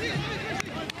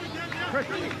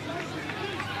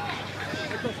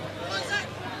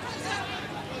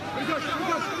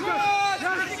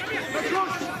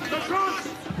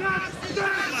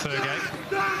 Thurgate.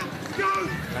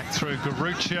 Back through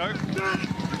Garuccio.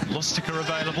 Lustica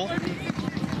available.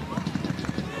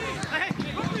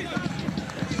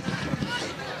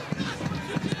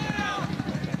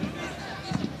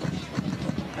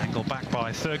 Angle back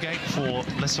by Thurgate for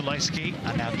Lisolaski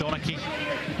and now Donachie.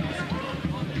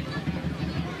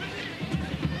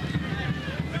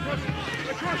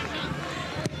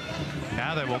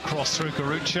 Now they will cross through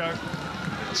Garuccio.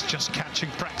 It's just catching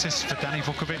practice for Danny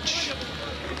Vukovic,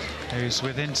 who's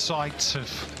within sight of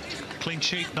clean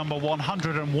sheet number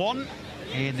 101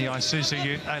 in the Isuzu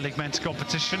Ute A-League men's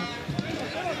competition.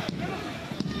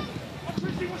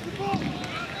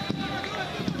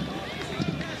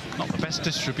 Not the best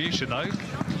distribution, though,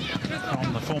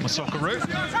 from the former Socceroo.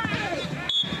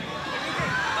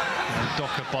 And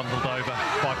Docker bundled over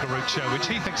by Garuccio, which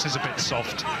he thinks is a bit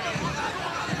soft.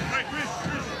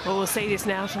 Well, we'll see this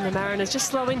now from the Mariners, just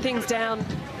slowing things down,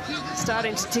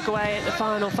 starting to tick away at the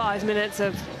final 5 minutes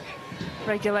of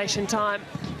regulation time.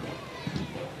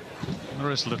 There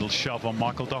is a little shove on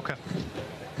Michael Docker.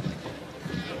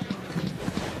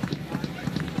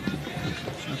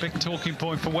 big talking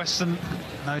point for Western,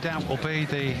 no doubt, will be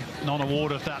the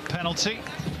non-award of that penalty.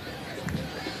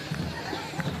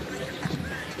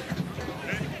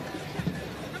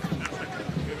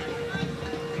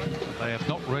 They have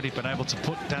not really been able to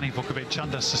put Danny Vukovic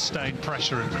under sustained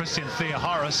pressure, and Christian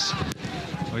Theoharis,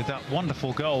 with that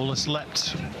wonderful goal, has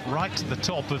leapt right to the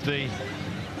top of the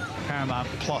Paramount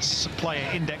Plus player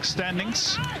index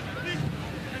standings.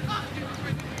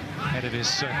 Ahead of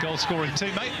his goal-scoring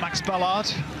teammate, Max Ballard.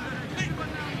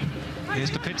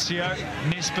 Here's DiPizio,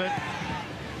 Nisbet,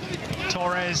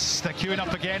 Torres. They're queuing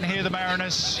up again here, the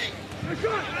Mariners.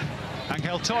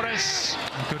 Angel Torres,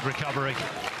 good recovery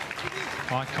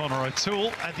by Connor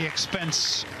O'Toole at the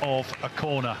expense of a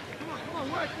corner.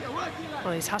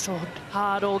 Well, he's hustled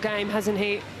hard all game, hasn't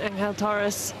he, Angel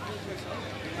Torres?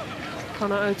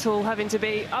 Connor O'Toole having to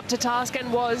be up to task,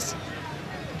 and was.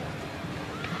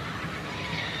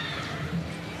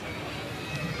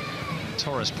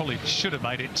 Torres probably should have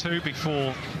made it too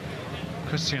before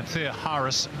Christian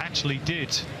Theoharis actually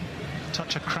did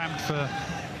touch a cramp for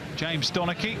James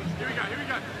Donachie. Here we go, here we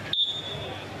go.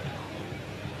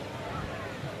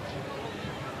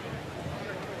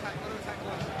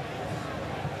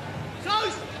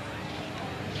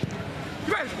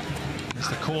 As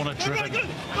the corner driven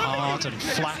hard and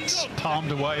flat,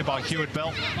 palmed away by Hewitt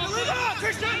Bell.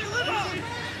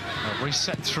 A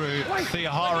reset through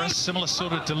Theoharis, similar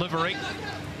sort of delivery.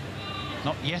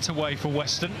 Not yet away for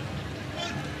Western.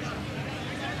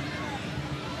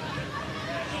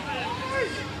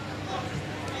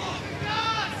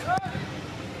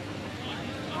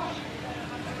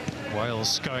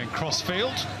 Wales going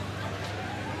crossfield.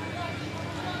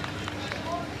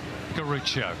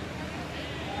 Garuccio.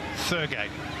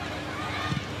 Thurgate.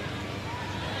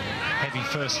 Heavy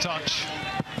first touch.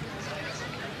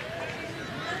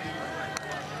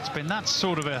 It's been that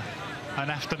sort of an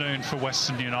afternoon for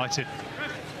Western United.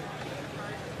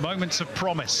 Moments of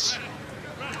promise,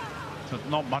 but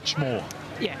not much more.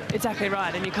 Yeah, exactly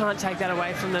right, and you can't take that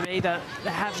away from them either.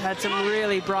 They have had some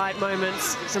really bright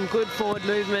moments, some good forward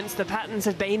movements. The patterns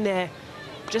have been there.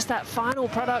 Just that final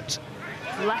product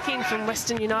lacking from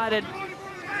Western United.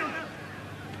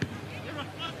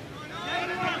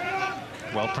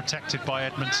 Well protected by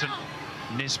Edmondson.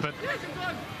 Nisbet.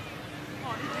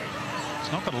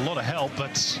 He's not got a lot of help,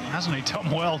 but hasn't he done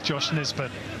well, Josh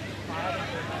Nisbet?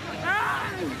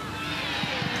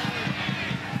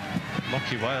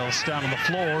 Lockie Wales down on the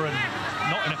floor and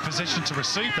not in a position to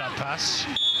receive that pass.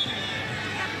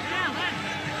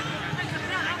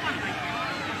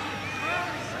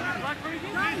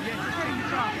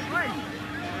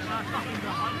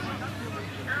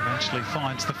 Eventually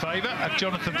finds the favour of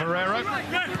Jonathan Barrero.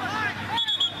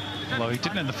 Although he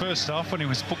didn't in the first half when he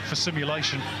was booked for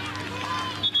simulation.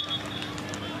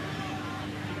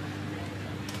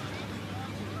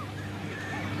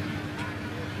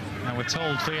 Now we're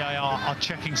told VAR are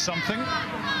checking something. It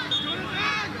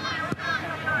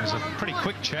was a pretty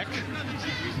quick check.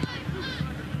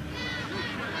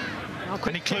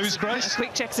 Any clues, Grace? A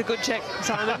quick check's a good check,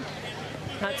 Simon.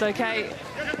 That's okay.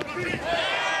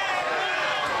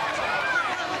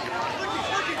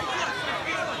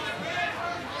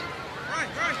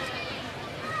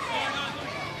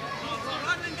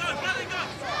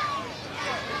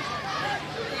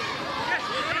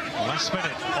 Last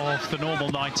minute of the normal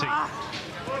 90.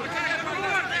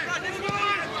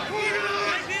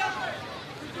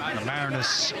 The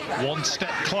Mariners one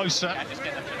step closer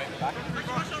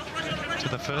to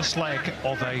the first leg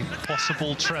of a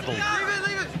possible treble.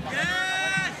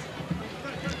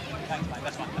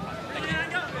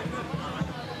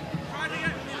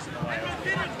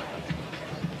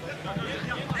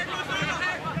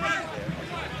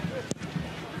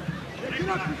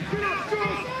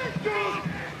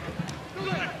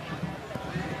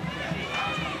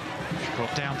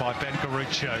 Brought down by Ben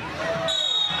Garuccio,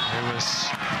 who was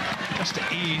just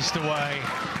eased away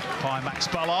by Max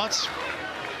Ballard.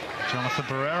 Jonathan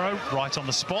Barrero right on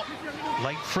the spot.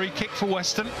 Late free kick for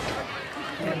Western.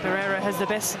 Yeah, Barrero has the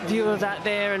best view of that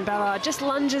there, and Ballard just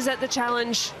lunges at the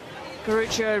challenge.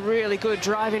 Garuccio, really good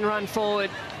driving run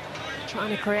forward, trying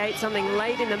to create something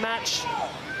late in the match.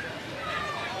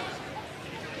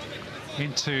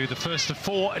 Into the first of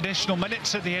 4 additional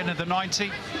minutes at the end of the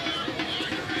 90.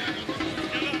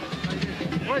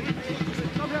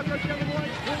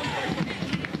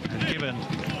 And given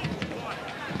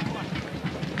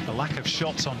the lack of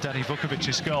shots on Danny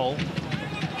Vukovic's goal,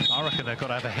 I reckon they've got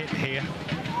to have a hit here.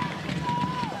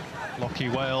 Lockie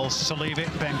Wales to leave it,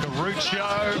 Ben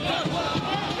Garuccio.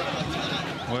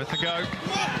 Worth a go.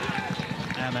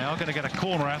 And they are going to get a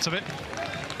corner out of it.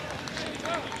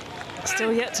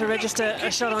 Still yet to register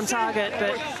a shot on target,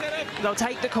 but they'll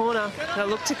take the corner. They'll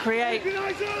look to create.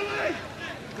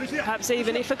 Perhaps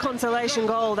even if a consolation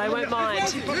goal, they won't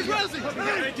mind.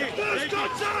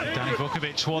 Danny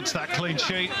Vukovic wants that clean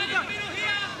sheet.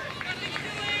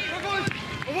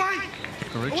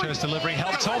 Garucio's delivery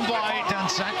helped on by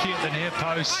Danzaki at the near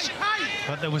post,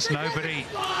 but there was nobody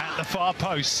at the far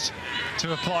post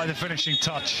to apply the finishing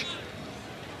touch.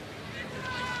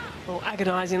 Well,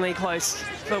 agonisingly close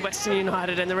for Western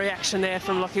United, and the reaction there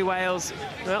from Lachie Wales,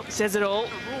 well, says it all.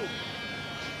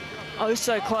 Oh,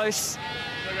 so close,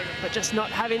 but just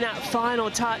not having that final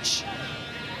touch.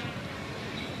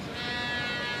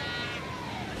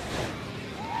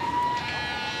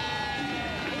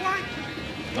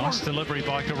 Nice delivery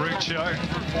by Garuccio,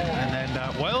 and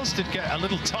then Wales did get a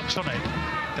little touch on it.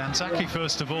 Danzaki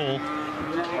first of all.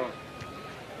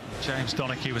 James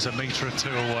Donachie was a metre or two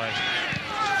away.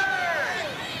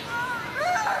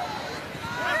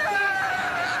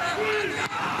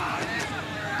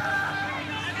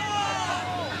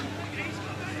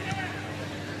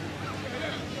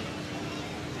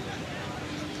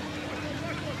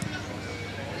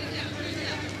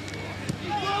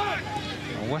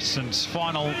 Western's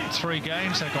final 3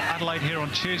 games. They've got Adelaide here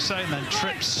on Tuesday and then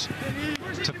trips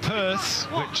to Perth,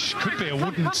 which could be a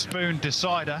wooden spoon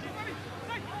decider.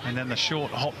 And then the short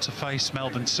hop to face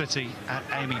Melbourne City at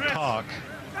Amy Park.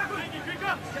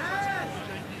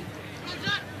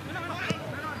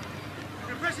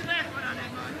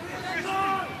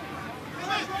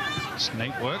 It's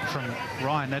neat work from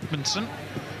Ryan Edmondson.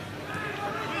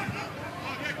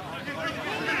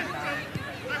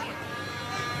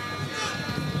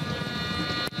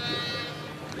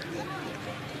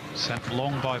 Sent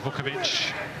long by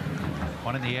Vukovic.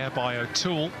 One in the air by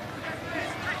O'Toole.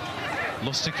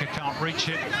 Lustica can't reach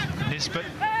it. Nisbet.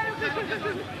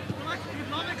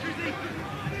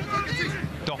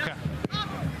 Docker.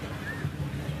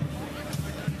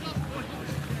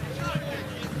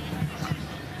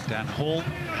 Dan Hall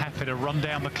happy to run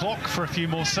down the clock for a few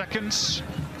more seconds.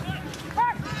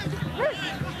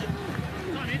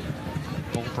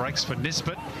 Ball breaks for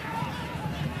Nisbet.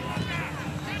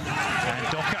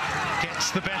 And Docker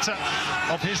gets the better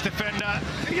of his defender.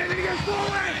 Didn't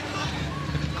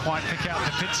quite pick out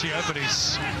Capizio, but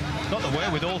he's got the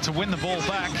wherewithal to win the ball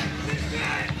back.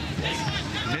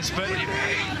 Nisbet.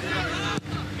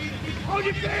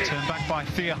 Turned back by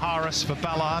Thea Harris for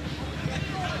Ballard.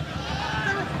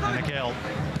 And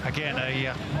again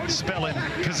a spell in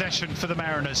possession for the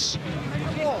Mariners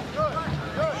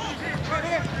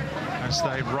as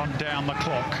they run down the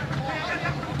clock.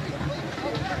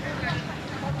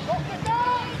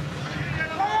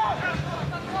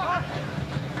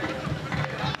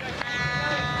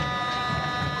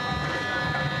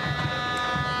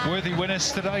 Worthy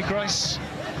winners today, Grace,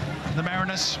 the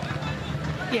Mariners?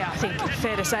 Yeah, I think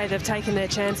fair to say they've taken their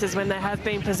chances when they have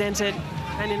been presented.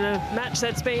 And in a match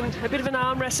that's been a bit of an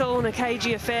arm wrestle and a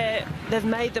cagey affair, they've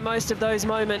made the most of those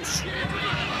moments.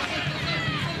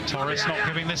 Torres not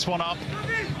giving this one up.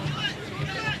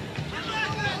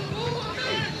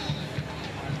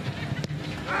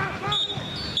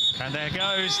 And there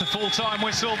goes the full-time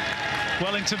whistle.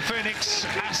 Wellington Phoenix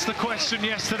asked the question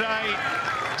yesterday.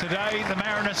 Today, the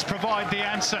Mariners provide the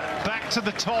answer. Back to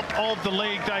the top of the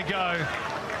league they go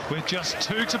with just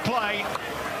 2 to play.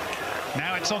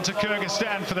 Now it's on to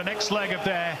Kyrgyzstan for the next leg of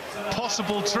their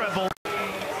possible treble.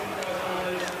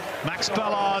 Max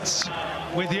Ballard's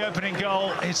with the opening goal,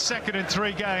 his second in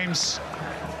 3 games.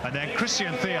 And then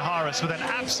Christian Theoharis with an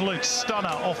absolute stunner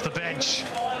off the bench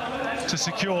to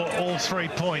secure all 3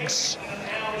 points.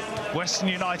 Western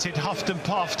United huffed and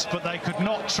puffed, but they could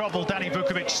not trouble Danny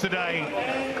Vukovic today.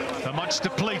 A much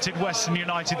depleted Western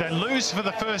United then lose for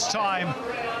the first time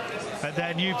at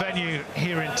their new venue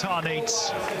here in Tarneit.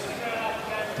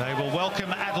 They will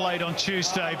welcome Adelaide on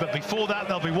Tuesday, but before that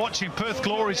they'll be watching Perth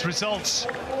Glory's results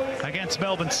against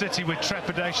Melbourne City with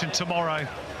trepidation tomorrow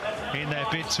in their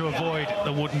bid to avoid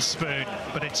the wooden spoon.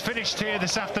 But it's finished here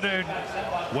this afternoon.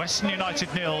 Western United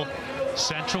 0,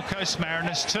 Central Coast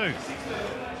Mariners 2.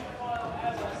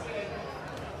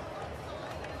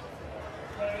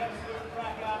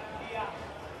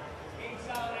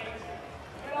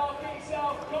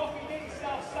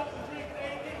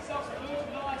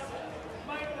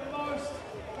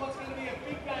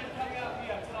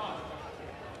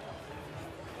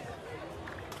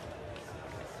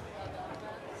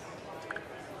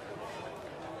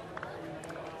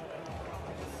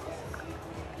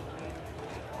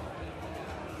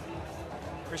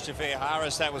 Christian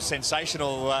Theoharis, that was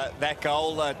sensational, that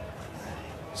goal.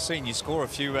 Seen you score a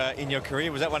few in your career.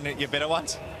 Was that one of your better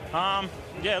ones?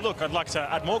 Yeah, look, I'd like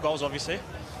to add more goals, obviously.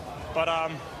 But,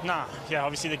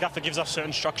 obviously the gaffer gives us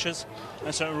certain structures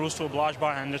and certain rules to oblige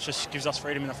by, and it just gives us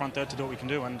freedom in the front third to do what we can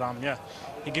do. And,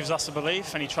 he gives us a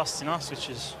belief and he trusts in us, which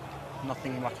is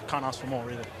nothing, like, I can't ask for more,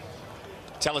 really.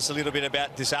 Tell us a little bit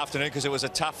about this afternoon, because it was a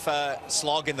tough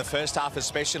slog in the first half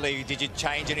especially. Did you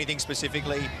change anything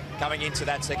specifically coming into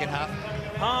that second half?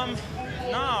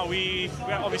 No, we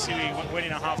obviously went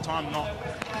in at half-time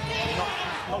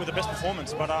not with the best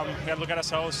performance, but we had to look at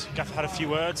ourselves. Gaffer had a few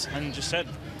words and just said,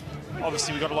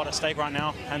 obviously we've got a lot at stake right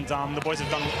now, and the boys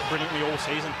have done brilliantly all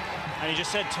season. And he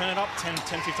just said, turn it up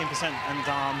 10-15%.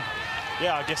 And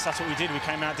I guess that's what we did. We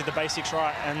came out, did the basics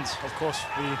right, and of course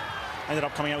we ended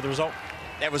up coming out with the result.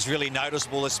 That was really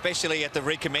noticeable, especially at the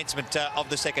recommencement of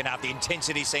the second half. The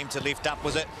intensity seemed to lift up.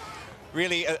 Was it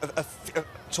really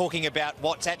talking about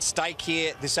what's at stake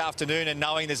here this afternoon and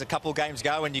knowing there's a couple of games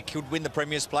go and you could win the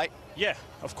Premier's Plate? Yeah,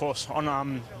 of course.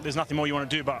 There's nothing more you want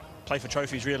to do but play for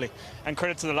trophies, really. And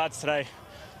credit to the lads today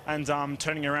and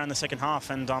turning around the second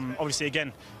half, and obviously,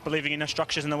 again, believing in the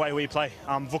structures and the way we play.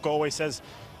 Vuka always says,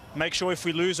 make sure if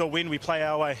we lose or win, we play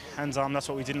our way. And that's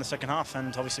what we did in the second half,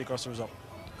 and obviously got us the result.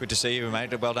 Good to see you,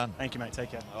 mate. Well done. Thank you, mate. Take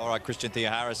care. All right, Christian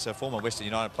Theoharis, a former Western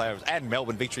United player and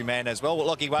Melbourne Victory man as well.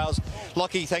 Lockie Wales.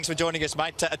 Lockie, thanks for joining us,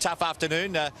 mate. A tough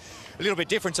afternoon. A little bit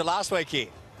different to last week here.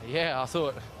 Yeah, I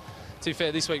thought, to be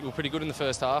fair, this week we were pretty good in the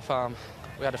first half.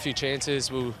 We had a few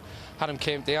chances. We had them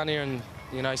camped down here and,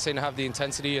 seemed to have the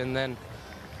intensity. And then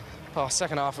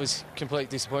second half was complete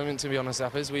disappointment, to be honest,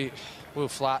 Zappers. We were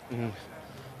flat, and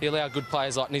he allowed good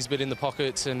players like Nisbet in the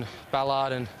pockets and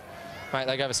Ballard, and mate,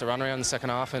 they gave us a run around in the second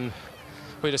half, and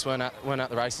we just weren't at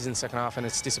the races in the second half, and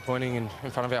it's disappointing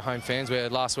in front of our home fans, where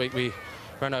last week we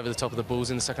ran over the top of the Bulls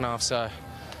in the second half. So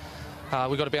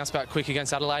we got to bounce back quick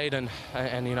against Adelaide, and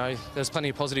there's plenty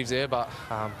of positives there, but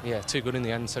too good in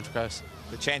the end, Central Coast.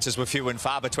 The chances were few and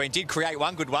far between. Did create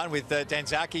one good one with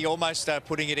Danzaki almost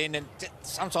putting it in, and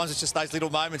sometimes it's just those little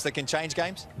moments that can change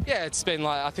games. Yeah,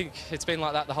 I think it's been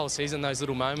like that the whole season, those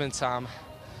little moments.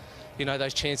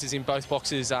 Those chances in both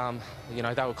boxes, they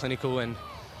were clinical, and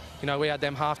we had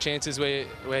them half chances where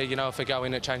if we go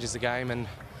in, it changes the game. And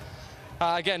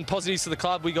again, positives to the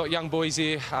club. We got young boys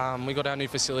here. We got our new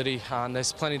facility, and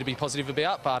there's plenty to be positive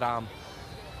about. But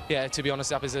to be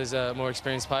honest, up as a more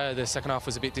experienced player, the second half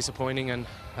was a bit disappointing, and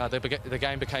the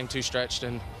game became too stretched,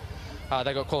 and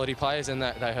they got quality players, and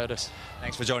they hurt us.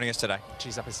 Thanks for joining us today.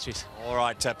 Cheers, uppers. Cheers. All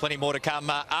right, plenty more to come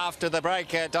after the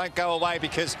break. Don't go away,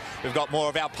 because we've got more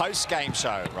of our post-game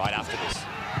show right after this.